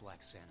of the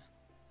Black Santa.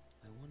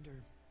 I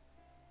wonder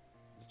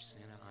which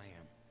Santa I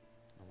am.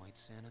 The White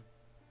Santa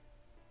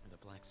or the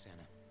Black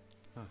Santa?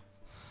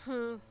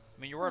 Hmm. I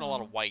mean, you're wearing a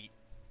lot of white.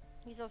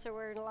 He's also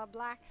wearing a lot of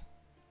black.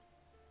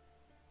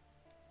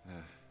 But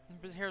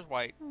his hair's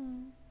white.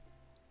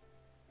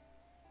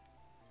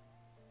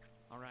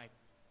 All right,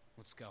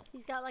 let's go.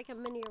 He's got like a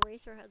mini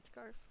eraser head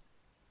scarf.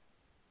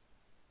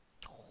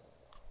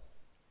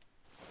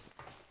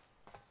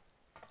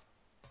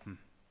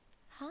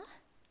 Huh?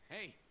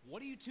 Hey,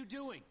 what are you two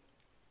doing?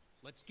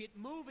 Let's get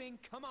moving,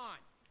 come on!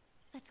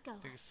 Let's go. I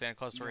think the Santa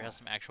Claus story has Yeah.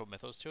 some actual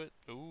mythos to it.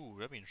 Ooh,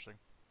 that'd be interesting.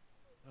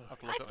 I'll have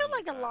to I look up- feel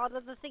like a lot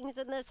of the things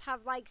in this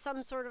have like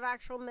some sort of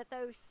actual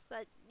mythos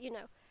that, you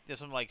know. There's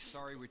some like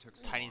Sorry we took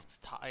so tiny long.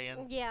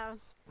 tie-in. Yeah.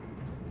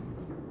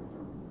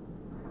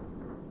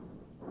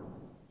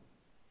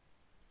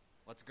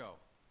 Let's go.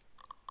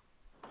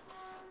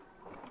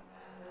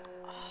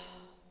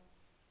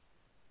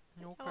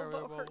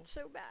 Elbow hurts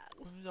so bad.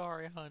 I'm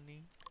sorry,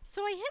 honey.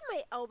 So I hit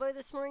my elbow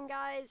this morning,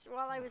 guys,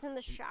 while I was in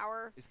the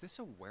shower. Is this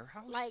a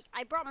warehouse? Like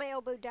I brought my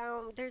elbow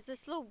down. There's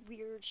this little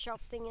weird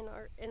shelf thing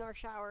in our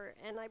shower,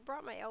 and I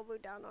brought my elbow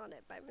down on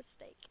it by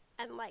mistake,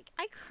 and like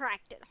I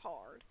cracked it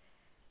hard,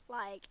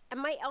 like, and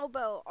my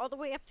elbow all the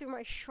way up through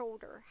my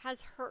shoulder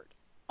has hurt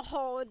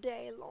all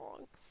day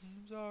long.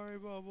 I'm sorry,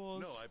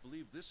 Bubbles. No, I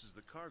believe this is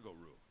the cargo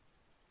room.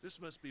 This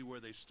must be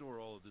where they store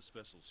all of this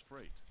vessel's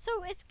freight.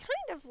 So it's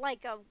kind of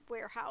like a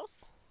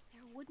warehouse.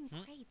 There are wooden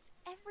crates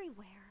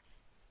everywhere.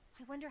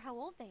 I wonder how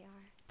old they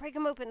are. Break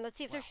them open. Let's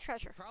see if Well, there's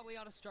treasure. Probably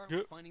ought to start Yep.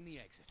 with finding the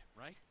exit,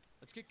 right?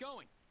 Let's get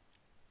going.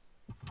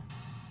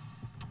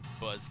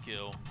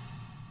 Buzzkill.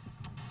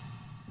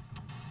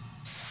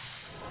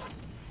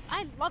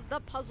 I love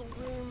the puzzle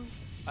room.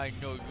 I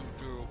know you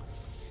do.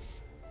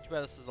 Too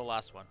bad this is the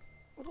last one.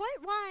 What?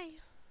 Why?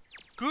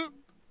 Good.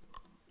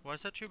 Why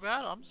is that too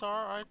bad? I'm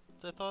sorry.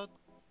 I thought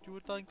you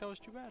would think that was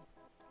too bad.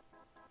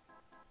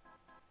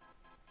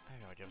 I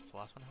have no idea if it's the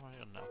last one. How am I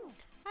gonna know?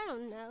 I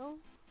don't know.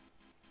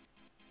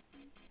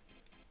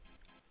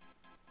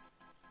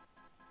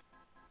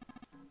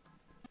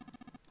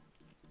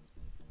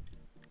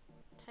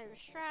 Tie your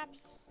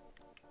straps.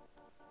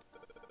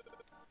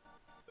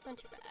 Bunch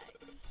of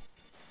bags.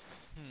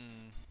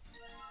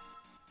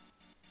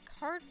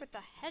 Card with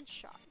a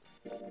headshot.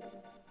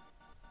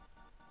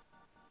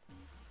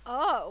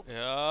 Oh.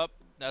 Yep.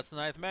 That's the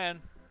ninth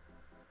man.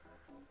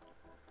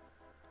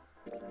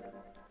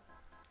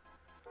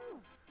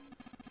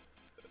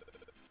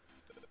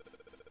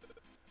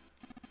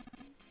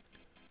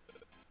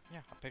 Yeah,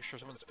 a picture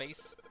of someone's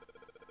face.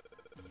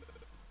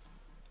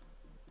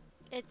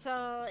 It's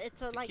a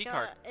a like key a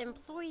card.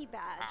 employee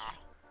badge. Ah,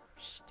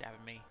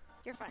 stabbing me.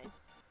 You're fine.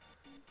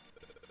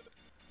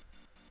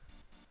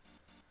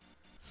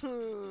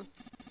 Hmm.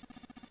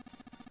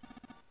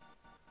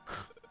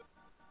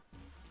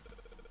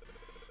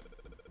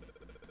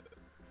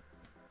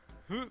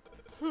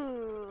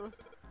 Hmm.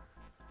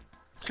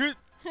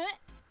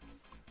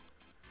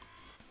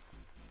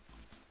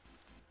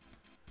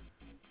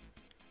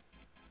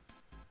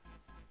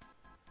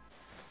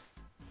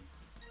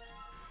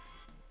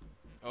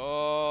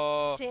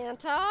 Oh.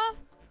 Santa?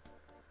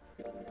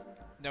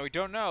 No, we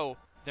don't know.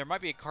 There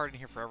might be a card in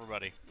here for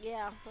everybody.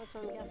 Yeah, that's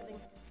what I'm guessing.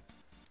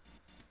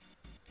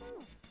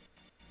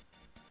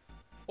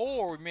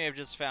 Or we may have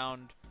just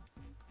found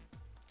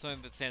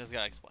something that Santa's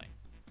got to explain.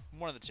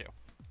 One of the two.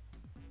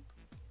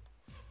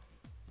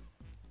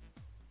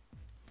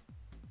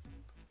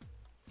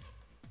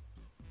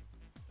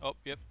 Oh,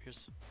 yep,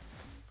 here's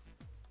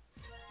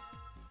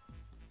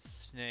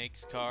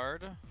Snake's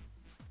card.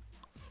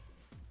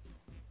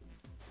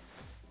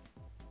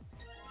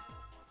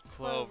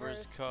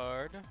 Clover's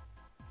card.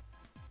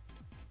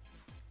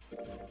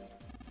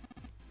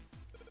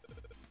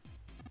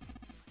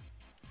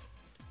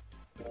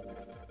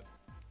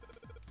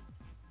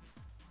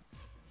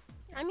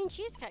 I mean,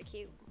 she's kind of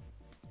cute.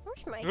 I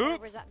wish my hair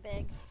was that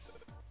big.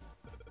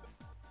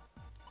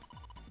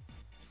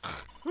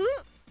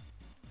 Hmm.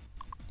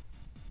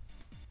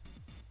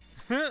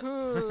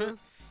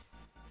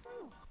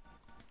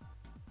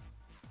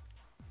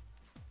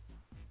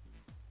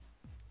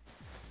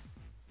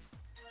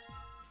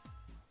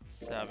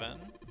 7.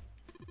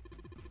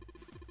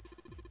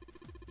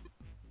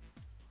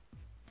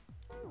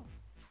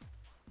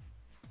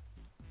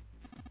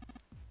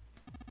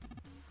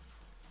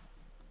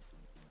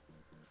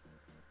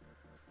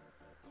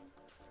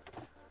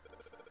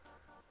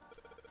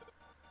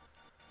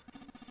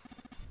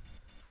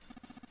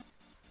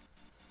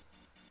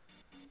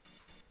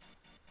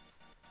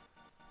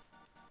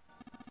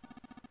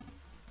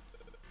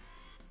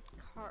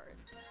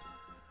 Cards.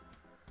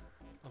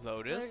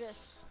 Lotus.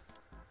 Lotus.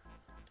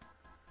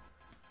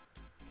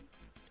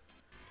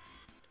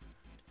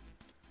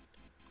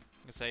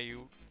 I'm gonna say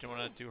you didn't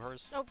want to do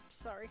hers. Oh,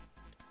 sorry.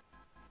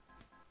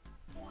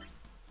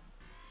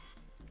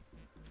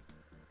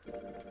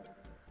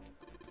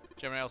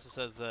 Gemini also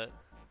says that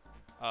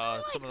I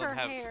like some of her them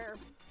have. hair.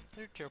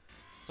 They're true.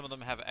 Some of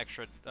them have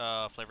extra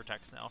flavor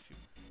text now if you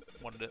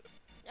wanted it.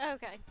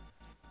 Okay.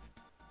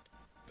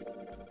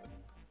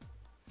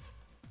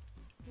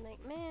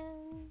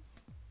 Nightman.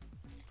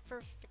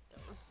 First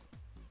victim.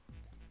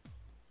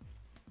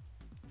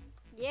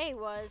 Yeah, he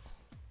was.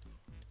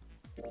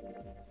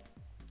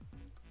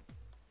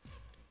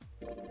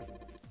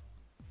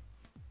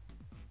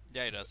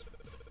 Yeah, he does.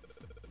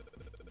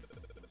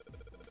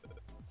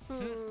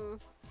 Hmm.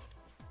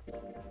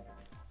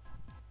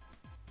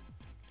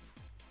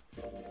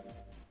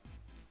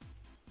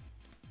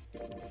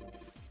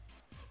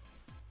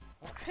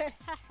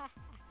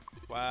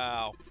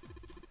 Wow.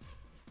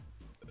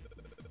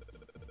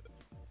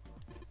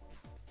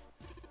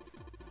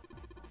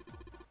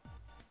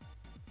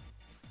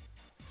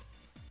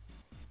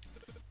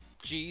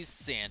 Geez,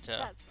 Santa.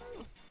 That's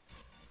funny.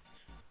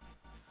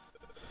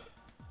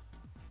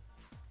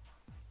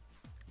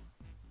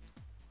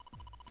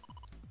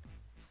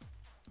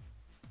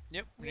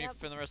 Yep, we need Yep.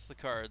 for the rest of the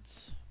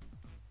cards.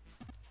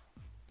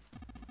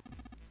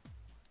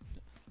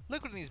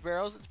 Liquid in these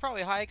barrels, it's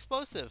probably high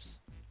explosives.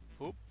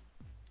 Oop.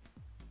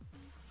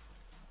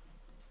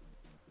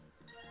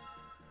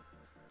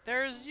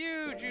 There's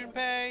you,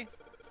 Junpei.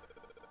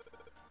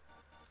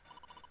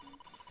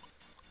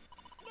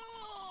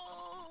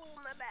 Oh,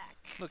 my back.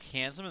 Look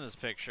handsome in this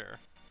picture.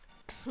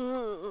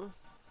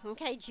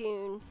 Okay,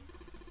 June.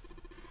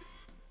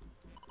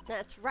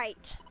 That's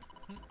right.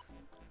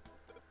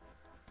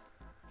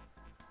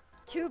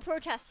 Too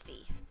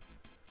protesty.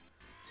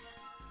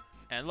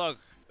 And look,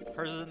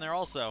 hers is in there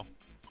also.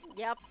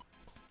 Yep.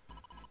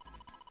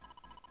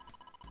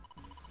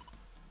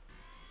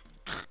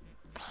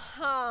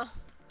 Huh.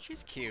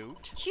 She's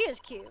cute. She is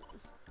cute.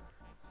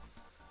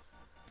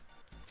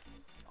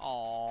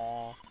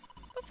 Aww.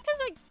 That's because,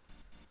 like,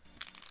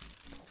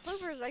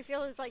 Clover's, I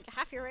feel, is like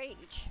half your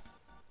age.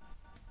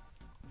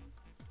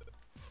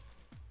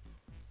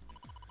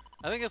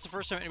 I think that's the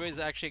first time anybody's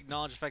actually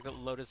acknowledged the fact that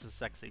Lotus is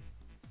sexy.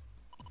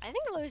 I think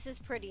Lotus is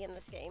pretty in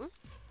this game.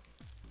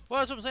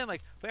 Well, that's what I'm saying.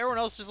 Like, but everyone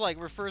else just like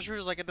refers to her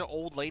as like an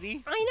old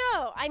lady. I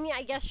know. I mean,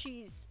 I guess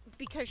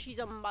because she's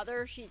a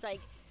mother, she's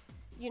like,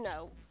 you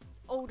know,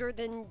 older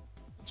than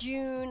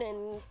June,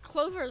 and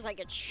Clover's like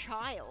a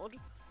child.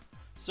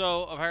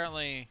 So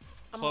apparently,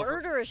 A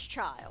murderous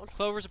child.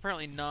 Clover's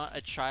apparently not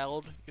a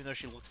child, even though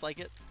she looks like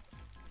it.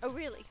 Oh,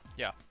 really?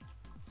 Yeah.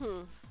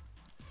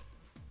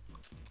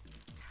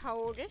 How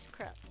old is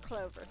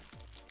Clover?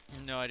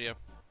 No idea.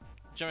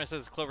 Gemini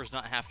says Clover's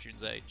not half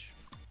June's age.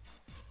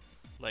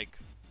 Like,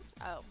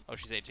 Oh.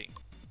 she's 18.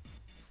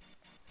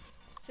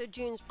 So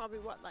June's probably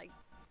what, like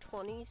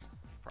 20s?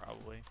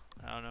 Probably.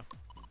 I don't know.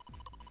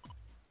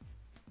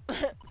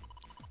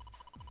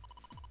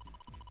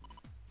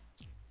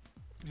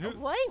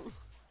 What?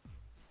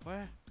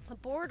 What? A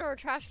board or a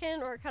trash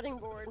can or a cutting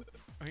board?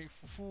 I mean,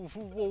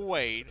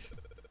 wait.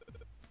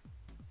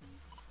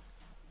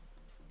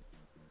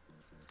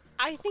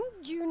 I think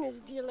June is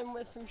dealing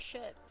with some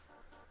shit.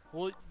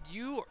 Well,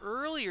 you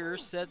earlier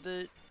said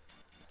that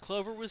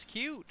Clover was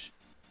cute.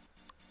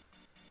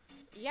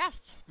 Yes.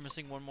 I'm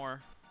missing one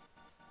more.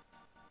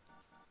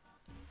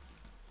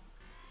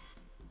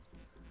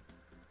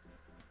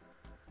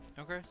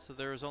 Okay, so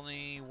there's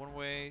only one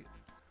way.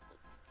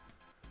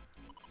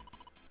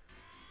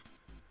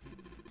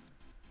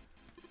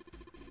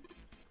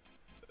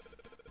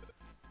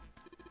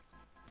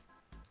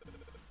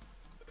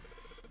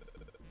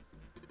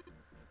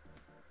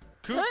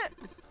 Cool. What?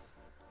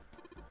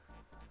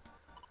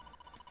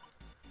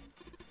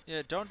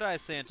 Yeah, don't die,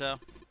 Santa.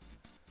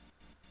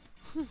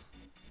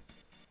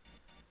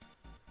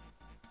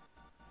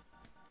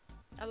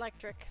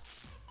 Electric.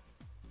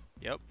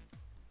 Yep.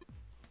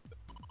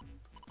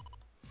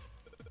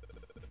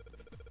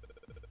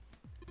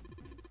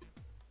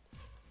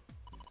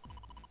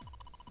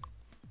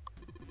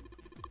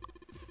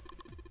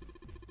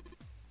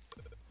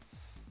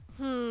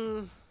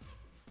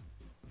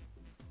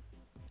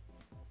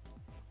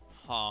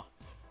 Huh.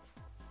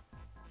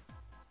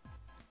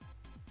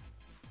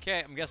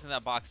 Okay, I'm guessing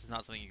that box is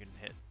not something you can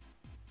hit.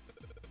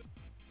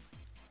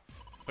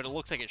 But it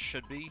looks like it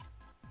should be.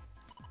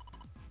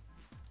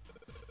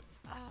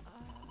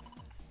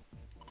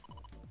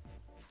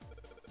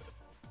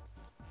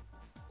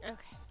 Okay.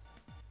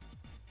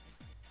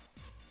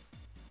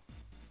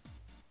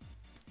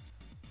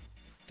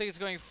 I think it's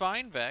going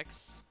fine,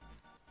 Vex.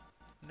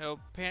 No,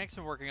 Panic's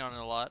been working on it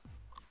a lot.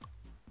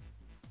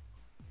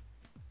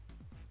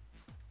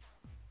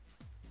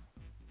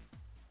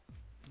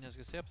 I was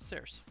gonna say up the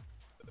stairs.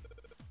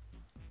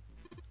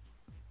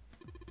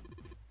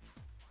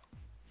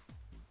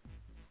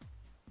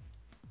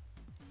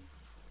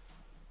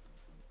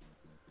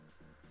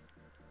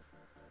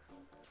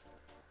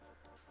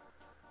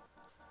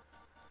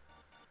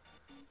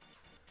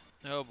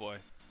 Oh boy.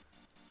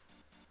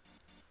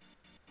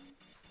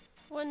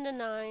 1 to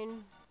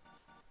 9.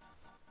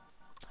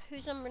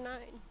 Who's number 9?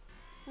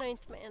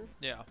 Ninth man.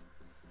 Yeah.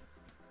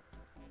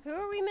 Who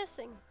are we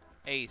missing?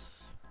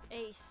 Ace.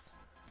 Ace.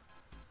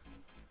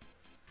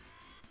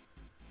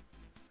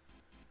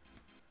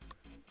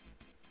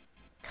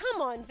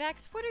 Come on,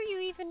 Vex. What are you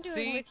even doing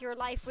See? with your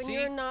life when See?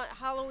 you're not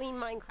Halloween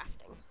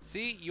Minecrafting?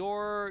 See,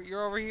 you're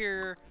over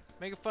here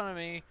making fun of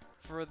me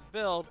for the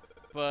build,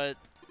 but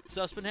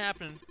stuff's been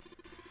happening.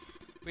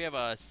 We have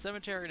a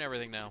cemetery and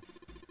everything now.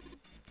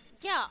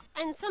 Yeah,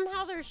 and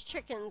somehow there's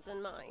chickens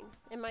in mine,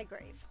 in my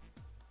grave.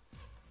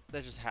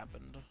 That just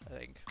happened, I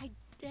think.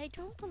 I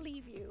don't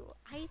believe you.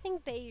 I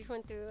think Beige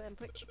went through and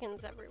put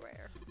chickens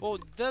everywhere. Well,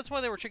 that's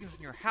why there were chickens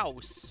in your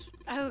house,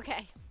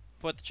 Okay.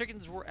 but the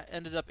chickens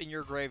ended up in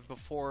your grave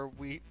before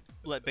we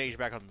let Beige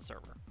back on the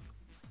server.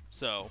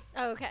 So,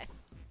 Okay.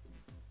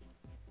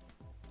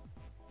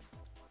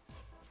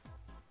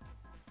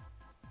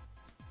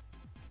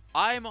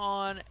 I'm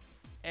on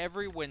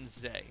every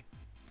Wednesday.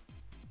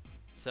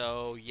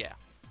 So, yeah.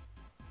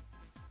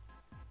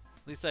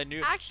 At least I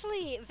knew.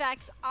 Actually,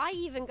 Vex, I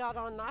even got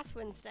on last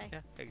Wednesday.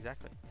 Yeah,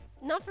 exactly.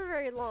 Not for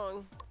very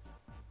long,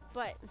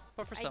 but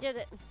But for I some. did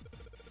it.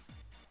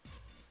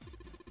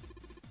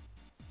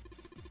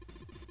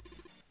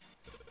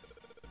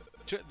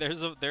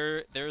 There's a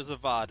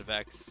VOD,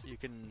 Vex. You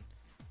can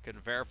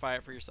verify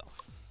it for yourself.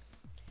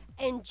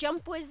 And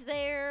Jump was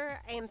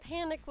there, and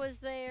Panic was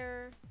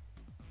there,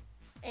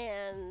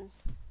 and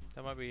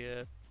That might be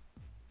it.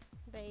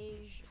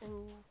 Beige,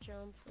 and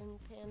Jump, and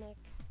Panic,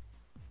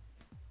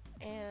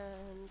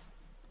 and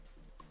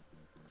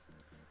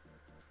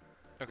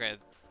Okay,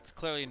 it's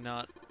clearly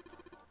not.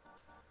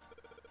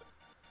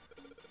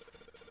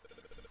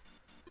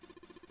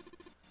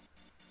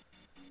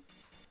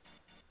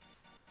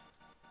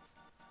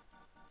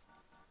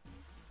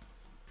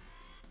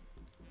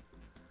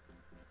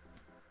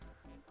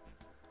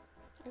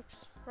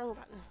 oops, wrong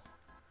button.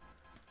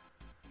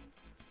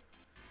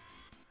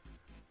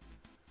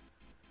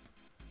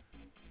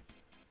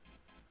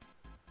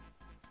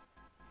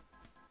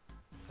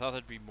 I thought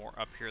there'd be more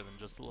up here than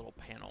just a little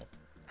panel.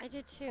 I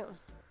did too.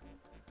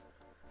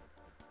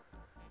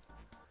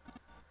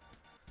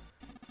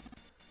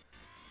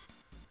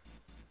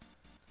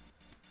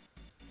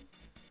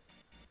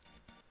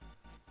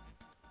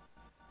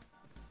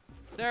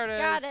 There it is.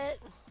 Got it.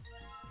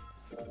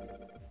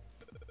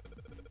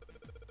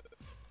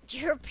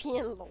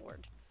 European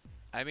Lord.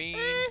 I mean,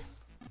 Eh.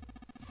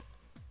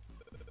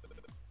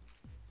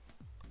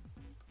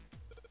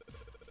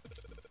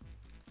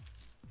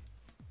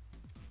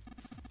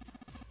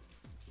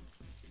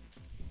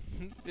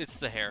 it's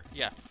the hair.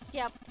 Yeah.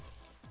 Yep.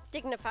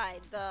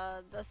 Dignified,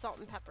 the salt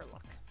and pepper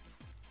look.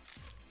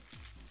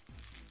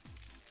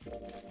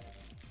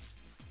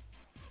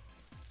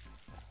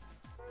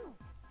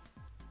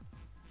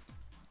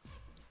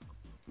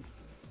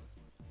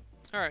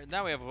 All right,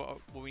 now we have what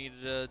we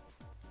needed to.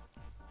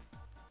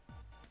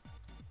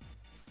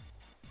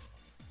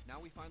 Now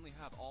we finally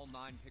have all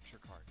 9 picture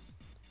cards.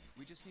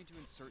 We just need to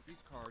insert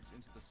these cards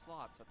into the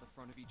slots at the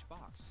front of each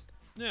box.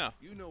 Yeah.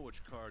 You know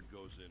which card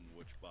goes in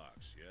which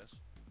box, yes?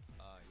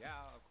 Yeah,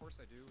 of course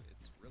I do.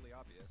 It's really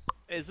obvious.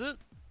 Is it?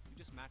 You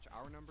just match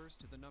our numbers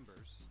to the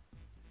numbers,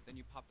 then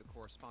you pop the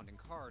corresponding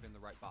card in the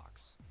right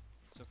box.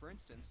 So for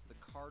instance, the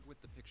card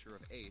with the picture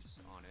of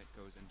Ace on it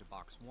goes into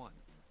box 1.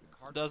 The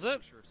card Does with the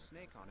it? picture of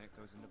Snake on it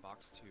goes into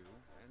box 2,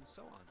 and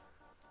so on.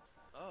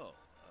 Oh,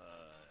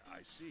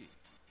 I see.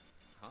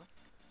 Huh?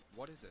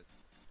 What is it?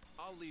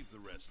 I'll leave the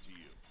rest to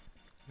you.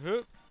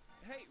 Huh?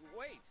 Hey,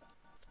 wait!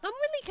 I'm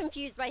really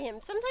confused by him.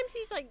 Sometimes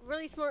he's like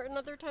really smart, and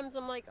other times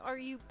I'm like, are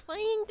you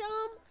playing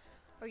dumb?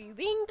 Are you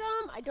being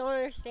dumb? I don't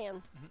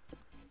understand.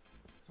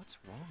 What's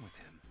wrong with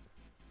him?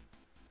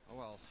 Oh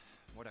well,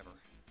 whatever.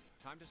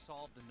 Time to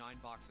solve the 9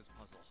 boxes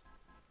puzzle.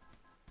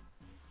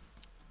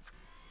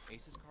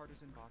 Ace's card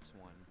is in box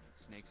 1,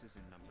 Snake's is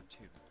in number 2.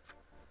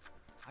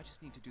 I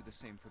just need to do the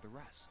same for the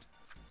rest.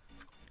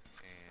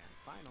 And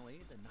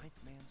finally, the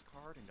 9th man's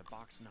card into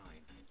box 9.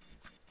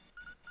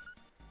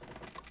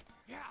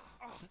 Yeah!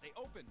 Oh, they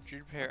opened!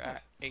 Junior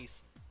pair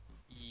Ace.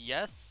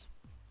 Yes.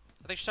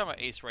 I think she's talking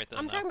about Ace right then.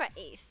 I'm though. talking about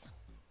Ace.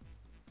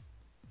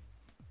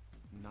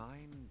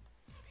 9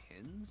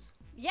 pins?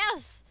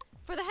 Yes,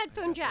 for the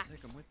headphone I guess I'll jacks.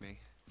 take them with me.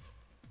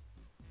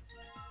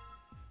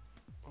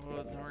 Oh,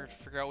 then we're gonna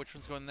figure out which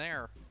one's going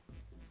there.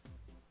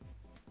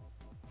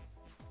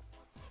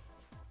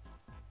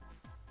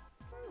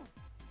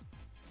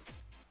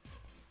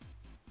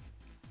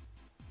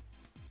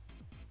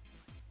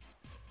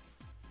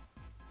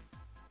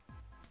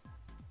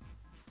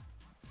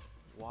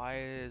 Why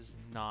is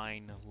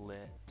 9 lit?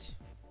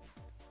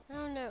 I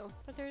don't know,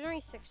 but there's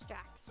only 6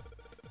 jacks.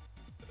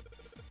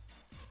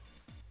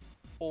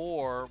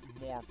 Or,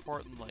 more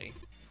importantly,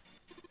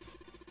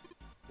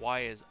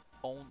 why is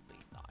only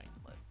 9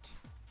 lit?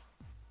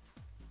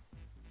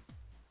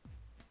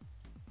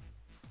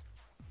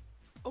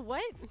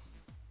 What?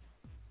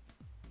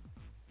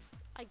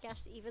 I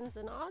guess evens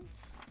and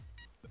odds.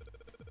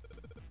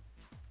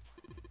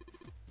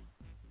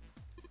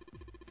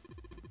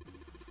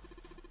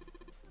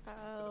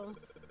 Oh.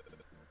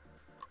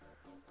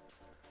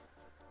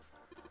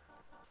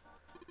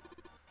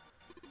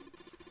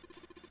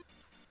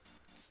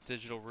 It's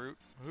digital route.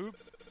 Hoop.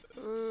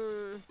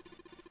 Mm.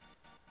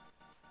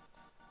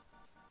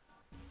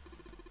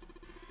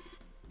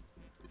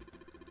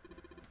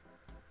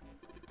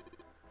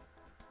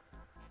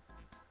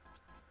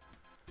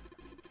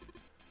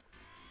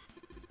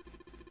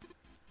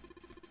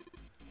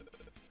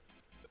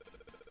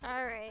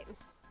 All right.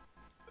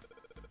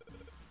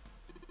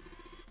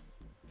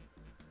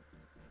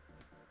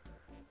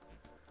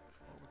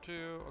 Over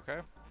 2. Okay.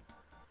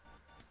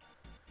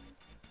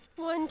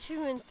 1,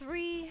 2, and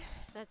 3.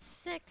 That's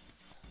 6.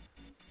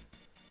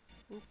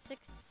 And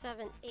 6,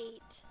 7,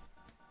 8.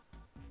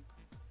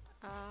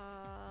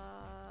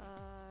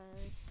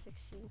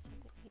 16,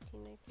 17,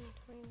 18, 19,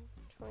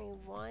 20,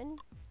 21.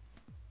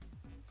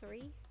 3.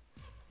 Is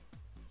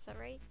that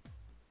right?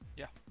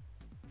 Yeah.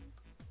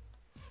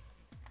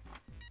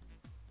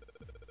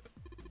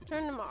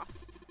 Turn them off.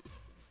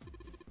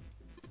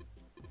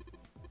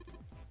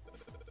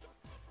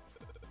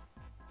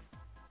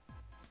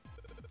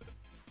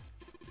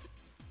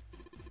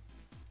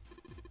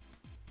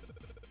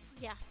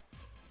 Yeah.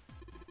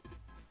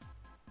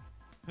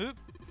 Hoop.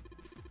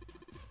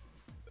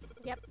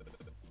 Yep.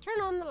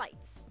 Turn on the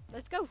lights.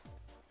 Let's go.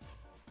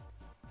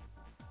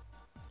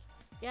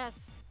 Yes.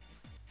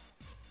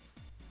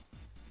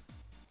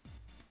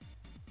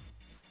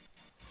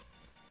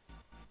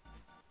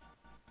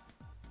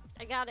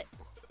 I got it.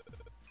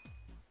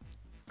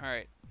 All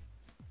right.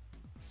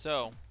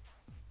 So,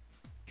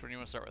 which one do you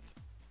want to start with?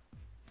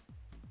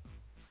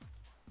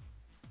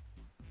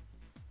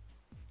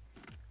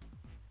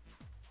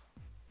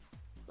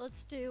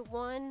 Let's do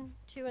 1,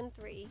 2, and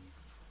 3.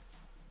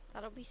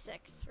 That'll be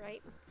 6,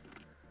 right?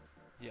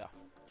 Yeah.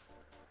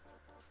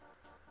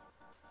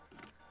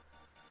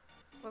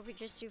 What if we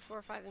just do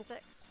 4, 5, and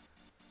 6?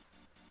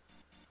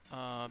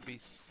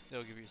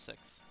 It'll give you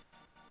 6.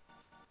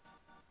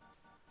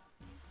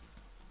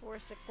 4,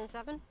 6, and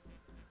 7?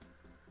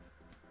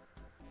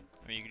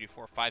 I mean, you can do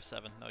 4, 5,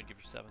 7. That would give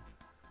you 7.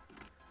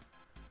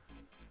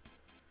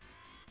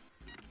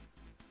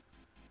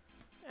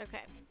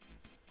 Okay.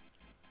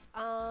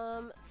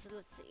 So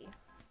let's see.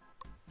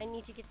 I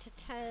need to get to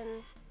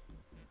 10.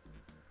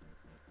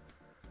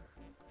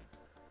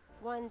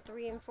 1,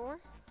 3, and 4?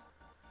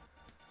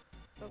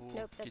 Oh, Ooh,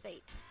 nope, that's get-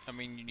 8. I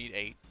mean, you need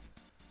 8.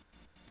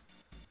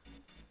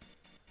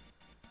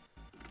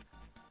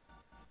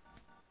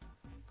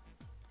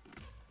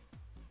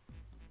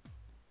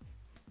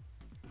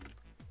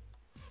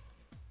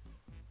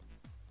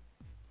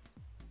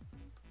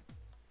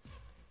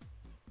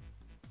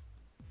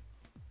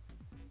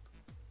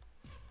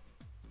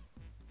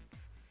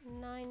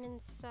 Nine and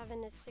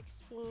 7 is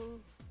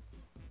 16.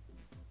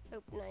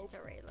 Oh, 9's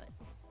already lit.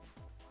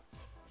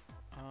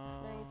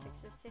 9,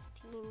 6 is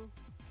 15.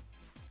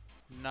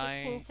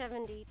 9. 16,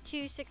 70.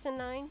 2, 6, and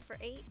 9 for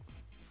 8.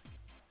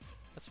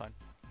 That's fine.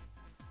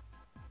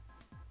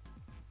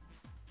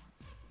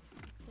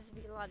 This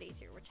would be a lot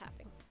easier with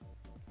tapping.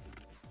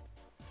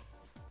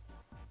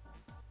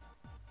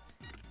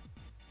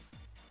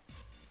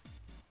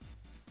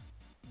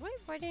 What?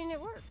 Why didn't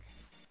it work?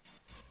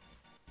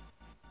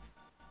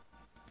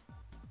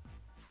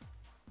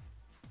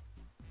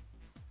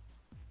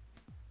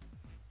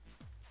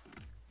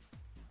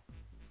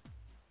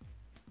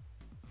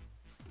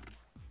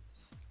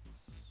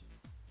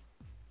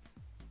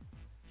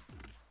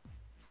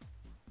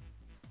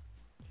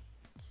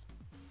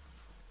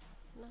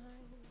 Nine.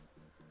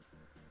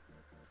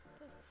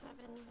 That's 7,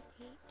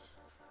 8,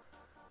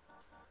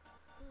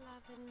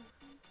 11.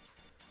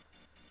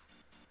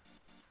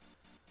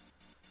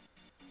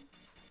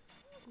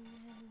 And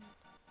then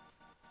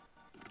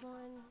 1,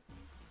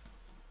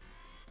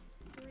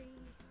 3,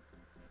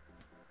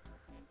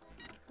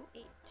 and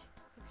 8.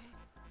 Okay.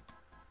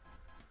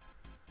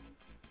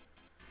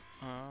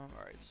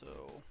 Alright,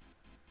 so.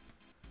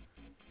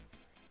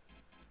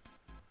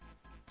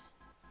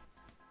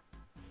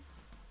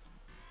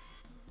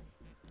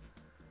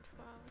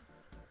 Twelve,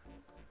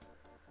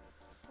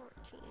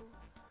 14.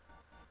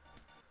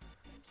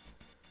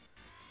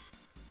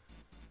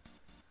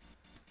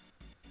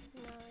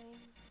 9,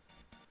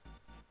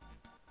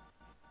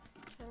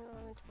 10,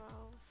 11, 12.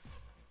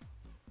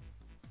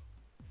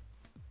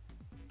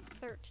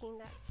 13,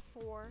 that's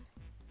 4.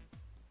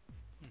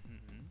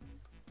 Mm-hmm.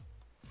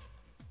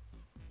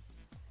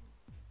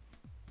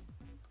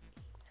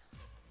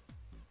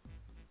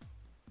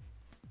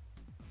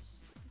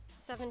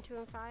 7, 2,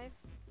 and 5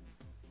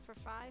 for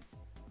 5.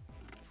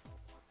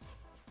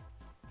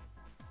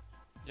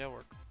 Yeah,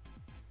 work.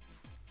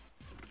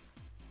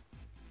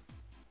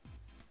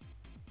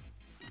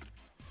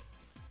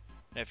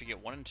 Now if you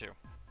get 1 and 2.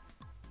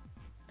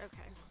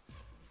 Okay.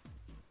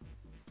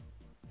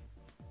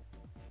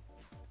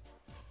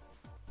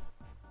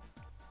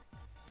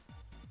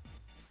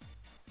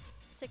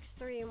 Six,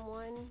 3, and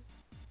 1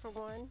 for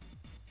 1.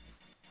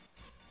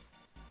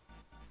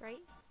 Right?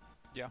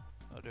 Yeah,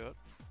 I'll do it.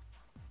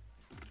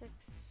 6,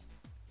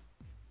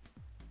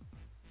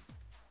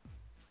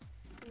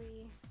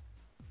 3,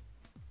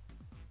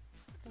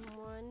 and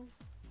 1.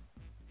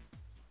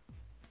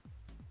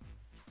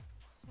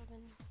 7.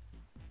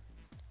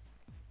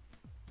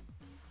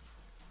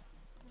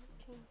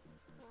 13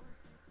 plus 4.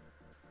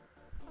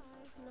 5,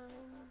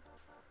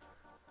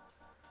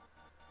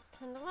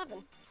 9. 10,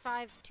 11.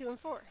 5, 2, and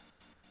 4.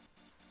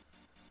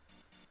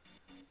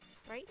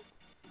 Right?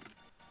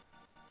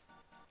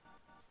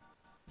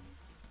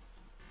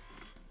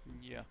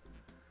 Yeah.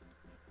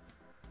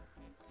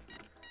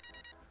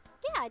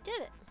 Yeah, I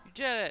did it. You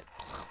did it.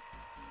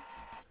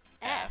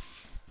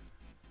 F.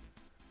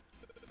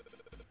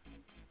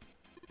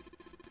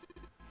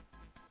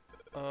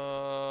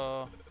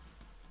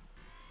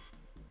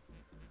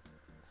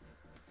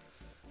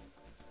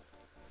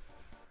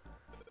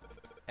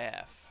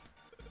 F.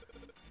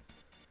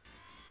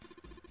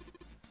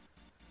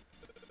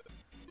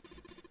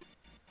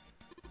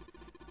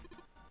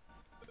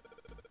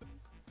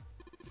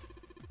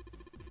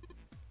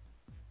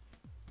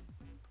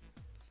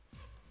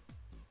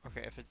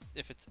 Okay,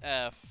 if it's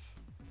F.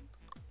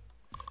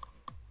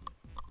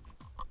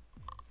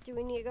 Do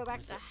we need to go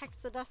back Is to it-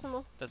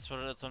 hexadecimal? That's what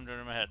I'm doing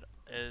in my head.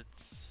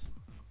 It's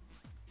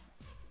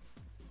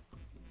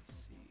B,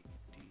 C,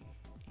 D,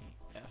 E,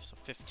 F. So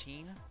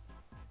 15.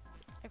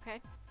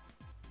 Okay.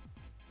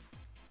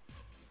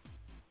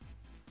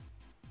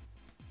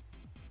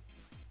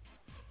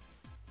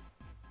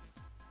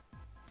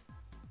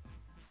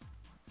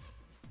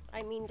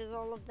 I mean, does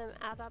all of them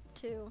add up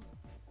to?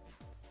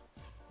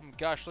 Oh my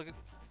gosh, look.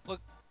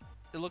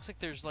 It looks like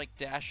there's like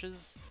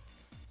dashes.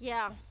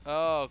 Yeah.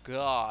 Oh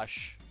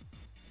gosh.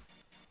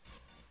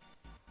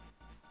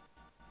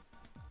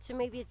 So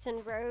maybe it's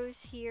in rows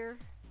here,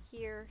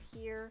 here,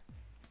 here.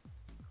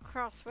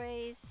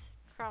 Crossways,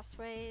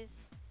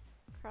 crossways,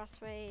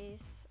 crossways,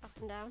 up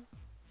and down.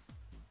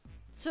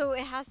 So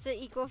it has to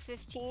equal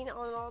 15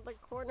 on all the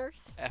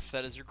corners. F,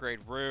 that is your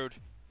grade. Rude.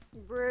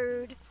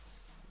 Rude.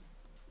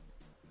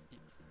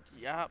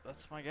 Yeah,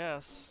 that's my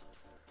guess.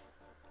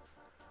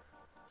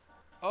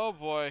 Oh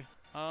boy.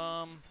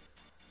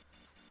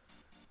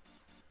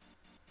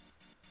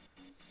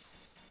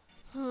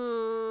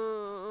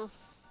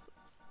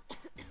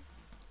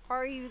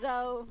 Are you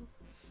though?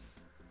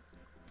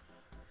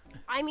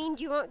 I mean,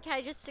 do you want? Can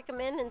I just stick them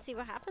in and see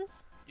what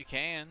happens? You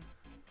can.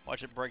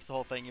 Watch, it breaks the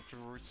whole thing. You have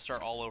to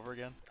start all over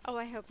again. Oh,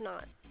 I hope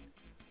not.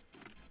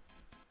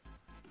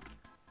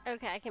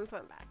 Okay, I can put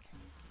them back.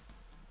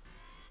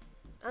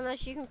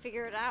 Unless you can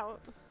figure it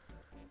out.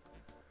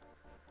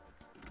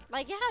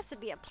 Like, it has to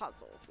be a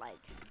puzzle.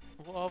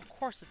 Well, of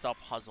course it's a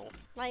puzzle.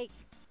 Like.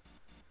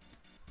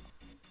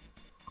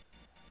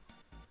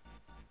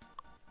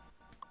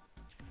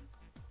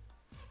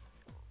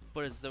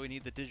 But is that we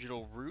need the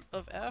digital root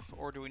of F,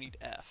 or do we need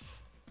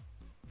F?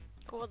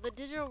 Well, the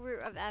digital root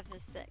of F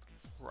is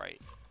 6.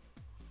 Right.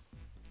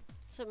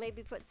 So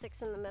maybe put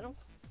 6 in the middle.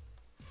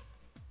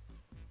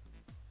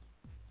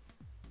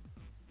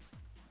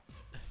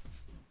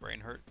 Brain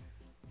hurt.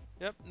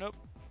 Yep, nope.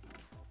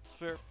 It's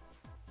fair.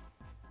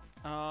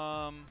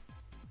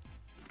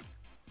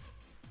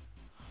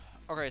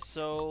 Okay,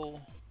 so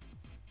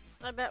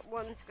I bet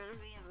one's gonna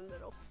be in the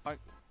middle.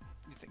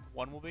 you think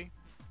one will be?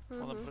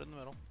 Well, then put it in the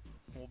middle.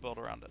 And we'll build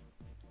around it.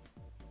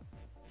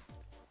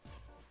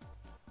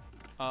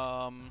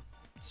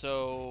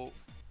 So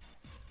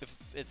if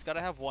it's got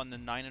to have 1,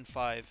 then 9 and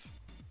 5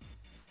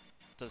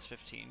 does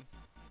 15.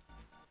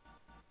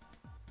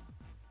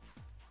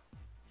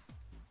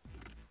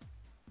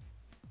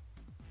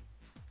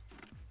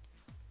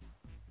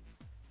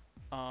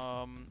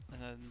 And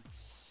then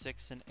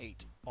 6 and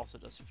 8 also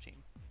does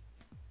 15.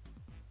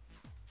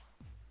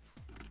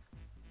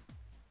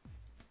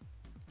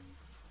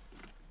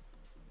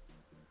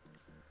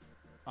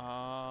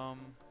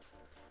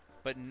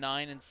 But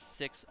 9 and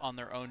 6 on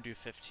their own do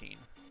 15.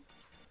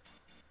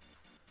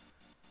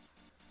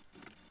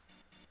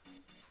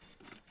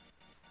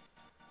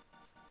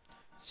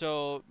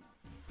 So,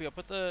 yeah,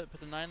 put the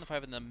 9 and the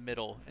 5 in the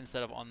middle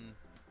instead of on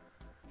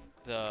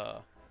the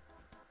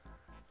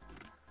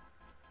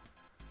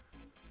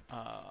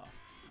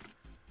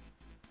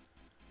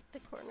The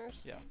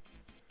corners. yeah.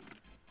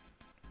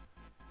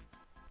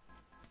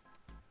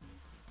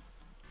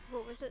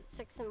 What was it?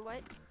 6 and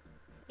what?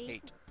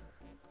 8.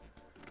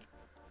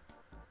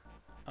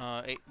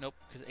 8, nope,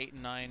 because 8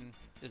 and 9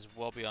 is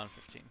well beyond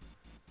 15.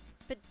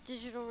 But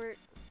digital root.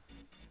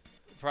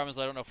 The problem is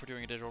I don't know if we're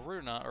doing a digital root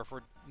or not, or if we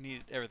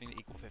need everything to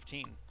equal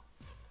 15.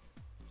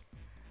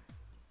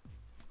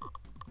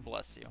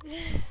 Bless you.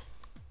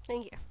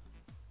 Thank you.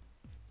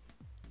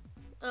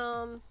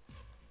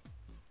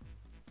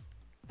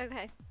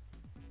 Okay.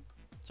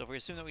 So if we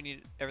assume that we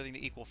need everything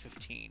to equal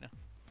 15,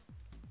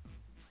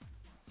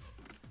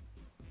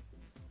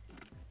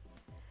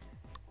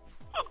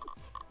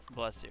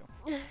 bless you.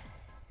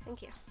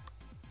 Thank you.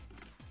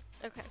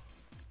 Okay.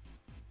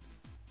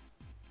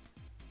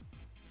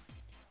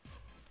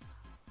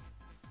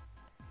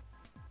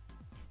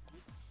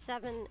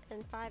 Seven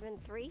and 5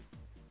 and 3.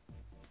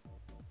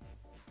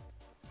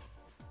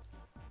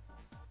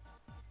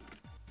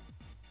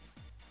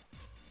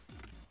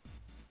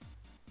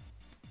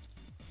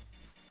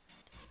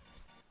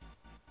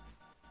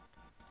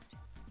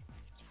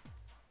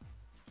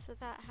 So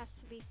that has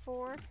to be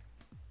 4,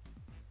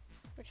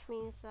 which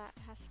means that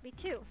has to be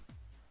 2.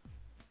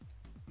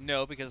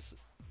 No, because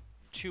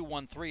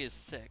 213 is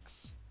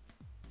 6.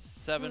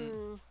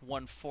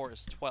 714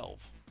 is 12.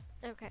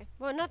 Okay.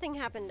 Well, nothing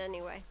happened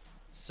anyway.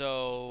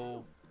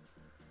 So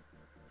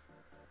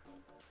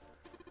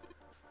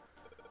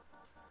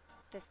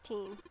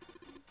 15.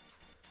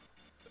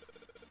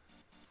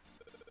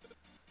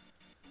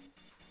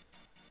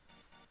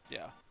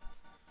 yeah.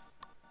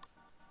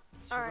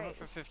 So All we're going right.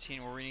 for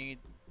 15, where we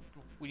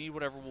need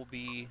whatever will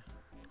be.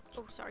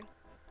 Oh, sorry.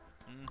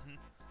 Mm-hmm.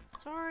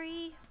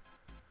 Sorry.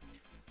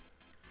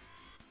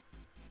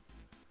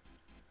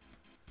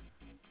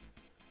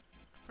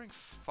 Putting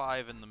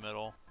 5 in the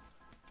middle.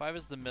 5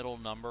 is the middle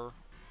number,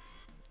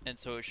 and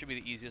so it should be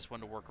the easiest one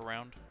to work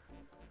around.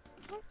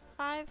 Okay,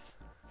 5.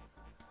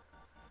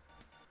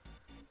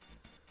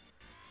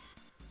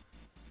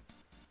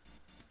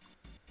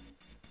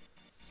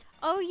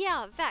 Oh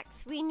yeah,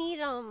 Vex. We need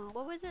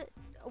what was it?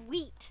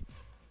 Wheat.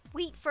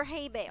 Wheat for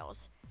hay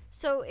bales.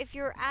 So if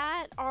you're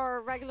at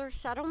our regular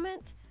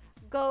settlement,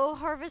 go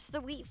harvest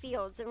the wheat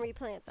fields and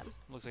replant them.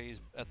 Looks like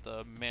he's at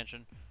the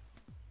mansion.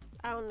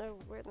 I don't know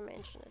where the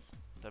mansion is.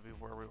 That'd be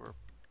where we were.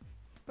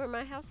 Where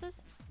my house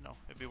is? No,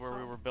 it'd be where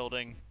we were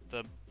building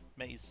the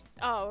maze.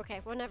 Oh,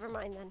 okay. Well, never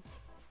mind then.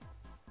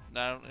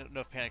 I don't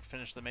know if Panic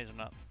finished the maze or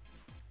not.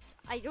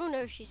 I don't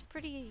know. She's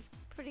pretty,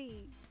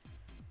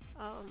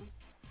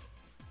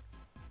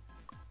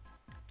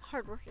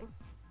 hardworking.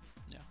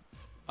 Yeah.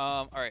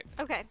 All right.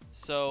 Okay.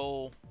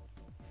 So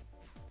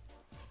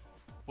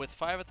with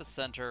 5 at the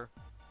center,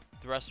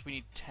 the rest we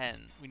need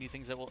 10. We need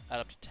things that will add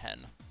up to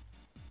 10.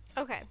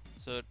 Okay.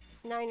 So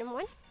 9 and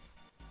 1.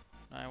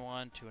 9,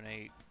 1, 2, and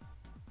 8.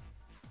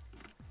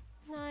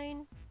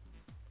 9,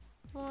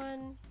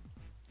 1,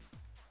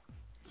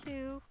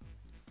 2,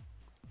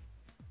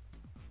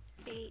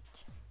 8,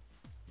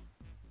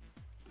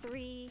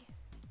 3,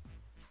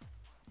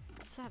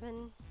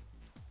 7,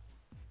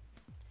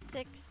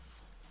 6,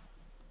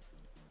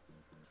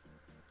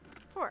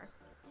 4.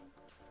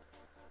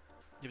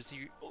 Yeah, but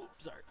see, oh,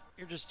 sorry.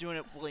 You're just doing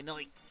it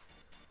willy-nilly.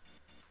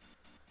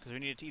 Because we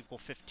need it to equal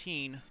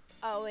 15.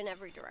 Oh, in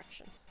every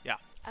direction. Yeah.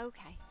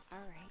 Okay. All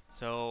right.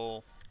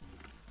 So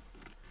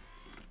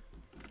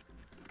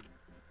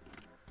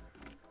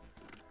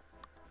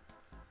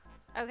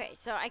Okay,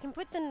 so I can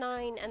put the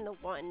 9 and the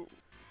 1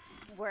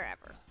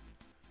 wherever.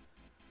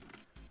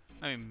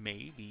 I mean,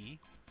 maybe.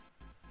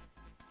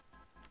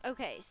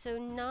 Okay, so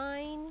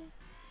 9,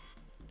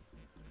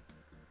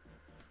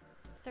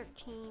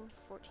 13,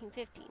 14,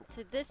 15.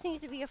 So this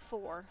needs to be a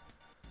 4.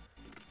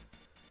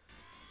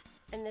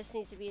 And this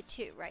needs to be a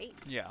 2, right?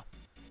 Yeah.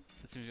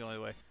 That seems the only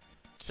way.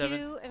 7.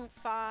 2 and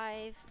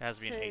 5. Has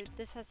to be an so 8.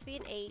 This has to be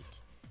an 8.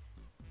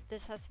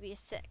 This has to be a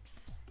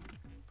 6.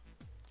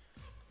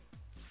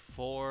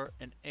 4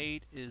 and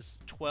 8 is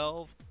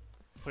 12.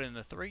 Put in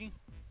the 3.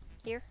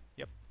 Here?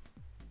 Yep.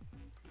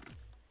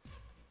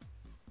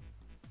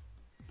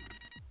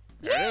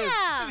 There it is.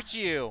 Yeah! Look at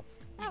you. You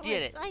That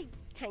did it. I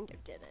kind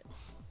of did it.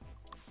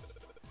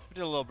 We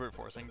did a little brute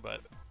forcing,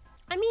 but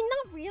I mean,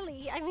 not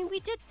really. I mean,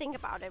 we did think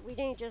about it. We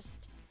didn't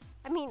just...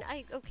 I mean,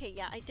 okay,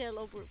 yeah, I did a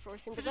little brute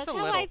forcing, but just that's a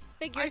how little. I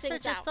figure I things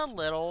said just out. a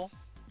little.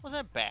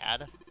 Wasn't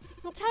bad.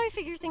 That's how I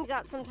figure things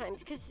out sometimes,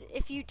 because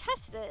if you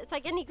test it, it's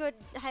like any good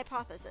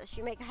hypothesis.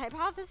 You make a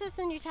hypothesis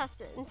and you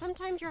test it, and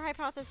sometimes your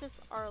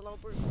hypotheses are a little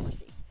brute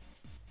forcey.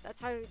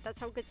 That's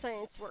how good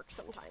science works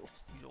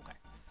sometimes. Okay.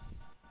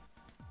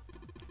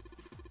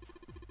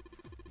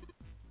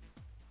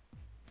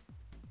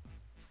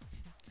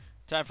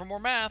 Time for more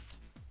math.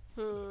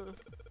 Huh.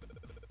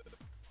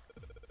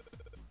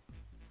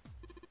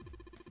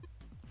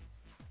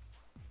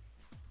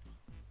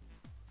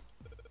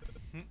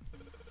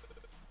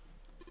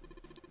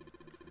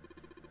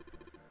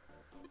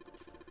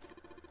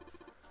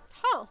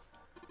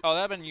 Oh,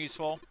 that'd been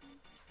useful.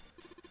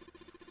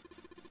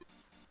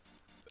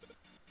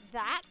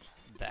 That.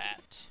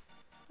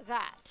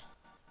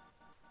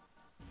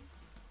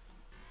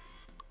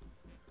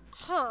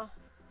 Huh.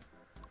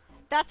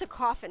 That's a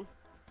coffin.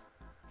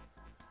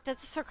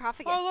 That's a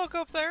sarcophagus. Oh, look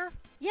up there.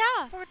 Yeah.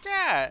 Look at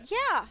that.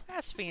 Yeah.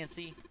 That's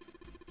fancy.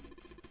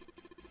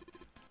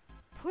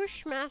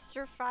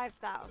 Pushmaster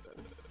 5000.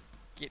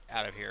 Get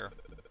out of here.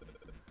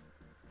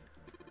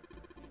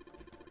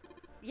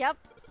 Yep.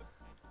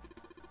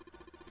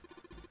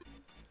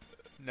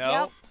 No.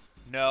 Yep.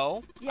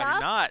 No. I Yep.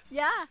 did not.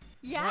 Yeah.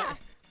 Yeah. What?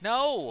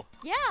 No.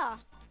 Yeah.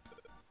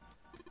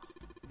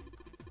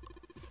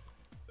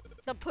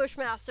 The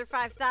Pushmaster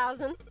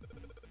 5000.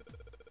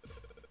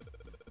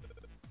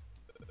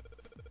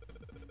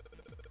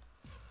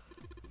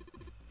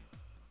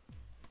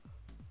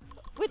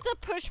 With the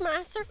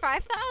Pushmaster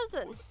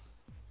 5000.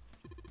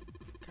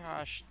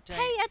 Gosh dang.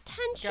 Pay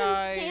attention,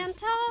 Guys.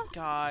 Santa.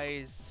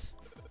 Guys.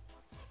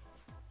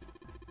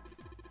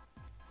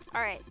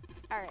 Alright.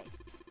 Alright.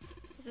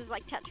 This is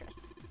like Tetris.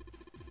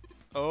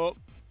 Oh.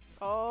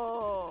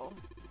 Oh.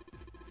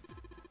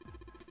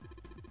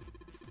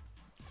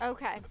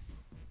 Okay.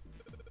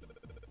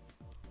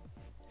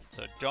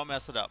 So don't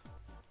mess it up.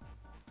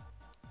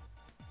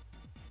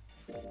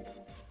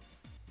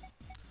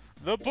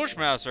 The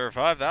Pushmaster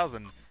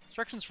 5000.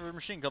 Instructions for a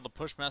machine called the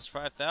Pushmaster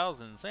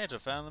 5000. Santa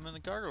found them in the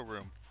cargo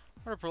room.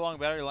 In order to prolong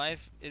battery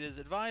life, it is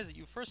advised that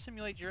you first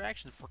simulate your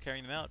actions before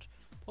carrying them out.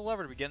 Pull a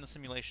lever to begin the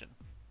simulation.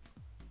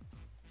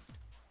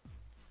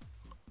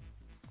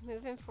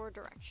 Move in 4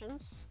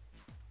 directions.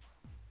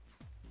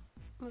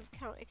 Move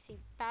count exceed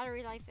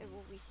battery life, it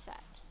will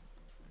reset.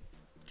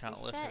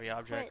 Cannot lift Reset, heavy quit,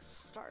 objects.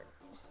 start.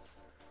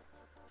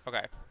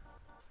 Okay.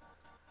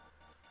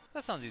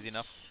 That sounds easy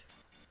enough.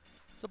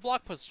 It's a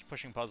block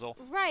pushing puzzle.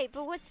 Right,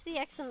 but what's the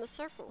X in the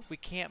circle? We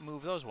can't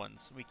move those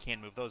ones. We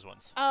can move those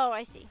ones. Oh,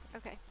 I see.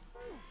 Okay.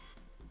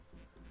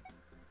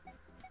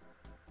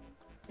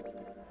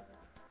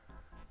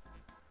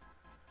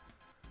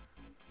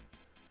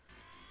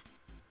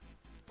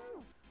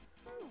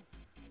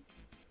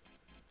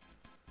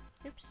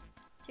 Oops,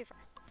 too far.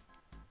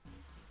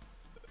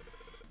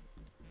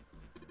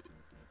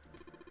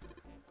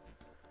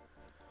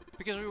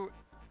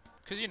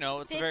 Because you know,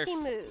 it's 50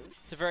 moves.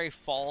 It's a very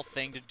fall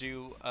thing to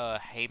do a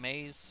hay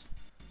maze.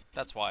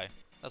 That's why.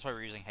 That's why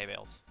we're using hay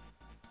bales.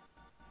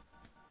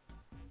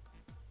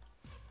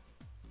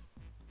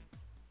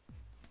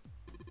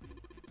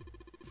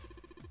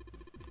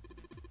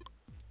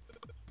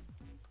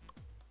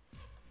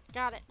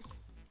 Got it.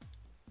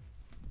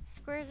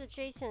 Squares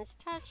adjacent is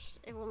touched,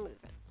 it will move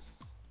it.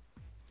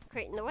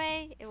 Crate in the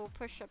way, it will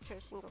push up to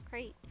a single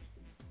crate.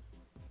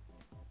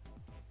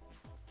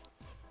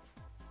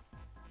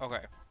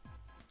 Okay.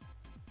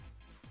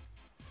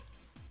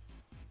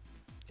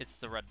 It's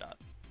the red dot.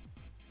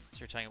 So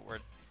you're telling it where.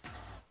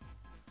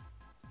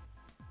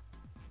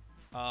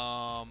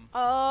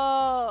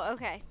 Oh,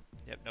 okay.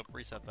 Yep. Nope.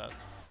 Reset that.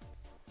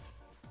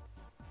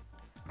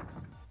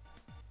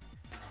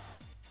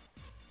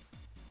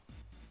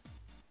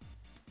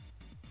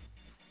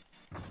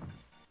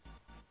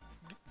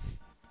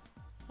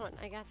 Hold on,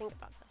 I gotta think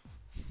about this.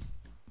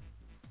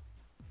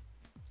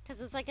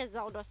 Because it's like a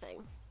Zelda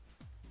thing.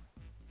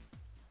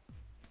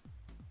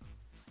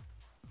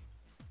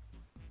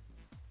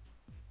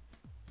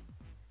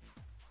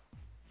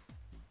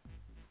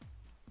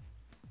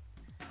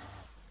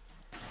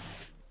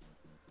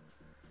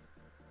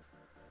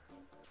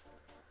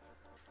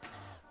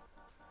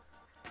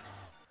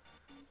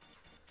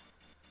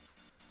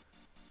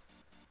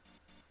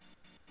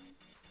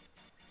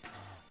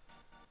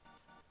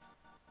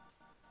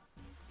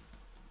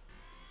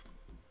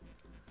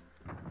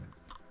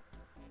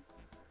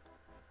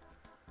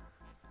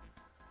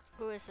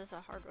 Ooh, this is a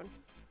hard one.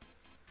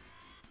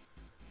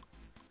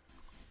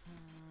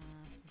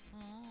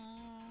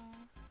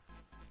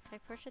 If I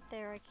push it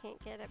there, I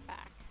can't get it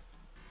back.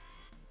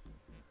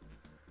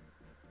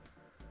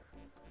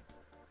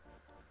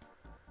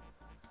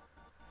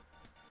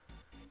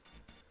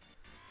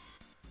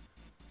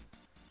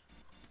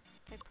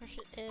 If I push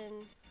it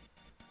in,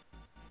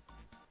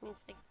 means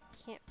I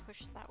can't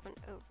push that one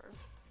over.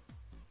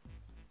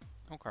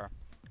 Okay.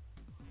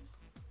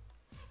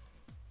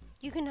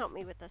 You can help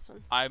me with this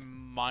one. I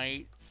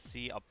might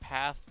see a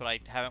path, but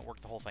I haven't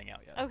worked the whole thing out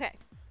yet. Okay.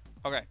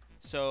 Okay.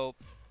 So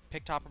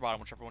pick top or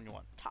bottom, whichever one you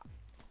want. Top.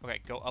 Okay.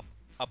 Go up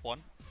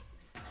one.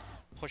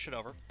 Push it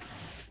over.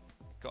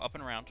 Go up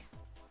and around.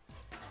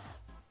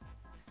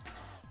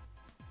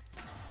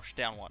 Push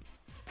down one.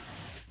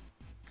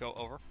 Go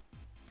over.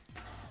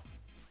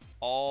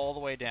 All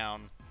the way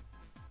down.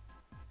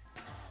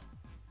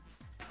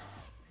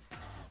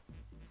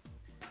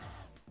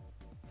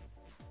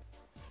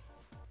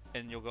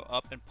 And you'll go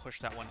up and push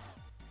that one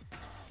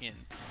in.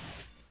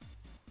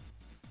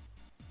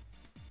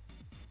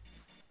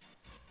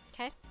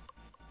 Okay.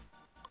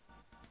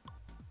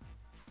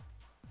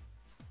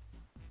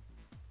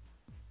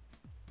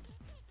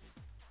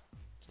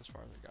 That's as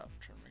far as I got. I'm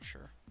trying to make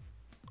sure.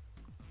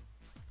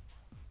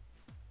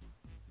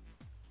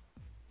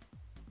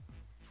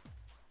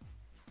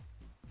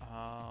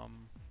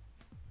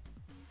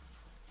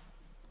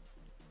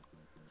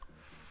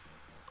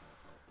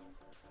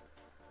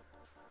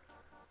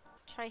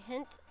 Try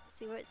hint.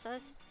 See what it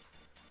says.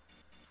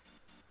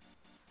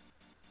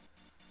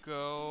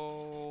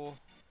 Go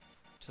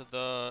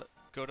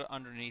to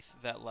underneath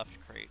that left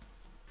crate.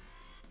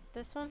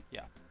 This one?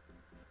 Yeah.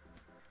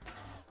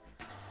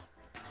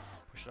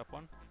 Push it up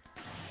one.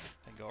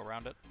 Then go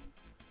around it.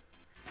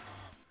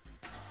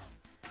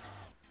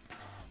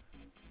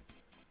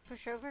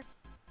 Push over.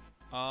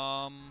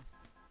 I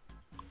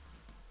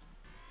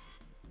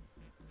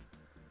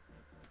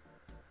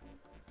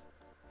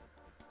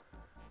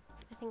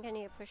think I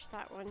need to push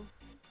that one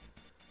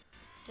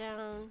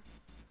down.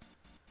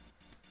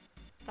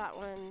 That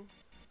one.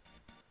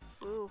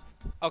 Ooh.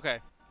 Okay.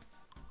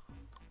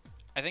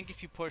 I think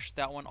if you push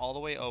that one all the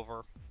way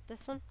over.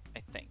 This one?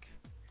 I think.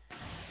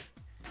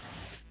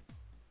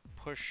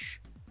 Push.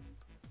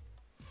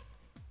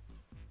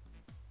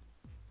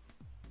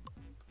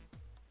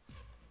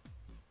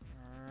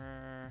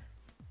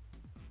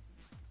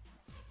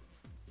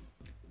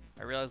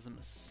 I realized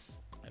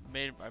I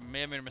may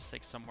have made a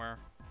mistake somewhere.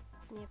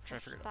 You Try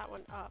to push figure it that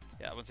one up.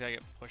 Yeah, once I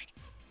get pushed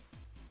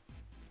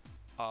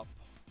up.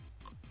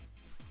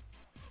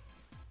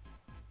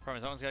 Problem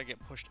is that one's got to get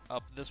pushed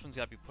up. This one's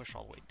got to be pushed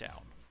all the way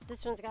down.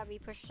 This one's got to be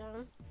pushed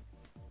down.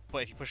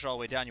 But if you push it all the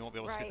way down, you won't be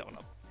able to scoot Right. that one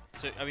up.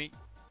 So I mean,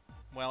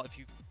 well, if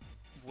you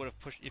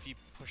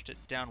pushed it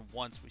down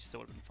once, we still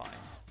would have been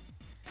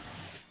fine.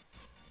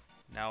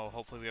 Now,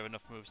 hopefully, we have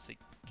enough moves to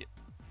get,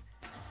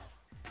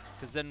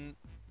 because then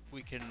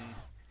we can.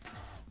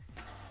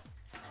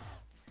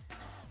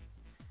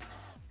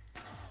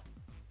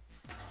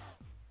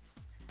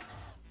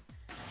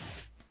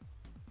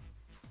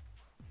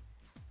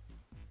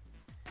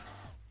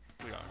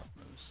 We don't have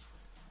enough moves.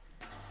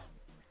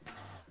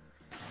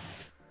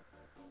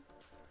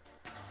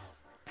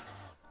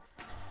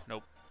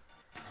 Nope.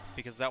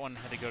 Because that one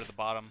had to go to the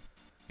bottom.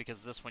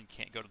 Because this one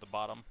can't go to the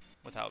bottom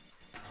without.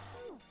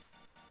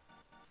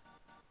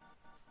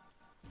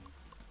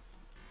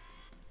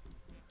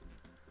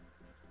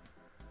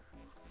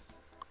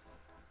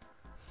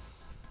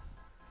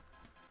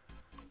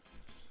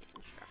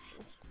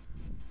 Instructions.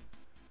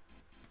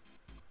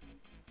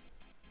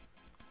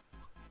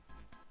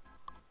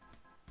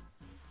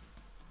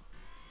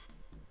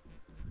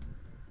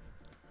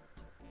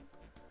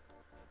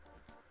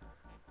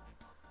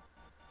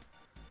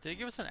 Did it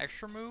give us an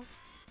extra move?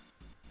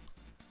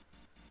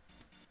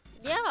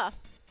 Yeah.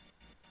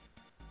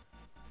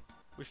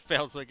 We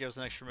failed, so it gives us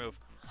an extra move.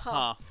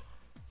 Huh.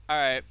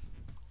 Alright.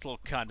 It's a little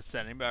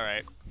condescending, but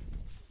alright.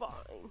 Fine.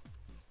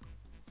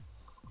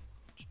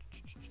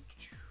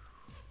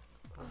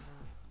 All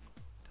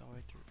the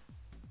way through.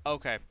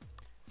 Okay.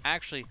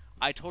 Actually,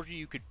 I told you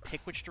you could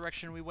pick which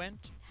direction we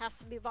went. Has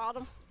to be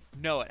bottom.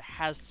 No, it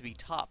has to be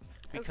top.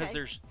 Because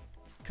Okay.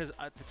 because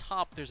at the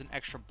top there's an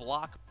extra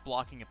block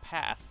blocking a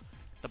path.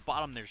 The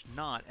bottom there's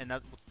not, and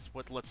that's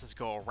what lets us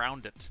go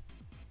around it.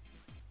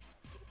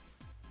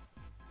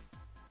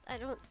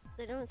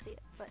 They don't see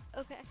it, but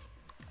okay.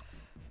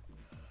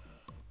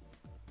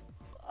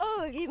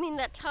 Oh, you mean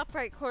that top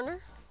right corner?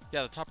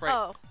 Yeah, the top right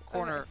Oh,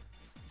 corner. okay.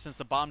 Since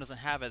the bottom doesn't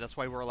have it, that's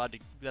why we're allowed to.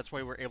 That's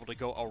why we're able to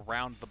go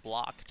around the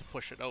block to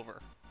push it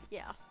over.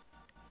 Yeah.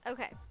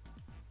 Okay.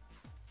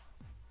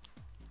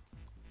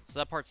 So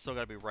that part's still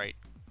got to be right.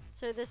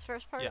 So this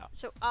first part? Yeah.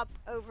 So up,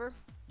 over?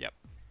 Yep.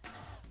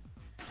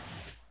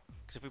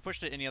 Because if we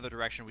pushed it any other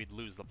direction, we'd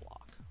lose the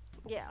block.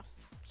 Yeah.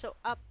 So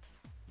up,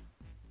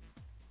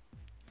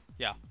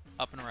 Yeah,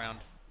 up and around.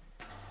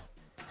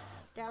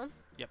 down?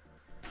 Yep.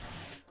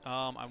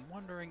 I'm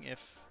wondering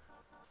if.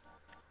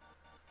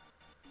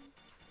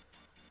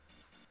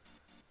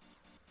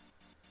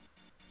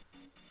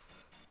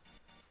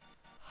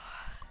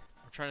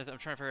 I'm trying to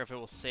figure out if it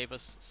will save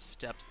us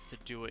steps to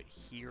do it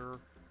here.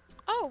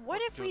 Oh, what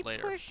We'll if do we it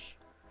later. push,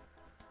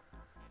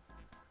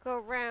 go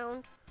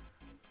around,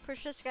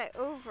 push this guy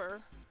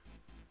over?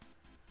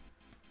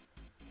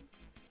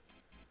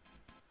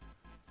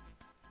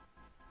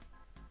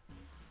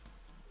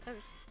 I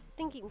was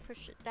thinking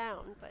push it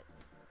down, but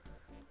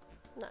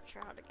not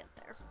sure how to get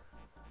there.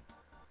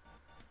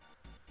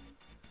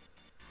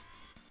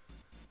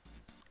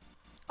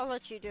 I'll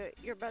let you do it.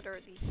 You're better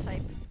at these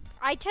type.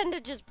 I tend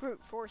to just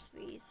brute force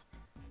these.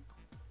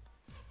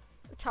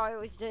 That's how I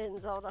always did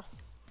in Zelda.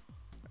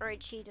 Or I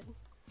cheated.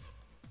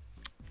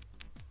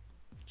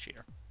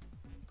 Cheater.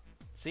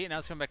 See, now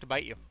it's coming back to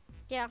bite you.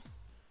 Yeah.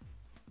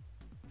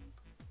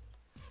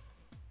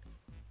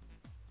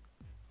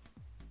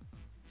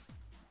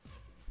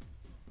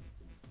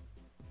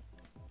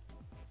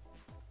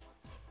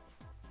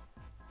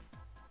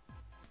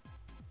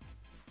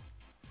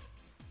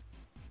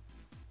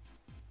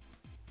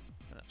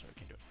 And that's why we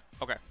can do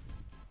it. Okay.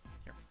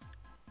 Here.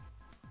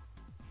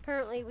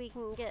 Apparently we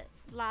can get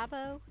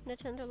Labo,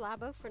 Nintendo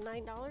Labo for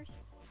 $9.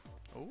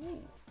 Ooh.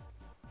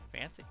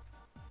 Fancy.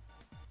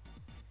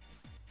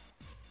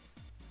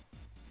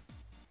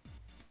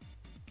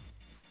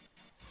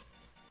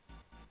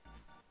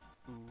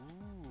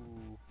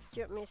 Ooh. Do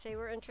you want me to say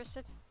we're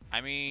interested?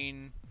 I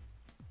mean,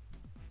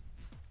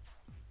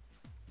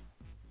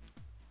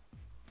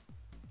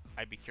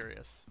 I'd be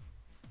curious.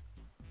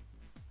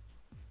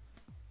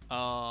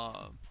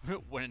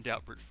 When in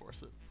doubt, brute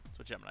force it. That's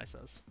what Gemini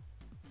says.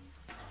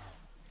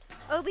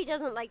 Obi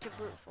doesn't like to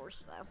brute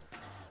force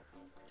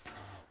though.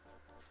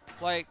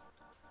 Like,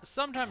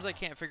 sometimes I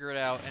can't figure it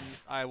out, and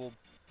I will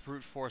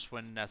brute force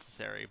when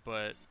necessary.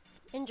 But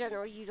In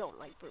general, you don't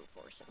like brute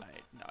forcing.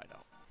 no, I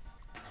don't.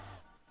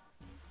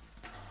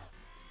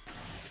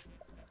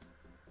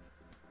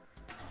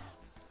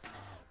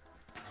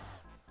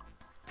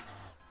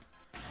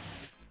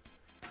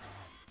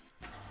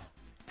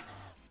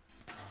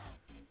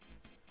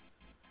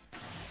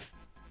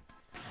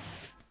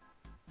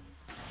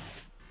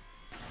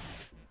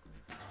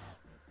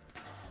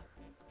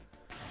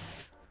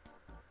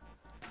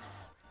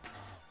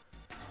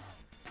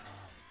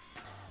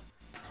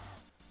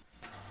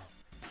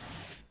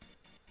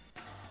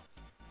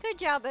 Good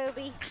job,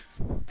 Obi.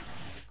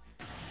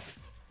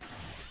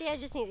 See, I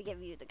just need to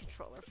give you the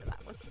controller for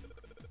that one.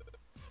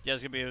 Yeah,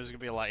 it was gonna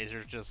be a lot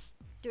easier to just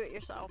Do it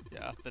yourself.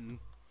 then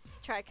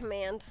Try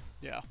command.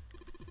 yeah.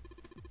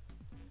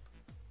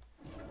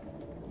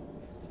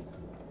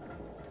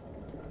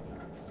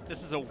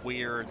 This is a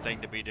weird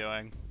thing to be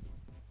doing.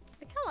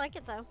 like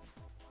it though.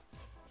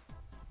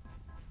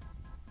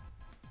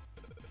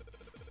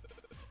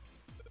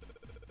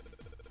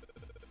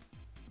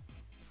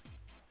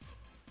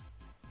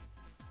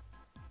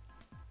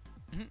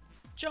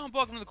 Jump,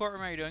 welcome to the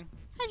courtroom. How are you doing?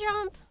 Hi,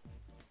 Jump.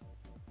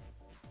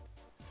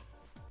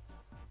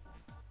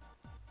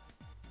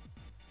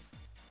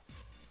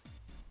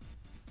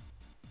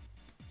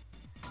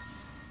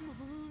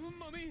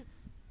 Mummy!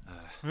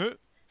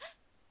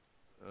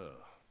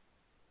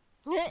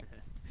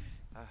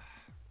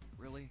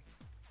 Really?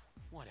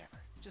 Whatever.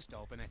 Just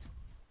open it.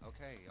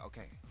 Okay,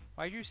 okay.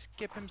 Why'd you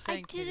skip him I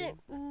saying didn't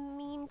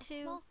mean A to.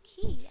 small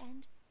key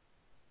and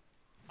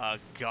a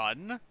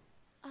gun?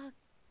 a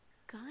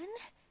gun?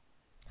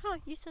 Huh,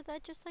 you said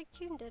that just like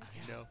June did.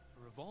 No.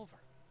 A revolver.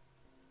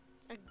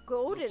 A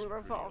golden Looks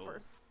pretty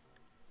revolver.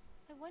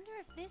 I wonder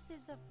if this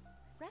is a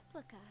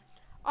replica.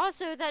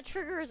 Also, that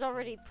trigger is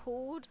already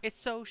pulled.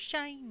 It's so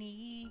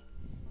shiny.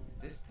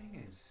 This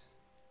thing is...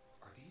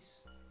 Are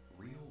these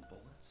real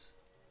bullets?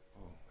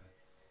 Oh,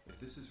 if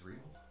this is real...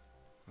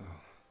 Oh.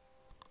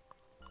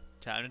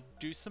 Time to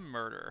do some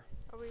murder.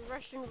 Are we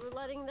Russian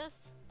rouletting this?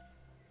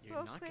 You're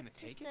Real not quick gonna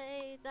take to it?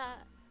 say that.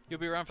 You'll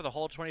be around for the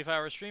whole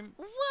 25-hour stream?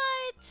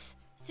 What?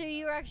 So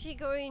you're actually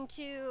going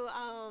to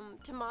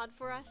mod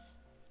for us?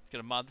 It's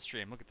gonna mod the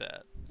stream. Look at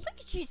that. Look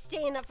at you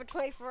staying up for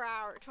 24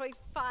 hours,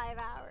 25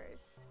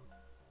 hours.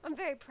 I'm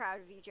very proud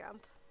of you,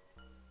 Jump.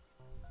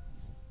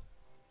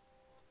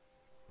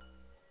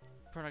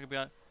 Probably not gonna be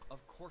on.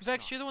 Of course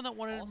Vex, not. you're the one that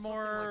wanted All something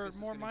like more this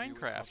is more gonna do is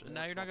Minecraft, cause and more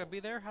now you're not gonna trouble. be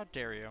there. How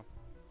dare you?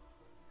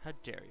 How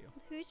dare you?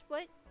 Who's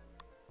what?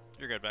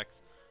 You're good,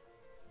 Vex.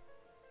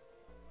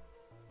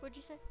 What'd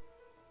you say?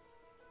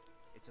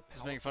 It's a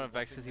Just making fun of powerful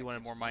Vex because he weapon wanted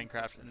that more gives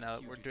one Minecraft, person and a now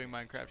that huge we're doing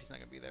advantage. Minecraft, he's not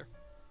gonna be there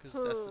because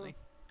Hmm. it's Destiny.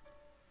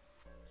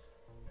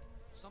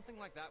 Something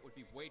like that would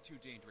be way too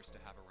dangerous to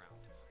have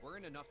around. We're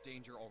in enough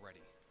danger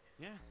already.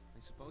 Yeah, I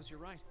suppose you're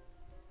right.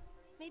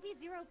 Maybe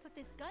Zero put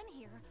this gun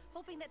here,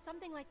 hoping that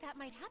something like that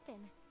might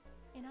happen.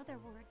 In other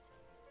words,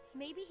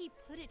 maybe he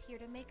put it here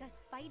to make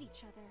us fight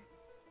each other.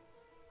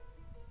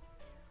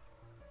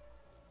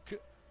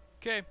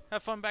 Okay,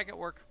 have fun back at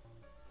work.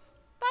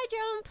 Bye,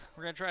 Jump.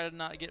 We're gonna try to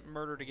not get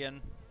murdered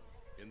again.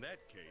 In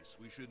that case,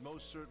 we should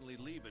most certainly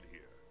leave it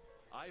here.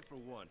 I, for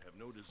one, have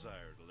no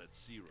desire to let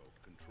Zero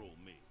control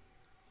me.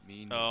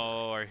 Me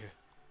Oh, are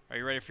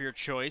you ready for your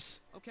choice?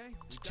 Okay. To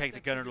we've got take the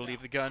that gun or to figured leave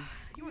out. the gun?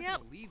 You aren't Yep.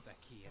 gonna leave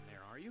that key in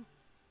there, are you?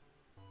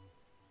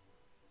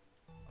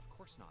 Of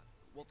course not.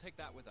 We'll take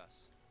that with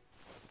us.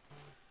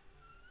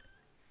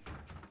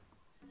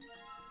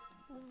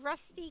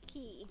 Rusty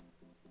key.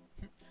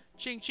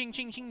 Ching ching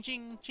ching ching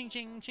ching ching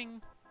ching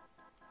ching.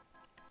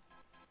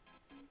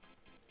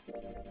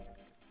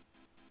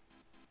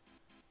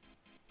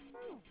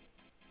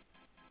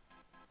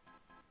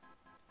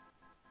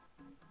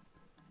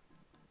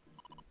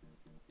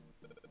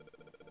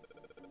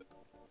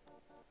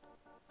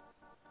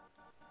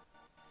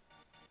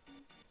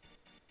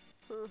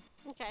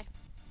 Okay.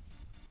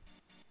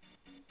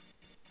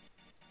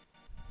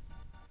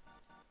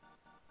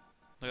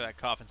 Look at that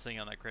coffin sitting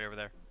on that crate over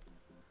there.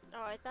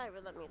 Oh, I thought it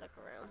would let me look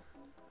around.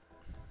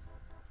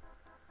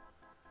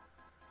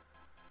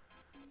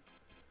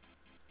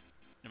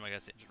 Oh my god,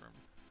 that's the engine room.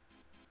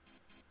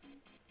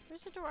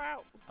 Where's the door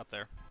out? Up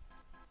there.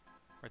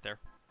 Right there.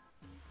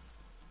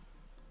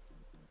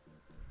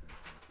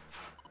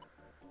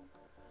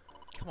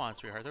 Come on,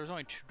 sweetheart. There was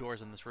only 2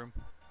 doors in this room.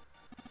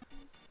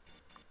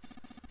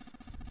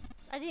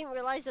 I didn't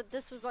realize that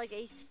this was like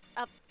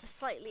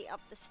slightly up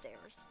the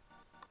stairs.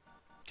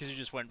 Because you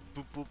just went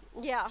boop boop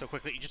Yeah. so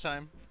quickly each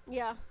time.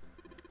 Yeah.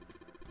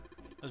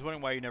 I was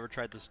wondering why you never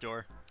tried this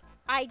door.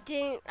 I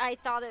didn't. I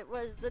thought it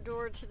was the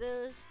door to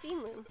the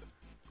steam room.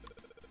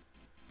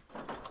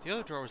 The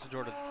other door was the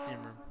door to the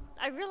steam room.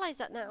 I realize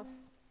that now.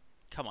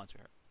 Come on,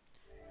 sweetheart.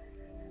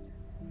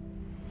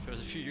 If I was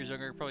a few years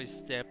younger, I'd probably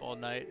stay up all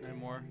night and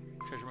more.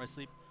 Treasure my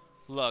sleep.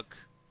 Look.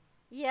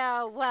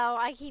 Yeah, well,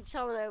 I keep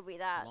telling Obi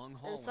that, Long and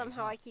hallway,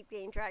 somehow huh? I keep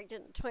getting dragged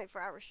into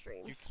 24-hour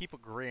streams. You keep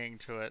agreeing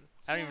to it.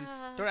 I don't even.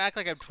 Yeah. Don't act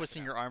like I'm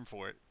twisting your arm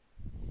for it.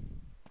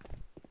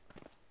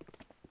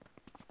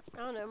 I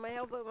don't know, my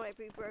elbow might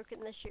be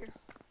broken this year.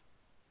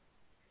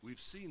 We've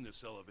seen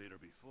this elevator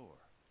before.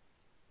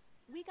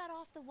 We got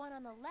off the one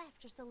on the left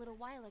just a little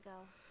while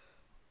ago.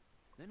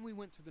 Then we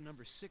went through the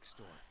number 6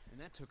 door, and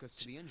that took us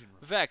to the engine room.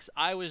 Vex,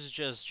 I was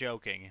just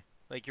joking.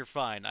 Like, you're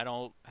fine. I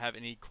don't have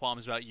any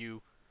qualms about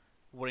you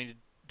wanting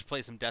to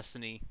play some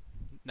Destiny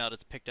now that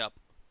it's picked up.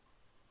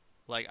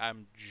 Like,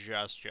 I'm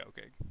just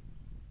joking.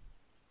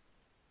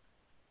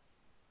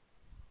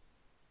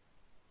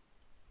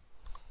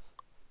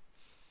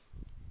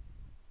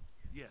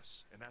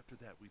 Yes, and after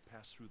that we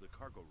passed through the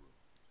cargo room.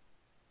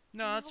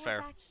 No, Now that's we're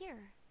fair. back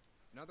here.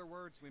 In other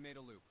words, we made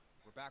a loop.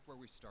 We're back where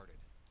we started.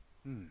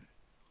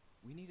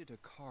 We needed a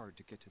card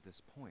to get to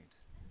this point.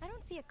 I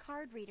don't see a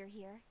card reader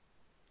here.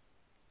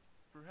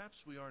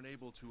 Perhaps we aren't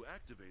able to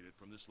activate it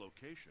from this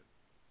location.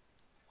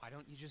 Why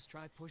don't you just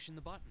try pushing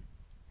the button?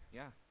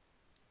 Yeah.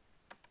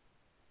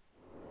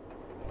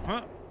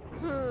 Huh?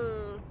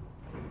 Hmm.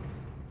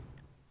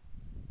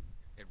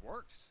 It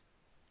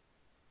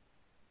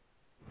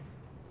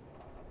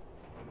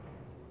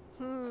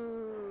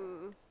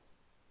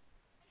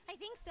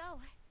so.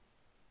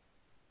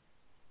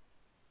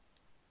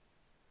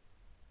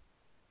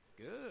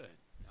 Good.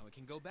 Now we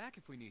can go back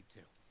if we need to.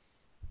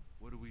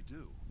 What do we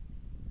do?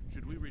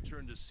 Should we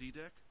return to C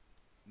deck?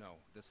 No,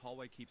 this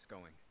hallway keeps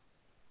going.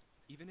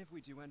 Even if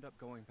we do end up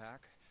going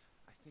back,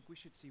 I think we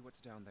should see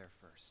what's down there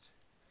first.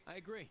 I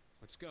agree.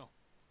 Let's go.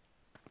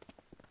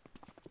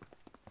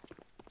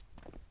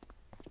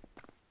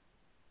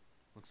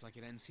 Looks like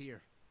it ends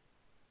here.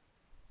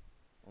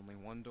 Only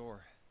one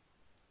door.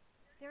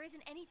 There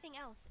isn't anything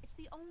else. It's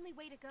the only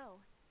way to go.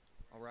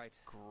 All right.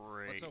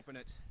 Great. Let's open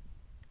it.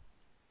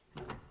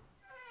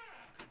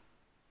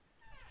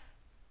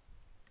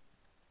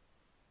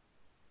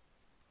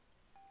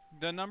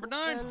 The number The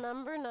 9.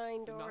 number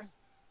 9 door.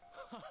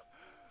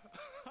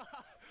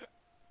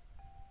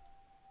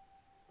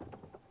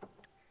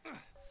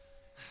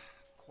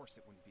 Of course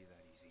it wouldn't be that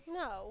easy.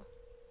 No.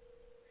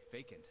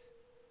 Vacant.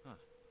 Huh.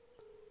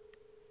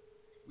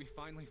 We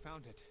finally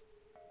found it.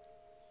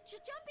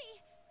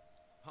 Jumpy!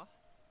 Huh?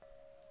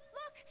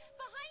 Look!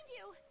 Behind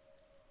you!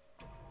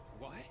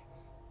 What?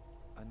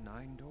 A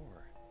 9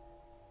 door.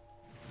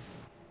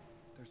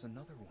 There's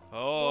another one.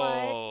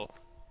 Oh.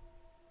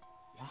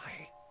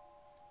 Why?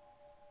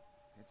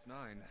 It's 9,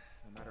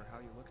 no matter how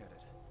you look at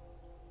it.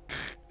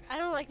 I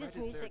don't like Red this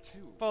is there music.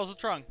 too. Balls,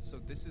 what's wrong? So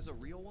this is a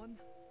real one?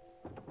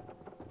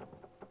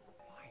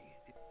 Why?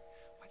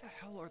 Why the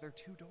hell are there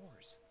 2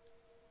 doors?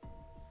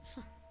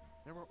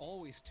 There were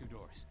always 2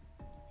 doors.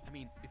 I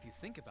mean, if you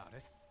think about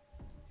it,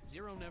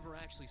 Zero never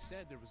actually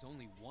said there was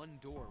only one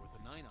door with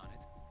a 9 on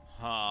it.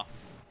 Huh.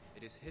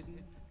 It is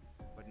hidden,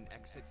 but an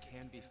exit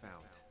can be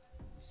found.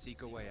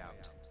 Seek a way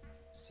out.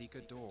 Seek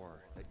a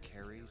door that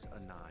carries a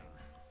 9.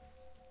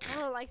 I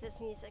don't like this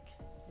music.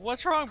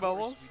 What's wrong, Of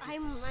course, Bubbles? we just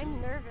I'm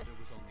assumed nervous. There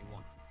was only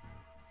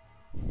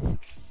one.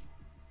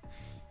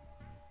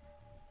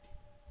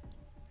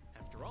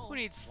 After all, Who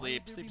needs why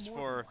sleep? would there be Sleeps more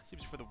than for one?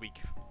 sleeps for the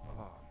weak.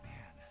 Oh,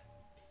 man.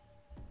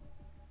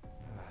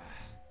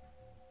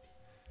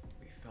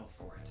 We fell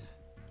for it.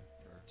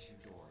 There are 2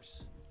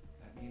 doors.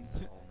 That means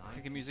that all 9 I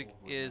think the music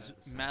people who is had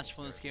the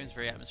masterful in this game. It's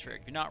very staircase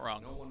atmospheric. You're not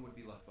wrong. No one would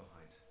be left behind.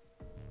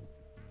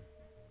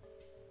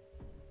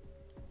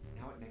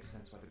 Now it makes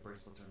sense why the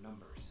bracelets are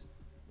numbers.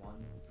 1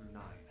 through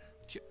 9.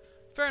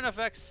 Fair enough,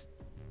 X.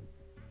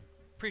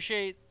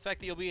 Appreciate the fact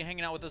that you'll be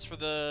hanging out with us for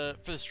the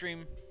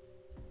stream.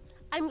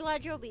 I'm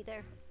glad you'll be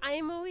there. I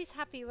am always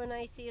happy when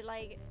I see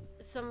like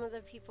some of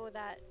the people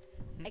that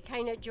I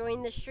kind of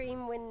joined the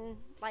stream when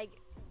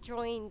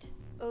joined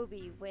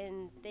Obi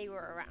when they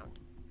were around.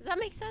 Does that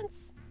make sense?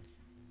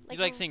 You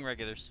like seeing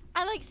regulars.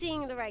 I like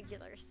seeing the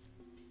regulars.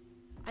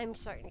 I'm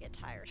starting to get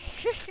tired.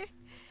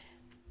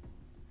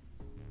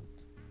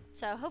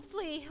 So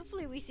hopefully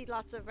we see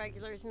lots of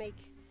regulars make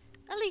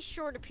at least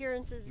short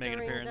appearances Make an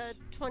during appearance.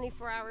 the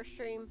 24-hour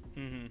stream.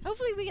 Mm-hmm.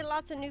 Hopefully we get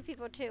lots of new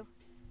people too.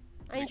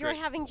 I Be enjoy great.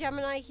 having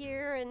Gemini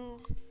here,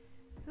 and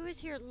who was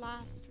here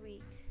last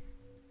week?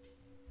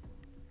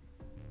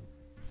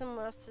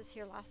 Someone else was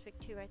here last week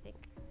too, I think.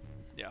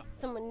 Yeah.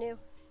 Someone new.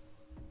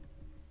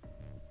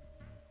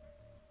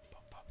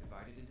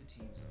 Divided into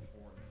teams of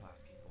 4 and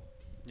 5 people.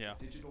 Yeah.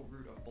 Digital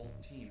root of both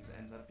teams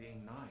ends up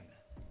being 9.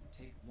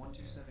 Take 1,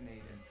 2, 7, 8,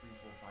 and 3,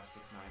 4, 5,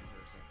 6, 9,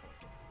 for example.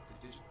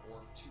 The digit or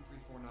 2, 3,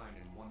 4, 9,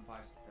 and 1, 5.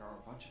 There are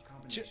a bunch of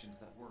combinations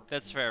that work.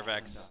 That's and fair, all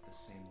Vex. end up the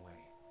same way.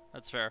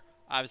 That's fair.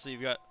 Obviously,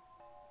 you've got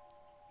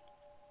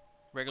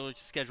regular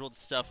scheduled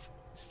stuff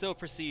still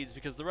proceeds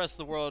because the rest of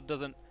the world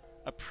doesn't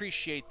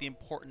appreciate the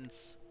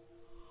importance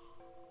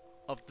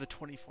of the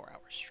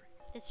 24-hour stream.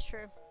 It's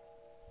true.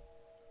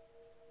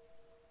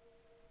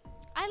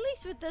 At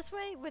least with this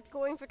way, with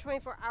going for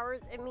 24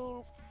 hours, it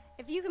means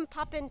if you can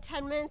pop in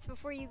 10 minutes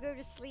before you go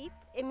to sleep,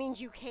 it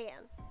means you can.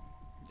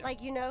 Yeah.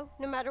 Like, you know,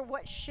 no matter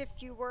what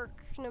shift you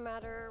work, no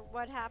matter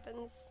what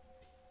happens.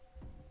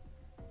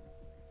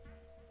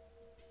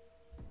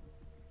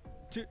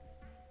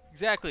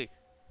 Exactly.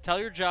 Tell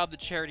your job that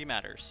charity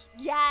matters.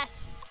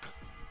 Yes!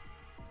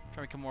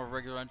 Try to become more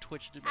regular on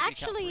Twitch to make the account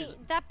Actually, freeze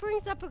it. that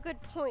brings up a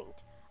good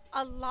point.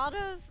 A lot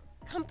of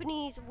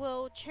companies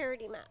will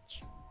charity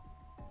match.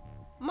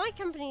 My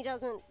company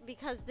doesn't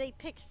because they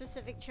pick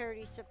specific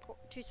charities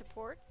to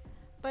support.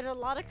 But a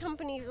lot of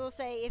companies will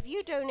say, if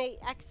you donate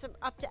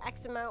up to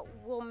X amount,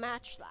 we'll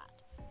match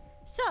that.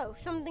 So,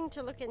 something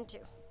to look into.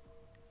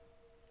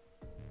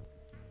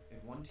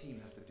 If one team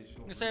has the digital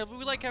I'm gonna say, root we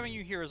of like 9, having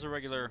you here as a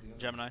regular so the other-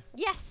 Gemini.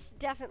 Yes,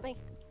 definitely.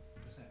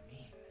 What does that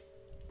mean?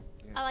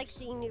 The I like answer's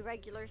seeing new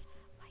regulars.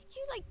 Why'd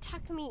you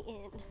tuck me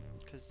in?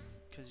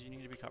 Because you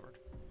need to be covered.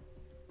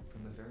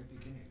 From the very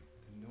beginning,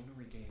 the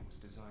Nonary game was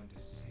designed to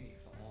save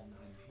all 9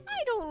 people.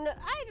 I don't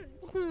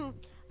know.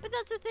 But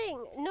that's the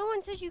thing. No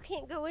one says you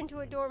can't go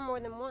into a door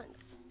more than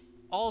once.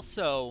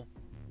 Also,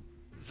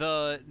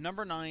 the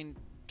number 9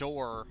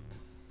 door,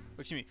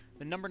 excuse me,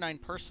 the number 9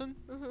 person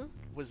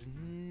was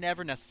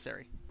never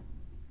necessary.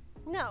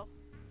 No.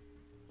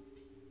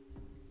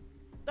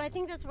 I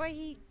think that's why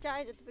he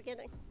died at the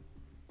beginning.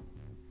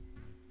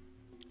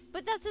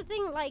 But that's the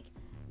thing,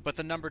 But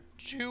the number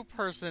 2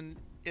 person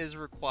is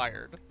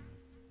required.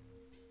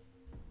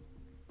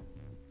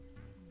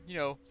 you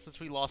know, since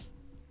we lost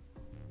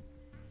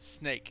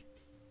Snake,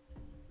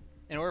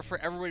 in order for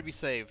everybody to be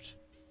saved,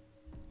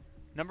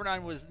 number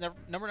 9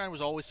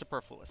 was always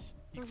superfluous.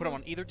 You could put him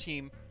on either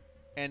team,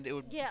 and it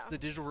would the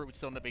digital route would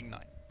still end up being 9.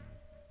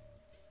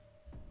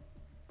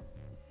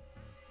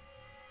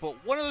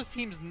 But one of those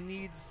teams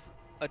needs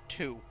a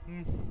 2.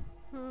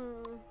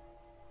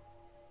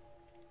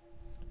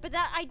 But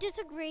that I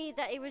disagree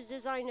that it was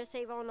designed to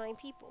save all 9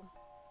 people.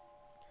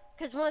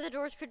 Because one of the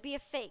doors could be a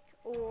fake,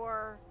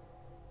 or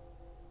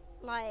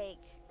like,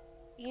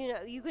 you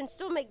know, you can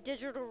still make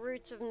digital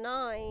routes of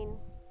 9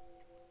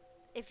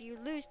 if you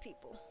lose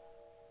people.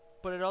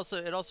 But it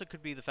also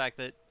could be the fact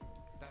that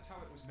that's how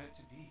it was meant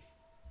to be.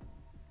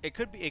 It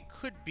could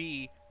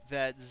be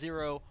that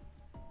Zero,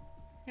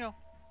 you know,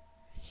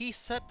 he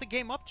set the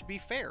game up to be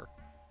fair.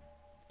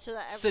 So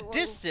that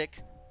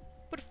sadistic,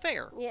 but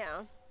fair.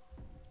 Yeah.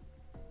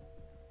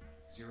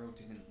 Zero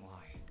didn't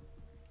lie.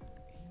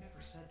 He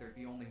never said there'd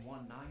be only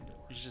one 9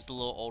 door. It's just a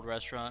little old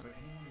restaurant. But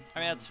anyone who I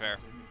mean, that's fair.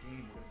 in the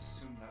game would have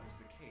assumed that was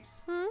the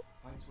case.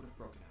 Fights would have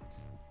broken out.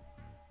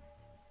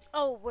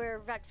 Oh, where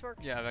Vex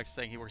works? Yeah, Vex is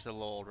saying he works at a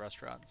little old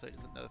restaurant, so he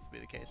doesn't know that to be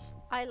the case.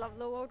 I love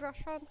little old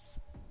restaurants.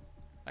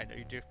 I know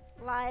you do.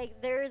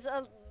 Like, there's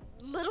a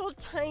little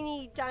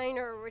tiny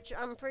diner, which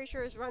I'm pretty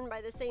sure is run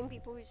by the same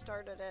people who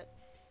started it.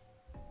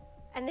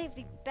 And they have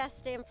the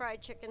best damn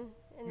fried chicken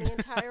in the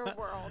entire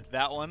world.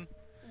 That one?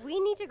 We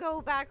need to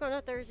go back on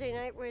a Thursday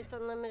night where it's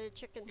unlimited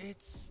chicken.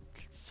 It's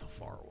so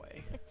far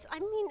away. It's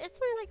only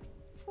like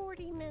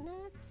 40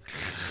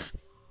 minutes.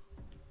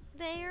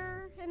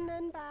 There and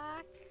then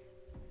back.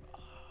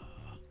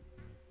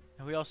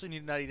 And we also need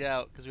to not eat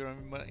out because we don't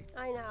have any money.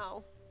 I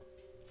know.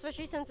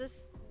 Especially since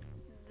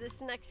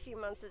this next few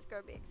months is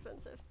going to be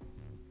expensive.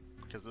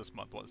 Because this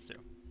month was too.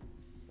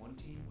 One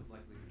team would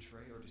likely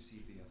betray or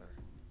deceive the other.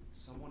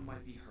 Someone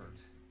might be hurt.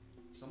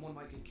 Someone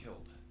might get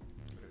killed.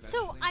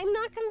 So I'm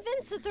not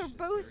convinced that they're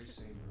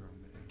both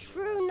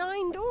true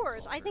 9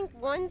 doors. I think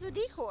one's a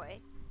decoy.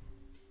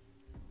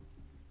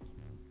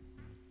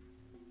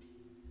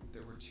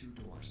 There were 2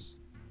 doors.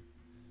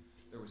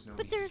 There was no.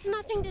 But there's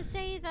nothing to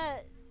say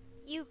that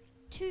you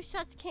 2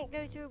 sets can't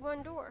go through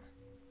one door.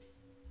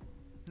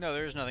 No,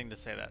 there's nothing to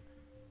say that.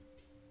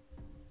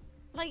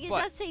 Like, it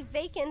does say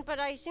vacant, but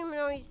I assume it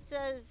only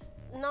says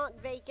not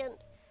vacant,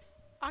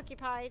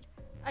 occupied,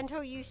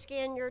 until you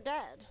scan your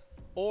dead.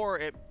 Or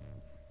it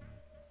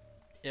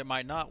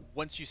might not.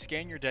 Once you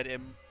scan your dead, it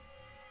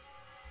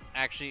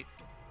actually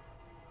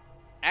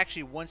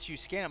once you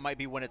scan it might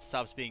be when it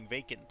stops being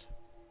vacant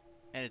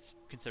and it's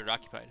considered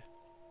occupied.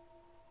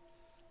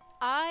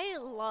 I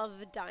love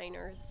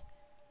diners.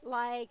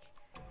 Like,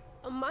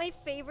 my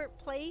favorite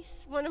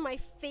place, one of my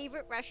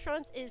favorite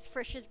restaurants is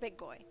Frisch's Big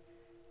Boy.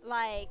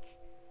 Like,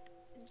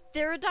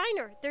 they're a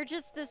diner. They're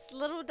just this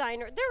little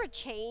diner. They're a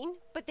chain,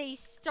 but they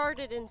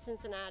started in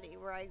Cincinnati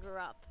where I grew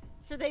up.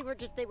 So they were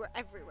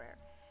everywhere.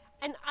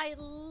 And I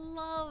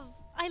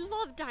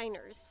love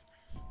diners.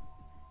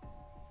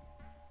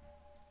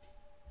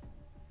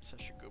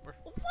 Such a goober.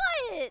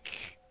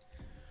 What?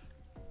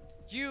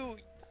 Your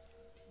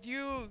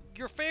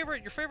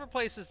favorite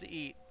places to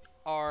eat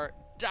are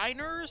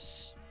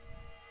diners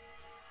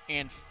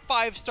and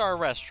 5-star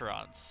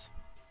restaurants.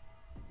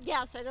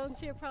 Yes, I don't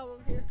see a problem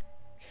here.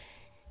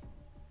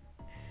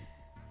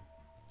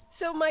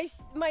 So my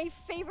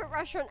favorite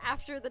restaurant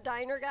after the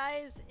diner,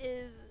 guys,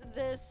 is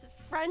this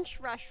French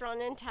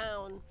restaurant in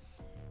town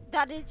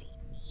that is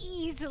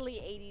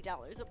easily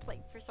 $80 a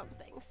plate for some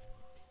things.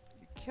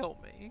 You kill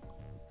me.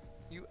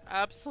 You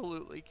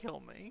absolutely kill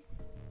me.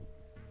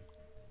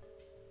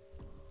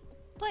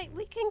 But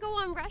we can go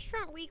on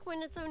restaurant week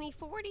when it's only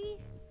 40.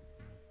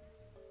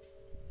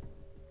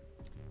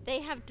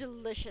 They have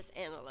delicious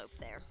antelope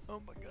there.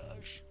 Oh my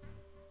gosh.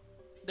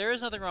 There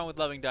is nothing wrong with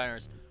loving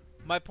diners.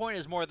 My point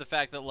is more the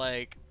fact that,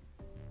 like,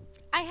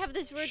 I have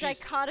this weird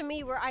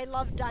dichotomy where I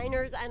love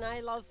diners and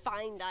I love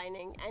fine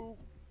dining, and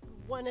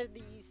one of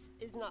these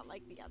is not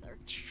like the other.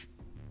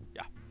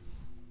 Yeah.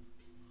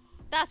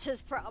 That's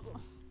his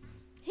problem.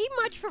 He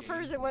much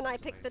prefers it when I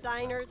pick the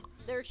diners.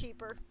 They're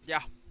cheaper.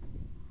 Yeah.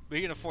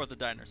 We can afford the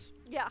diners.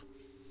 Yeah.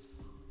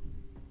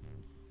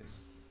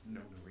 This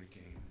no-nori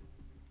game.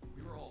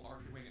 We were all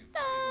arguing and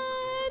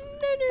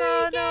fighting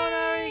over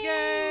no-nori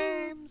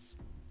games!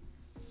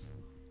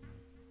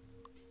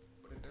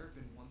 But if there had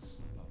been one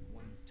slip-up,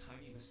 one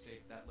tiny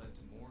mistake that led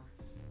to more,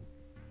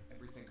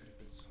 everything could have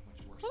been so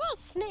much worse. What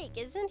about Snake?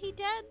 Isn't he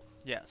dead?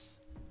 Yes.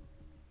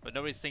 But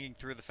nobody's thinking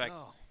through the fact...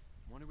 So,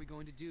 what are we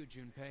going to do,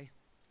 Junpei?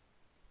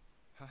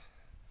 Huh?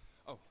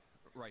 Oh,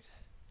 right.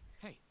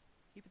 Hey,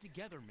 keep it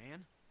together,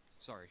 man.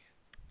 Sorry.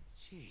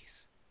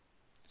 Jeez.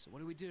 So what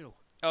do we do?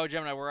 Oh,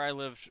 Gemini, where I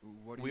lived,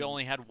 What do we you-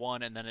 only had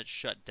one and then it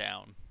shut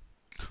down.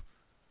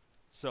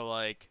 So,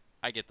 like,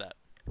 I get that.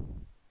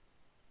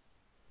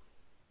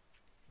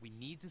 We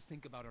need to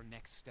think about our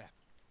next step.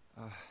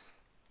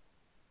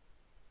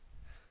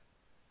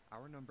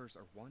 Our numbers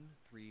are 1,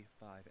 3,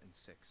 5, and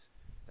 6.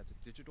 That's a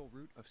digital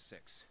route of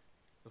 6.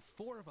 The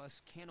 4 of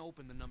us can't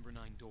open the number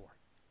 9 door.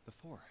 The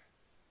 4.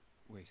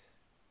 Wait.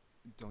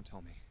 Don't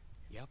tell me.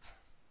 Yep.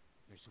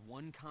 There's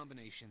one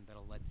combination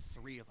that'll let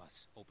 3 of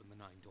us open the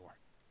 9 door.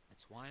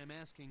 That's why I'm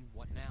asking,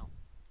 what now?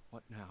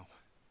 What now?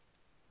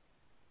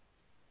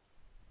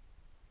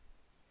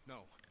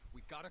 No,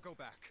 we gotta go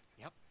back.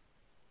 Yep.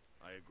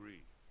 I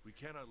agree. We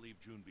cannot leave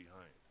June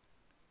behind.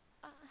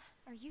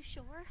 Are you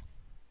sure?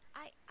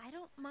 I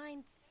don't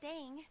mind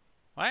staying.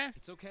 What?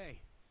 It's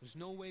okay. There's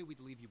no way we'd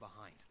leave you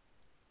behind.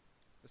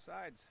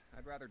 Besides,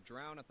 I'd rather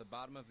drown at the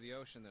bottom of the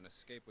ocean than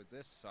escape with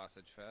this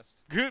sausage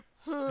fest. Good.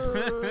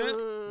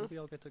 Maybe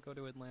I'll get to go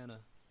to Atlanta.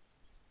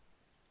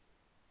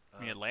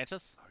 You mean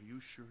Atlantis? Are you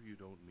sure you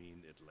don't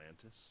mean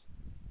Atlantis?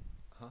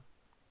 Huh?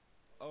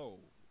 Oh,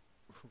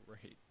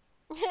 right.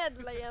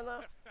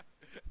 Atlanta.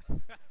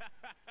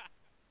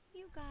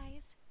 You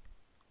guys.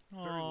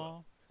 Very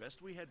well.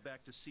 Best we head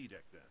back to C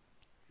deck then.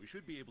 We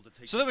should be able to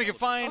take. So that we can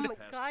find Oh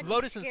my God, you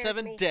Lotus and scared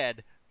 7 me.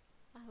 dead.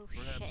 Oh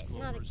Perhaps shit, not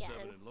Clover, again.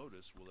 7, and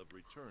Lotus will have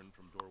returned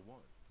from door 1.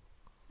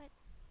 But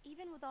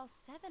even with all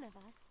 7 of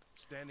us,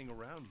 Standing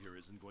around here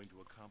isn't going to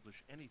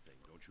accomplish anything,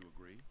 don't you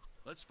agree?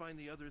 Let's find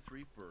the other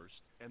 3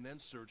 first, and then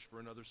search for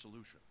another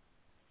solution.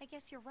 I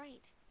guess you're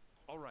right.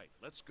 All right,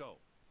 let's go.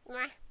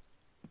 Mwah.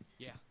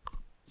 Yeah.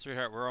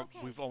 Sweetheart, Okay.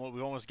 we've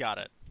almost got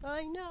it.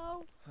 I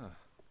know. Huh.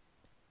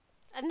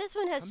 And this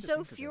one has Come to so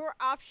think of it. fewer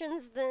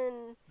options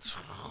than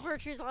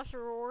Virtue's Last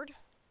Reward.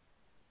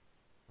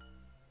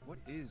 What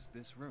is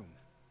this room?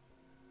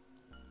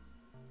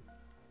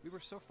 We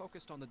were so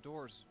focused on the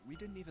doors, we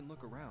didn't even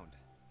look around.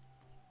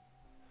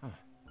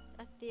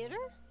 A theater?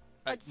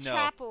 A No.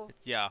 chapel.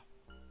 Yeah.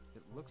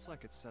 It looks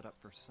like it's set up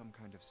for some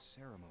kind of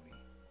ceremony.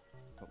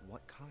 But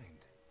what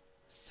kind?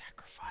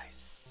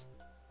 Sacrifice.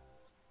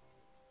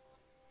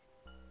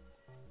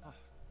 Oh,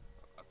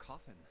 a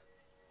coffin.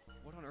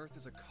 What on earth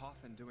is a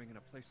coffin doing in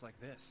a place like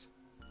this?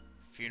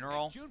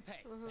 Funeral. Hey,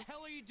 Junpei, the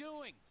hell are you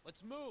doing?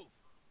 Let's move.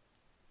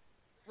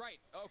 Right,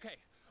 okay.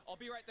 I'll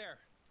be right there.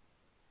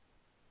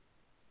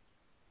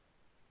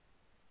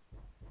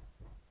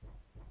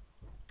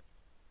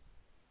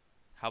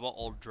 How about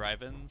old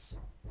drive-ins?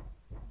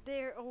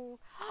 There. Oh,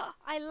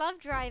 I love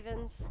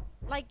drive-ins.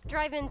 Like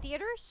drive-in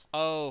theaters.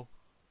 Oh.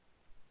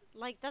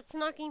 Like that's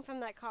knocking from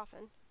that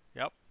coffin.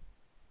 Yep.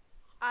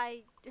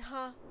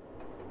 Huh?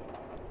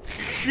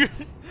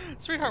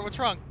 Sweetheart, what's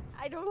wrong?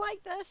 I don't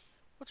like this.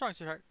 What's wrong,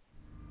 sweetheart?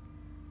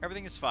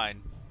 Everything is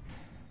fine.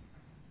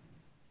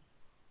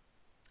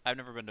 I've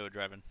never been to a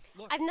drive-in.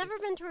 Look, I've never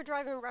it's- been to a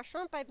drive-in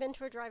restaurant, but I've been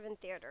to a drive-in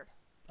theater.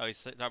 Oh,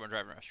 he's talking about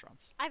drive-in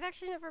restaurants. I've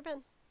actually never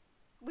been.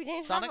 We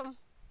didn't Sonic? have them.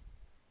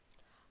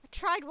 I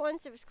tried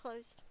once. It was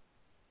closed.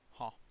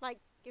 Huh. Like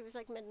it was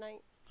like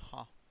midnight.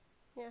 Huh.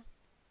 Yeah.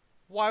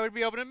 Why would it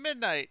be open at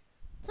midnight?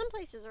 Some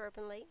places are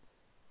open late.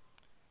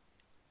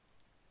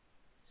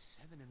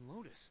 7 and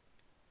Lotus.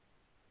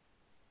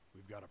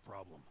 We've got a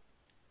problem.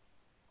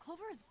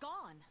 Clover is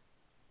gone.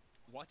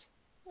 What?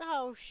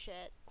 Oh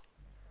shit.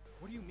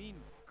 What do you mean,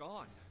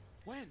 gone?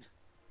 When?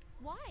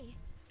 Why?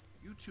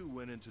 You 2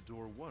 went into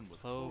door 1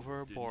 with Clover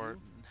Clover, didn't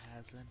Borton you?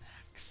 has an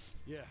ex.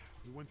 Yeah,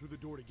 we went through the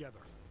door together.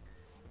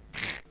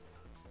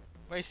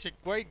 Why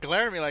are you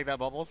glaring at me like that,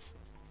 Bubbles?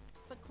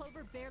 But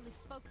Clover barely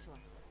spoke to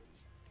us.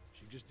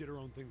 She just did her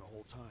own thing the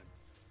whole time.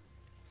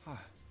 Huh.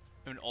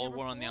 An There old were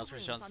one on the 4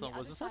 outskirts of rooms on the Johnstone.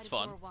 other Was side that's of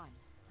fun. door 1.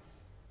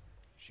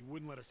 She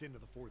wouldn't let us into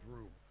the 4th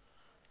room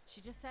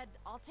She just said,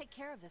 I'll take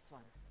care of this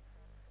one.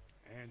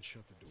 and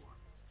shut the door.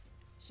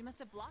 She must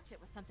have blocked it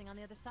with something on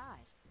the other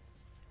side.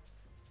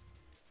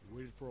 We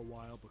waited for a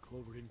while, but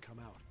Clover didn't come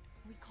out.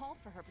 We called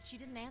for her, but she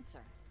didn't answer.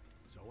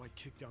 So I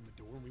kicked down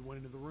the door and we went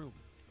into the room.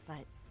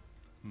 But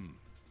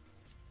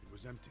It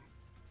was empty.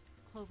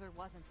 Clover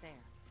wasn't there,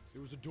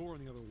 There was a door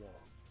on the other wall.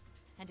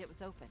 and it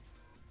was open.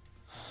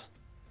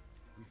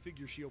 We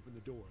figure she opened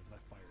the door and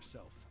left by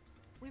herself.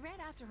 We ran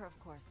after her, of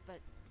course, but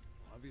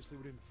Obviously,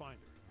 we didn't find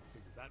her. We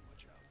figured that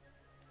much out.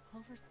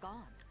 Clover's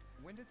gone.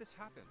 When did this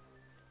happen?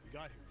 We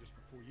got here just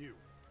before you.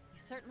 You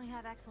certainly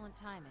have excellent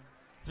timing.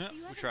 Yeah, So you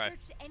we haven't try.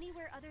 searched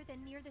anywhere other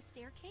than near the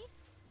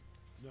staircase?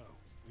 No,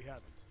 we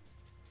haven't.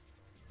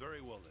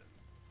 Very well then.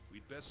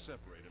 We'd best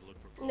separate and look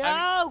for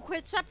No,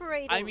 quit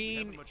separating. I We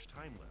haven't mean, much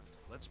time left.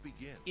 Let's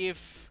begin.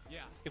 if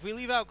Yeah. we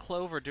leave out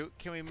Clover,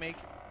 can we make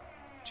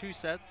 2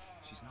 sets?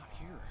 She's not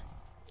here.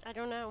 I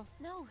don't know.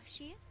 No,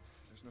 she.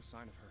 There's no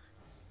sign of her.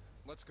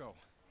 Let's go.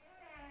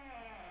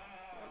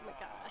 Oh my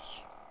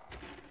gosh.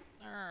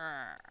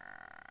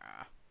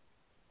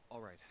 All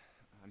right.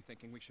 I'm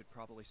thinking we should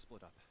probably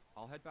split up.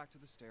 I'll head back to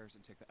the stairs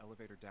and take the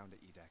elevator down to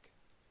E deck.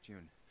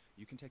 June,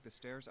 you can take the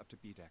stairs up to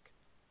B deck.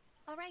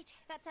 All right,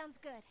 that sounds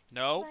good.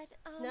 No.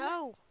 But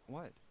No.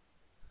 What?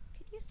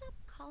 Could you stop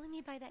calling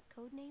me by that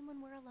code name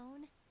when we're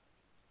alone?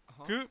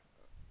 Huh? Coop.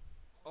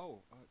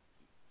 Oh,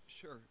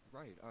 sure.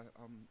 Right.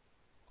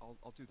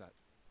 I'll do that.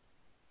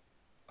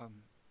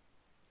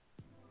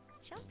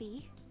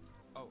 Jumpy.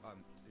 Oh,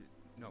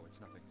 no, it's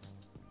nothing.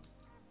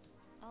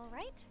 All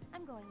right,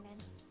 I'm going then.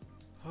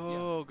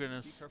 Oh, Be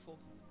goodness. careful,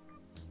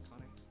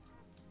 Connie.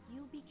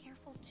 You be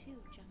careful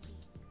too, Jumpy.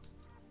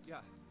 Yeah,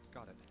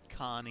 got it.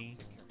 Connie.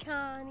 Take care.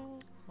 Connie.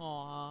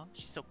 Aw,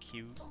 she's so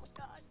cute. Oh my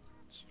god.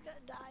 She's gonna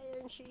die,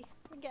 isn't she?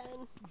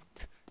 Again.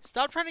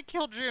 Stop trying to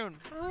kill June.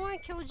 I don't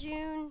want to kill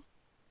June.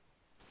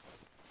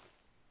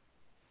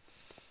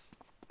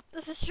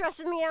 This is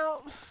stressing me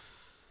out.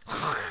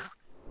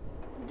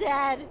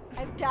 Dad,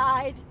 I've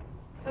died.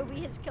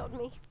 Obi has killed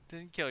me.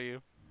 Didn't kill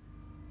you.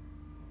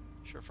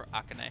 Sure for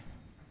Akane.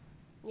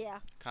 Yeah,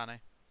 Akane.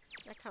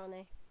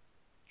 Akane.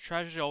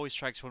 Tragedy always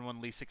strikes when one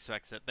least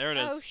expects it. There it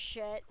is. Oh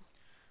shit.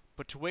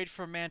 But to wait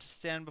for a man to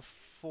stand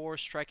before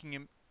striking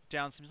him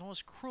down seems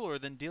almost crueler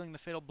than dealing the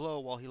fatal blow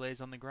while he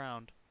lays on the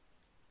ground.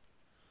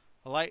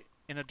 A light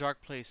in a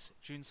dark place,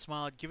 June's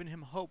smile had given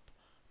him hope,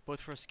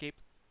 both for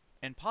escape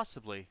and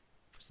possibly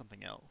for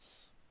something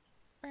else.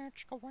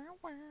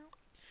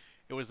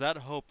 It was that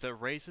hope that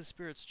raised his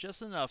spirits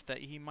just enough that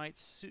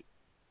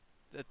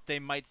they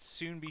might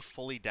soon be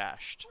fully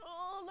dashed.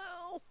 Oh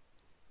no.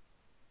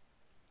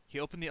 He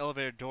opened the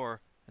elevator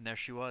door, and there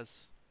she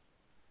was.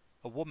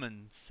 A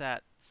woman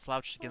sat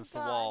slouched against the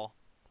wall.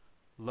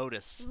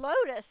 Lotus.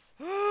 Lotus.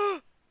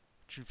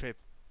 Junpei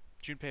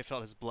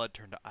felt his blood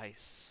turn to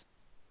ice.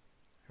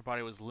 Her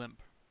body was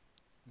limp,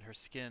 and her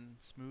skin,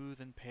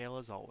 smooth and pale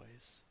as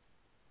always,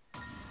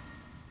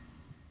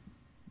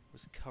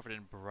 was covered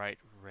in bright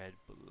red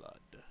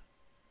blood.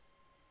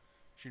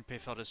 Junpei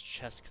felt his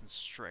chest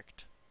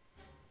constrict.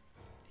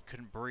 He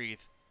couldn't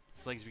breathe.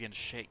 His legs began to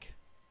shake.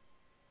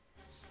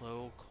 A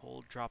slow,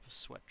 cold drop of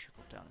sweat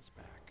trickled down his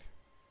back.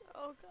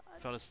 Oh god.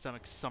 He felt his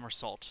stomach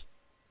somersault.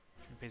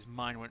 Junpei's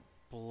mind went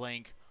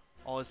blank.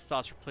 All his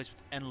thoughts replaced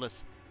with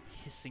endless,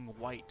 hissing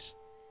white.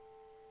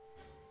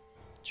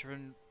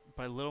 Driven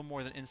by little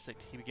more than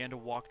instinct, he began to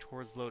walk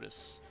towards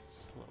Lotus,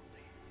 slowly.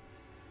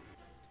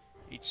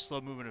 Each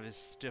slow movement of his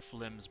stiff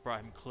limbs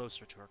brought him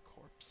closer to her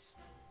corpse.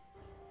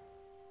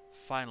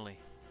 Finally,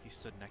 he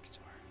stood next to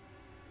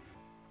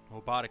her.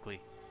 Robotically,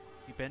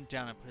 he bent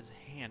down and put his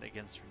hand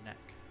against her neck.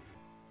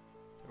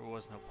 There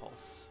was no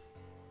pulse.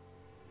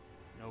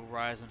 No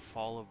rise and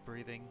fall of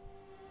breathing.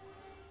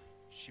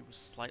 She was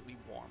slightly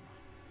warm.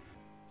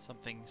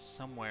 Something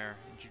somewhere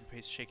in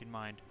Junpei's shaken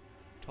mind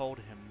told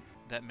him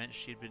that meant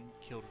she had been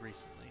killed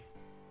recently.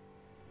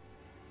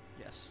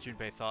 Yes,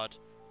 Junpei thought,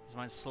 his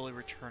mind slowly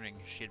returning,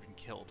 she had been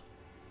killed.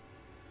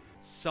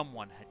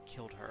 Someone had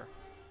killed her.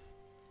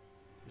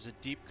 There was a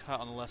deep cut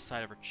on the left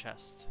side of her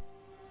chest.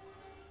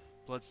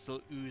 Blood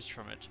still oozed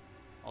from it,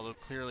 although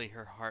clearly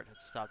her heart had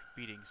stopped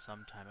beating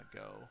some time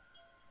ago.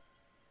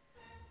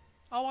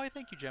 Oh, why,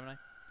 thank you, Gemini.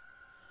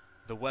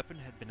 The weapon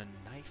had been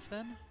a knife,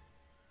 then?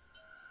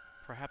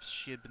 Perhaps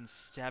she had been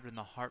stabbed in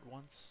the heart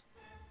once?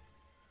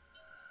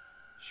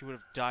 She would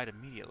have died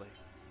immediately.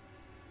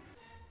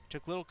 He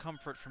took little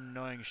comfort from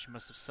knowing she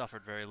must have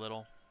suffered very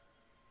little.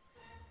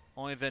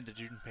 Only then did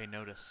Junpei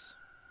notice.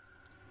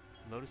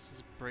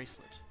 Lotus's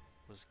bracelet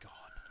was gone.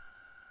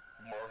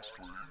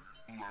 Lastly,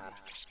 let us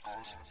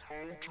discuss how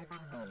to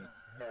remove one,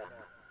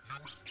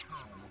 use two.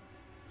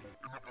 In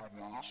other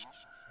words,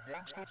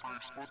 once the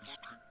bracelet is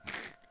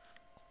taken.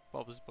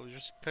 What was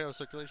just kind of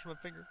circulation from my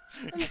finger?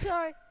 I'm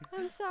sorry.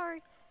 I'm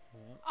sorry.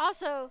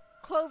 Also,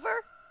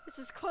 Clover? This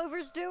is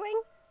Clover's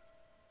doing?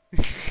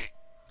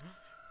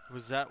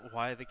 Was that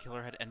why the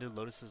killer had ended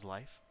Lotus's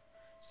life?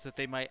 So that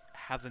they might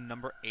have the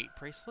number 8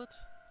 bracelet?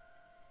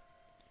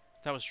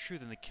 If that was true,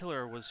 then the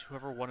killer was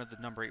whoever wanted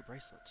the number 8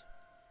 bracelet.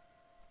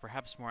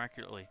 Perhaps more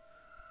accurately,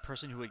 the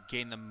person who would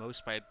gain the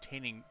most by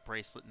obtaining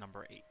bracelet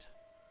number 8.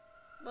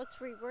 Let's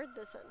reword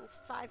the sentence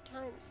 5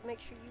 times. Make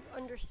sure you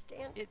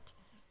understand it.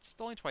 It's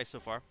only twice so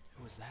far.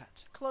 Who was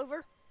that?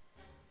 Clover.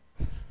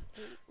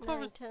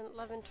 9, 10,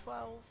 11,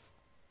 12.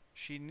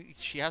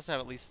 She has to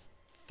have at least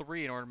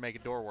 3 in order to make a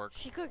door work.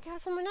 She could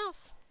have someone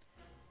else.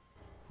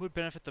 Who would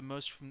benefit the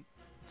most from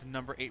the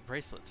number 8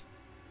 bracelet?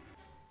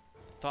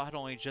 The thought had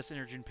only just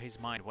entered Junpei's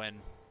mind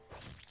when...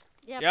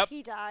 Yep,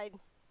 he died.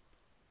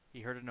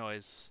 He heard a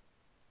noise.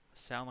 A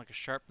sound like a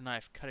sharp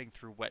knife cutting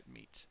through wet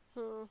meat.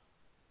 It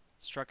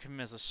struck him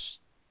as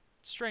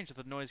strange that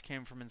the noise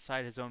came from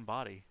inside his own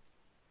body.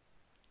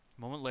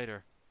 A moment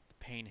later, the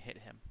pain hit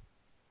him.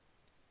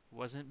 It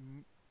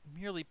wasn't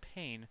merely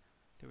pain,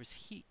 there was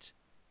heat.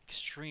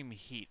 Extreme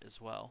heat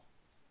as well.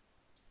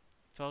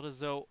 It felt as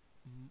though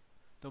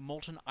the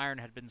molten iron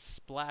had been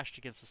splashed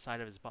against the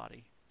side of his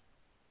body.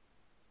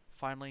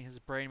 Finally, his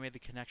brain made the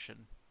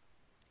connection.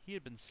 He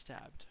had been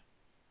stabbed.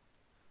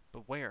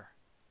 But where?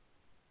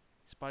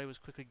 His body was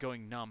quickly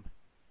going numb.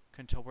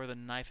 Couldn't tell where the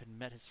knife had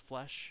met his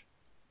flesh.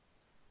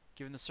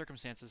 Given the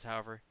circumstances,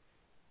 however,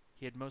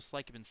 he had most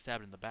likely been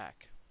stabbed in the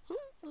back.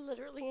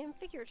 Literally and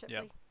figuratively.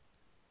 Yep.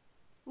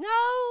 No!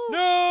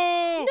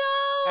 No!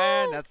 No!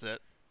 And that's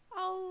it.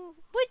 Oh,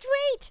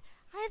 wait!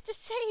 I have to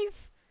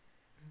save.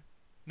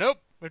 Nope.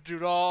 We have to do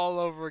it all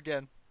over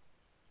again.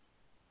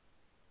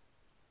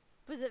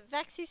 Was it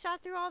Vex who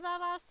sat through all that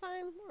last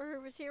time? Or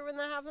who was here when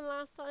that happened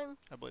last time?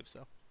 I believe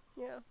so.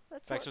 Yeah.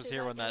 Let's Vex not was do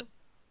here when again.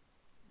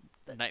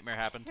 that nightmare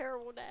happened.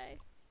 Terrible day.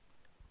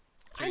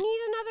 So I need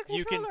another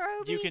controller,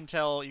 Obi. You can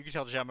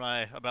tell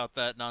Gemini about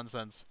that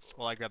nonsense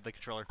while I grab the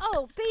controller.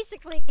 Oh,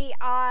 basically,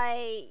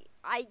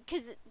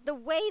 because the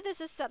way this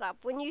is set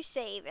up, when you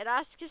save, it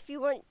asks if you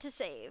want to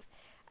save.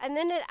 and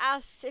then it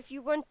asks if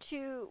you want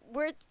to,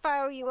 where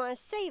file you want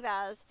to save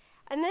as,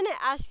 and then it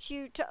asks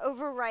you to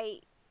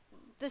overwrite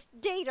this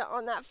data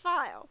on that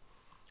file.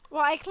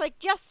 Well, I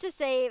clicked yes to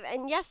save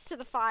and yes to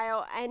the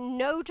file and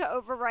no to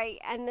overwrite,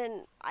 and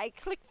then I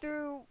clicked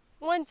through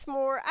once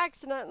more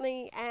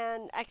accidentally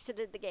and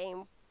exited the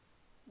game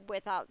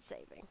without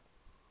saving.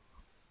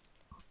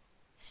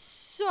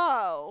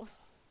 So,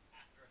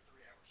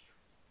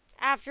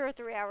 after a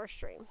 3-hour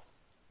stream.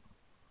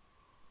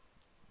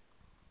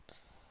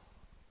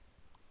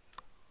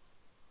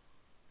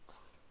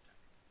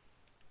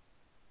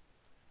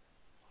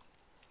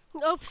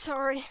 Oops,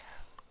 sorry.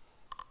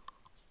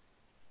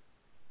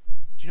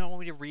 Do you not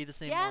want me to read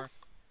this anymore?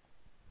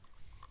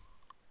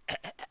 Yes.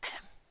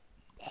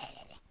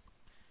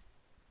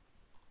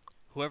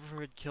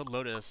 Whoever had killed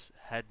Lotus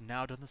had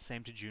now done the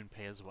same to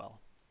Junpei as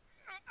well.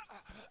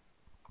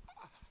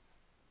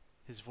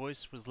 His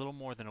voice was little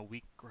more than a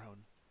weak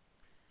groan.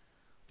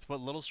 With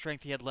what little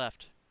strength he had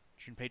left,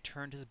 Junpei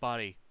turned his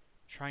body,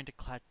 trying to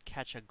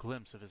catch a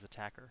glimpse of his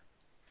attacker.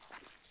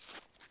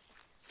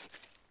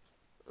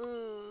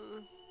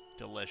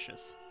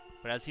 Delicious.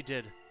 But as he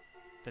did,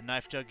 the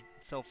knife dug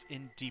itself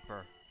in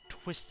deeper,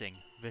 twisting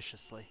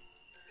viciously.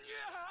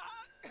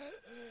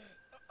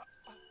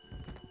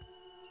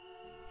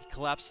 He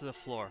collapsed to the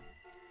floor,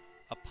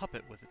 a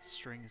puppet with its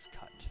strings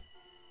cut.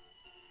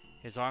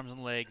 His arms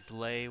and legs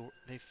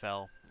they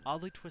fell,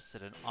 oddly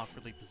twisted and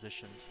awkwardly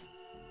positioned.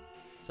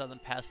 Saw them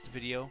past the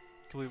video.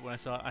 Complete when I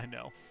saw it, I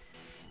know.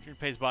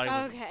 Junpei's body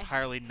was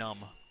entirely numb.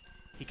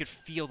 He could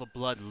feel the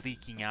blood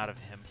leaking out of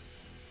him,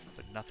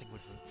 but nothing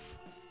would move.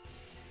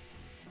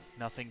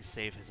 Nothing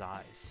save his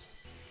eyes.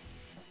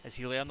 As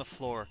he lay on the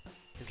floor,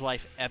 his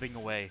life ebbing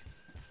away,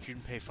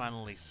 Junpei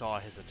finally saw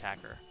his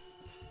attacker.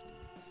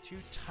 2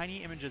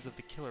 tiny images of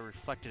the killer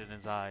reflected in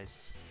his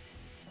eyes.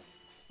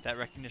 That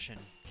recognition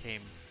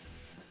came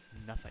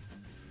nothing.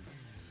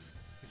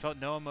 He felt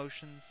no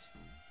emotions,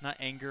 not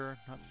anger,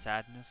 not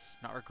sadness,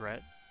 not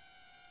regret.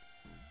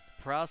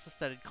 The paralysis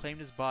that had claimed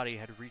his body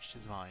had reached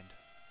his mind.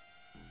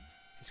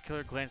 His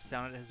killer glanced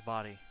down at his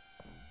body.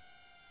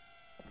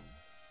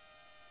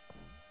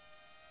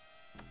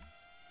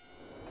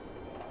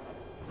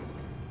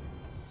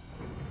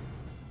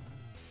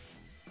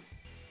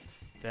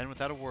 Then,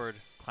 without a word,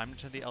 climbed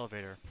into the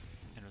elevator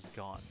and was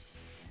gone.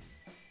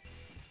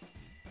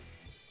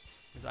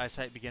 His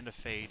eyesight began to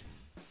fade.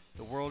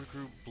 The world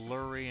grew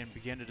blurry and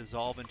began to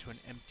dissolve into an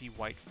empty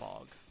white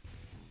fog.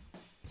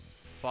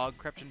 Fog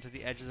crept into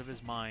the edges of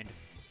his mind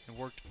and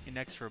worked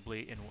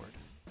inexorably inward.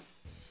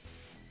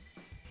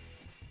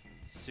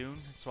 Soon,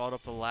 it swallowed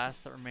up the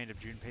last that remained of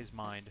Junpei's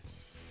mind.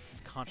 His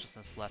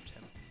consciousness left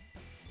him.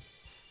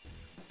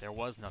 There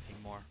was nothing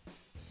more.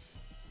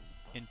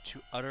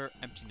 Into utter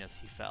emptiness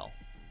he fell.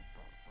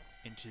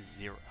 Into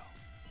zero.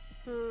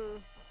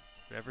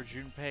 Whatever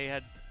Junpei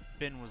had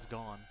been was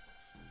gone.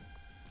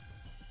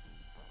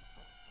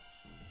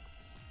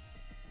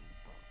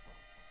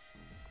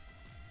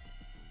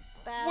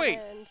 Bad Wait,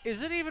 end.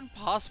 is it even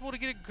possible to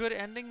get a good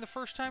ending the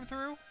first time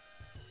through?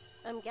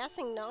 I'm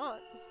guessing not.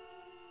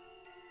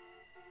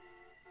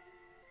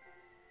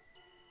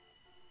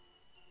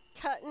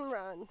 Cut and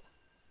run.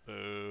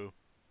 Boo.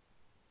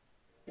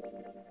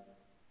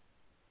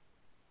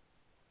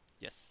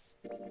 Yes.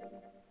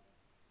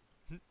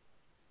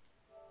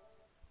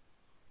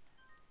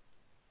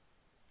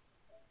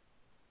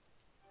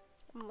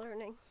 I'm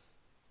learning.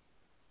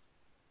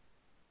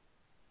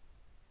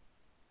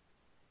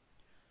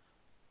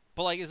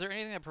 But, like, is there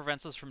anything that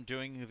prevents us from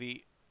doing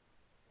the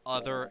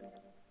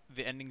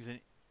endings in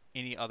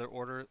any other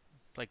order,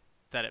 like,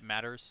 that it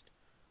matters?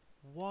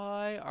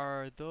 Why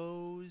are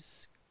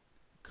those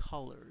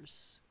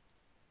colors?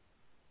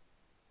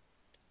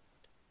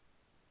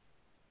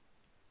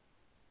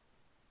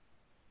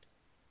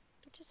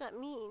 What does that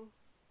mean?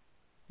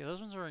 Yeah,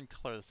 those ones are in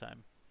color this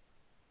time.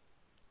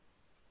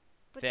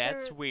 But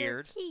That's they're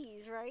weird.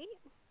 Keys, right?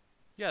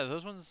 Yeah,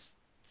 those ones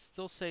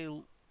still say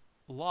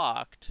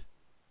locked.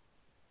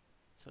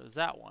 So is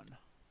that one.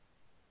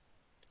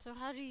 So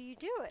how do you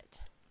do it?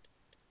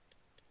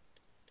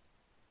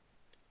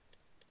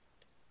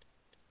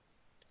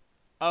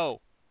 Oh.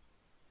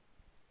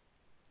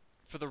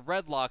 For the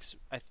red locks,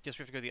 I guess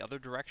we have to go the other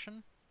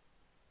direction?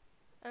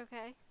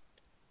 Okay.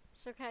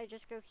 So can I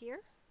just go here?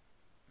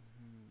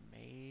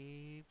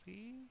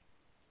 Maybe?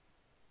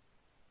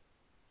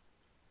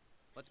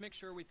 Let's make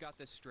sure we've got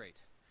this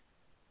straight.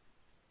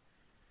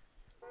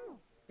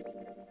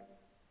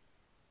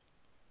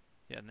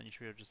 Yeah, and then you should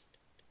be able to just...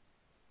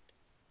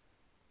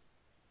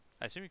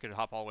 I assume you could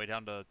hop all the way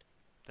down to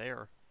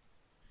there.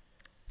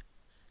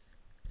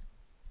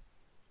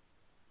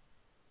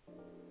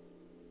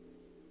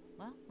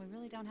 Well, we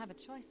really don't have a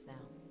choice now.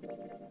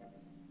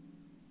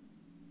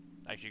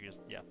 Actually, you could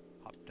just, yeah,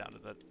 hop down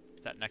to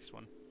that next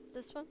one.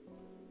 This one?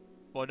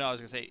 Well, no, I was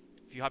going to say,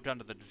 if you hop down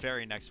to the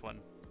very next one.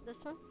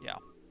 This one? Yeah.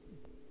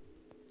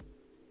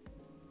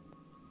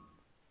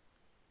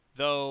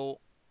 Though...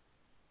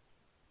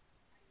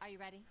 Are you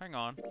ready? Hang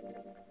on.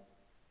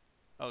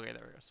 Okay,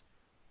 there it goes.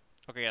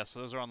 Okay, yeah, so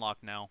those are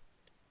unlocked now.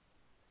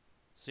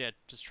 So yeah,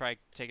 just try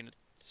taking it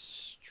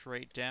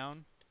straight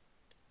down.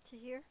 To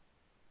here?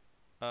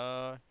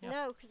 Yeah.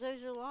 No, because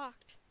those are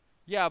locked.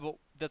 Yeah, but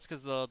that's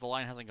because the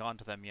line hasn't gone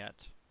to them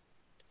yet.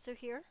 So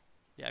here?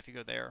 Yeah, if you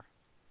go there.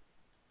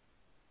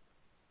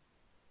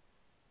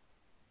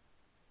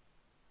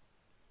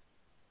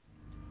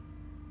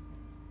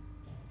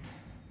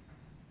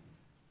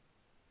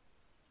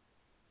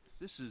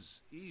 This is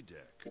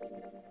E-Deck.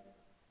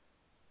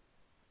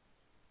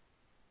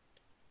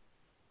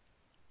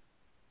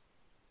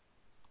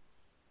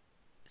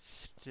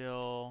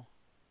 Still.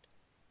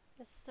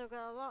 It's still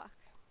got a lock.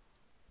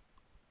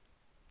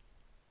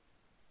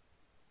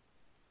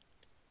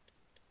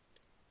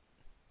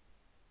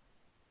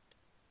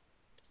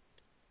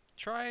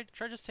 Try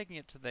just taking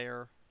it to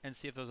there and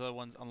see if those other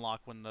ones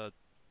unlock when the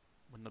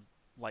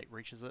light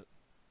reaches it.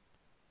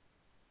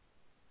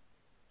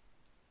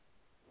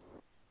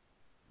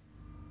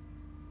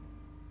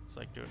 It's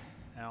like do it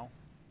now.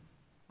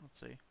 Let's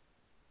see.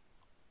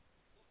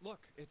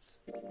 Look, it's...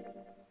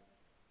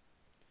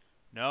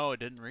 No, it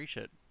didn't reach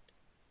it.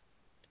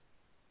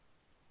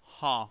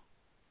 Huh.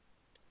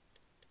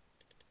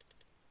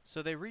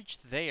 So they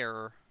reached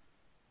there.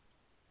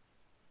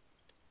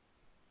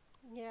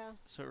 Yeah.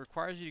 So it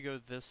requires you to go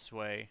this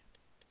way.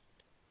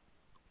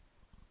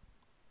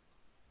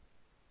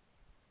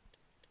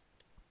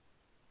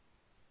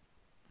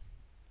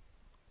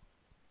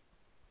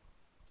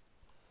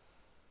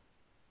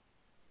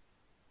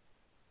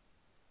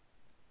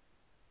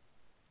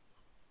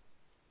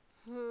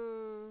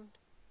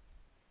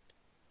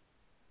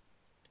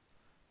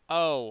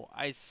 Oh,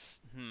 I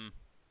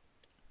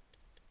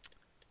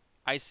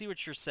see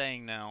what you're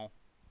saying now.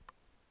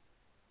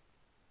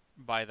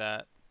 By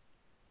that.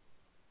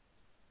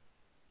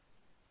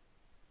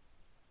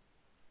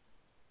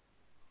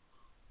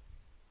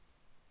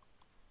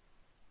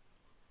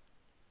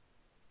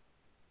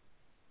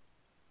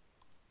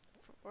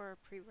 Or a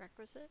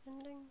prerequisite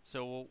ending?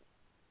 So,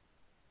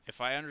 if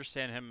I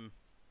understand him,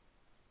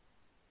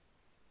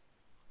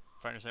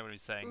 if I understand what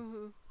he's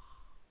saying,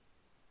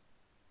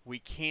 we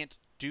can't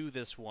do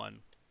this one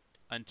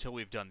until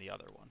we've done the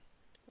other one.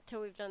 Until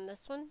we've done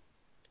this one?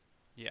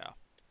 Yeah.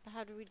 But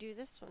how do we do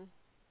this one?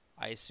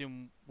 I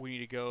assume we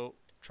need to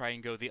try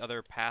and go the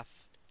other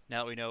path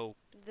now that we know.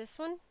 This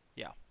one?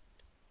 Yeah.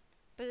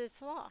 But it's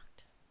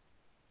locked.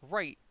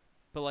 Right.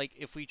 But like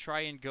if we try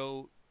and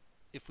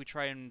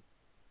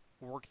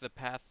work the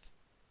path.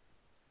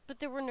 But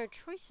there were no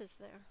choices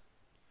there.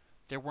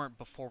 There weren't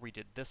before we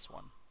did this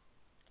one.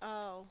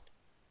 Oh.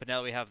 But now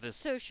that we have this.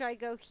 So should I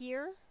go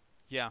here?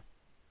 Yeah.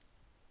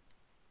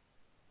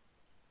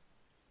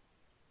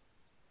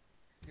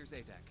 Here's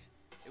A-Deck.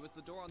 It was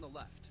the door on the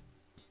left.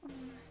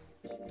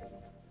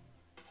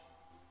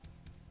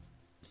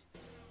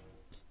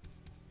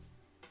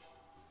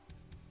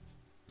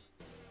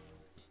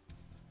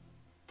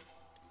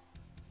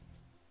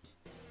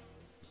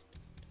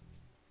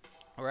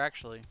 Or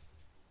actually.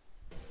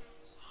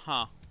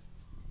 Huh.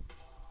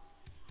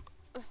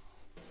 Can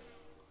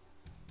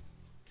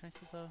I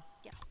see the...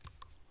 Yeah.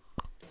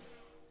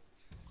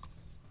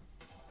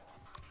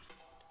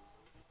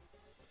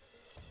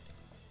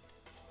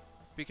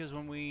 Because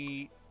when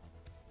we...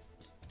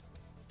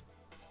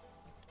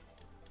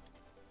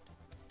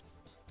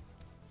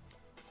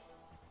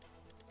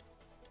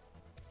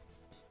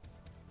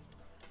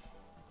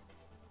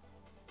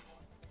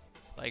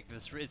 Like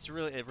this, it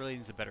really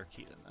needs a better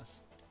key than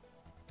this.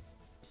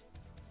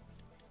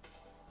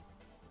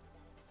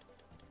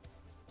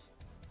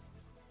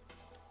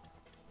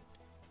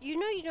 You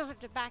know you don't have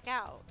to back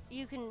out.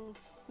 You can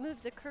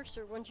move the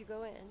cursor once you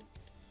go in.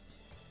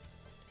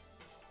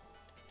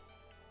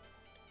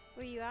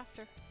 What are you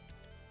after?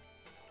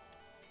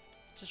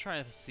 Just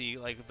trying to see,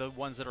 like, the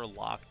ones that are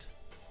locked.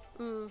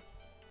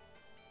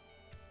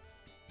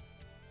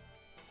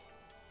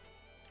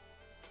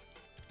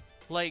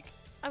 Like...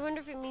 I wonder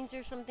if it means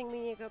there's something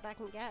we need to go back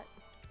and get.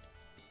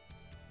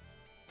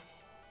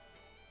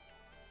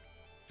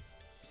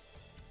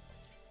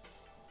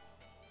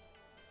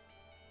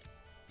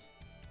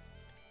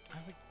 I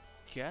would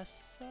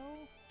guess so?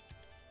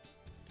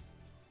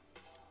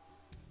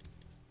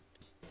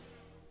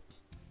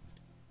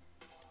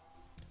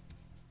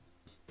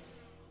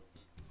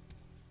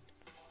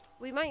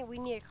 We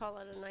need to call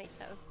it a night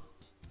though.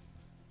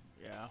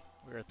 Yeah,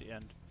 we're at the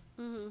end.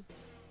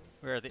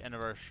 We're at the end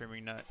of our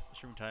stream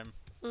time.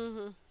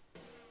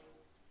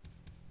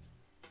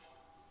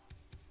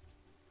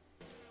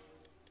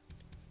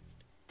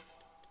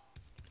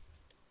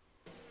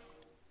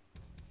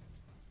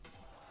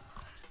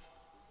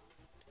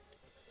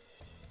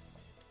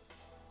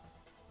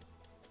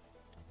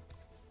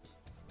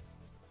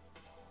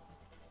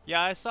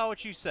 Yeah, I saw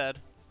what you said,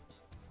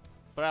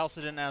 but I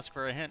also didn't ask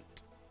for a hint.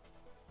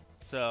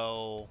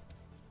 So...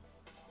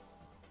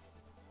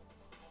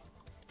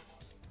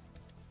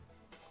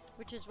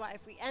 Which is why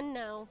if we end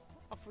now,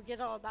 I'll forget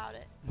all about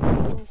it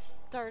and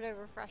start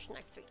over fresh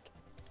next week.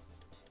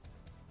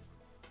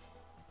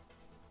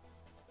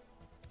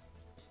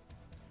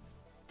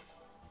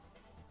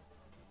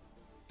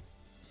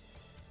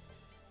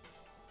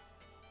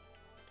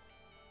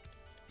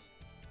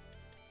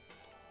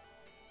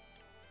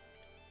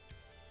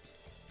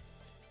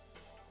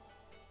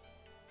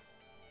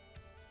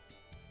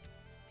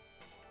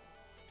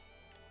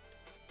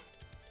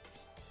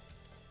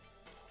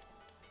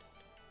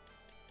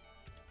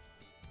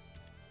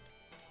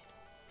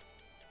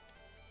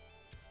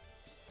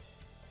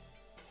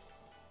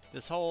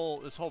 This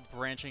whole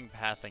branching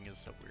path thing is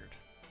so weird.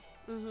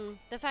 Mm-hmm.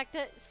 The fact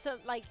that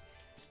like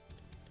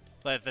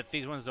that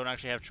these ones don't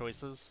actually have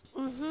choices.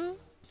 Mm-hmm.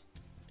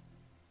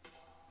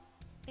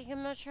 Like,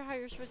 I'm not sure how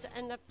you're supposed to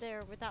end up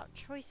there without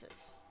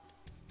choices.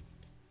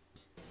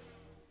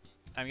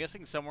 I'm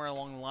guessing somewhere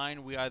along the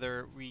line we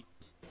It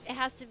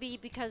has to be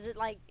because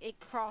it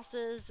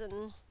crosses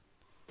and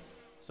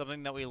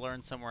something that we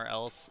learn somewhere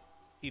else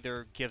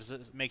either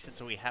makes it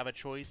so we have a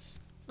choice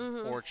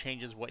or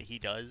changes what he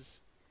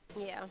does.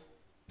 Yeah.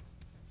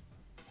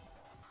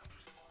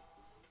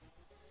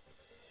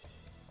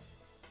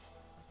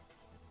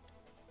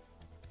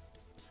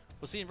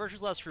 Well, see, in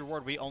Virtue's Last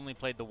Reward, we only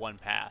played the one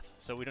path,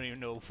 so we don't even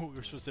know what we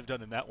were supposed to have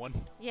done in that one.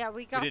 Yeah,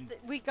 we got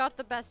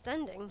the best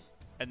ending.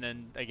 And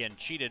then, again,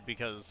 cheated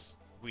because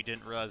we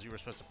didn't realize we were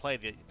supposed to play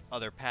the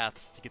other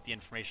paths to get the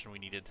information we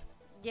needed.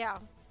 Yeah,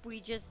 we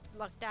just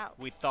lucked out.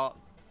 We thought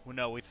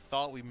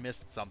we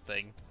missed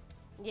something.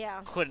 Yeah.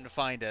 Couldn't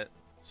find it,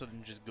 so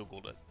then just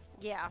Googled it.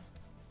 Yeah.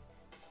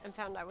 And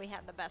found out we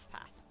had the best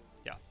path.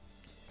 Yeah.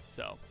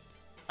 So,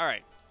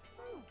 alright.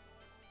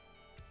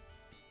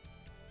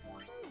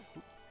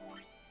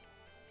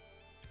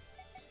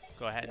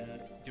 Go ahead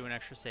and do an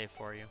extra save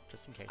for you,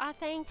 just in case.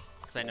 Thanks.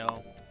 Because I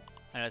know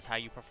it's how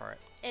you prefer it.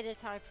 It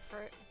is how I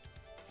prefer it.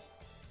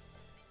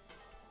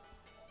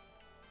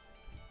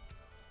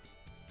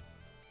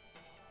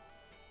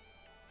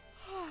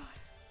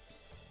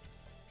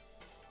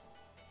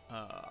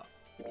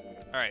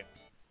 Alright.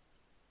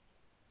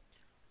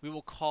 We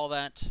will call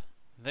that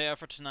there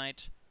for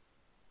tonight.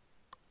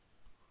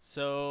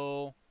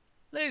 So,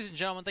 ladies and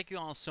gentlemen, thank you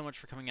all so much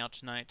for coming out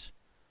tonight.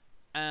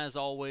 As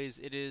always,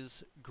 it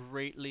is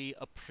greatly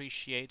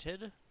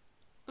appreciated.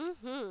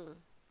 Mm-hmm.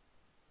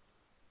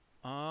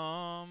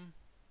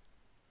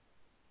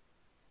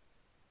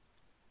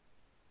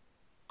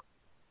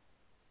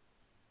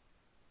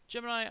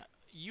 Gemini,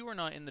 you are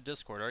not in the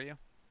Discord, are you?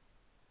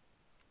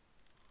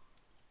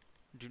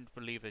 Don't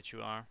believe that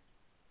you are.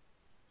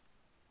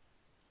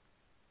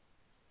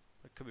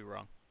 I could be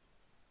wrong.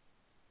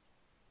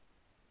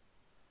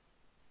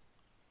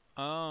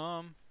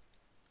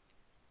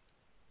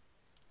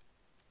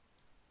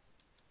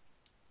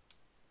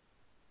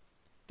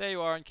 There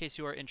you are, in case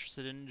you are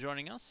interested in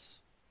joining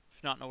us.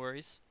 If not, no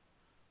worries.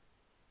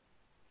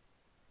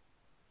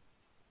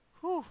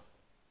 Whew.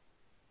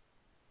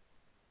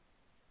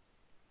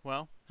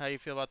 Well, how do you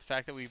feel about the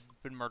fact that we've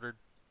been murdered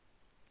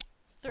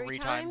three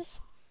times?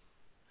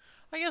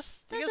 I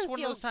guess one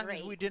of those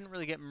times we didn't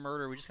really get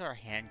murdered. We just got our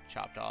hand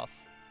chopped off.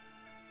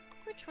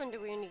 Which one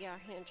did we only get our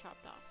hand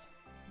chopped off?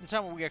 The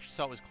time when we actually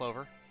saw it was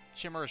Clover.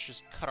 Shimmer's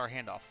just cut our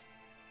hand off.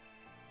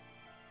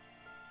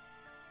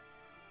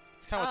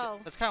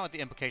 That's kind of what the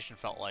implication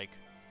felt like.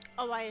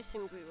 Oh, I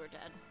assumed we were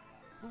dead.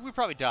 We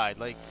probably died,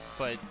 but...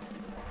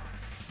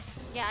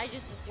 Yeah, I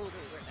just assumed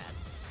we were dead.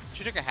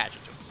 She took a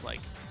hatchet to us,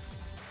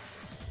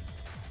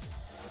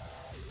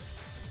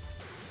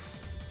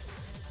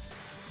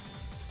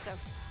 So,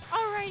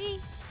 alrighty.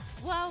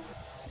 Well,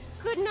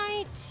 good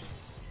night.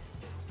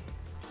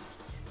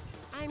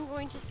 I'm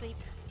going to sleep.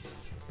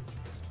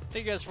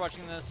 Thank you guys for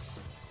watching this.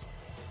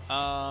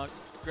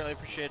 Greatly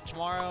appreciate it.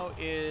 Tomorrow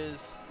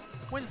is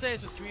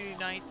Wednesdays with Community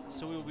Night,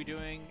 so we will be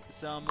doing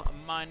some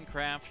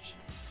Minecraft.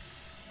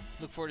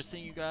 Look forward to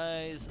seeing you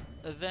guys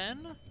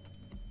then.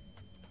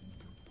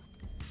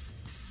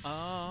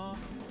 Yeah.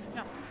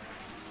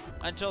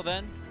 Until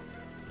then,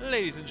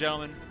 ladies and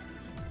gentlemen,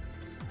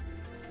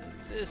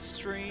 this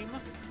stream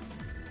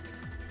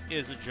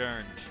is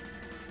adjourned.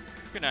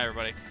 Good night,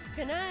 everybody.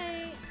 Good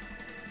night.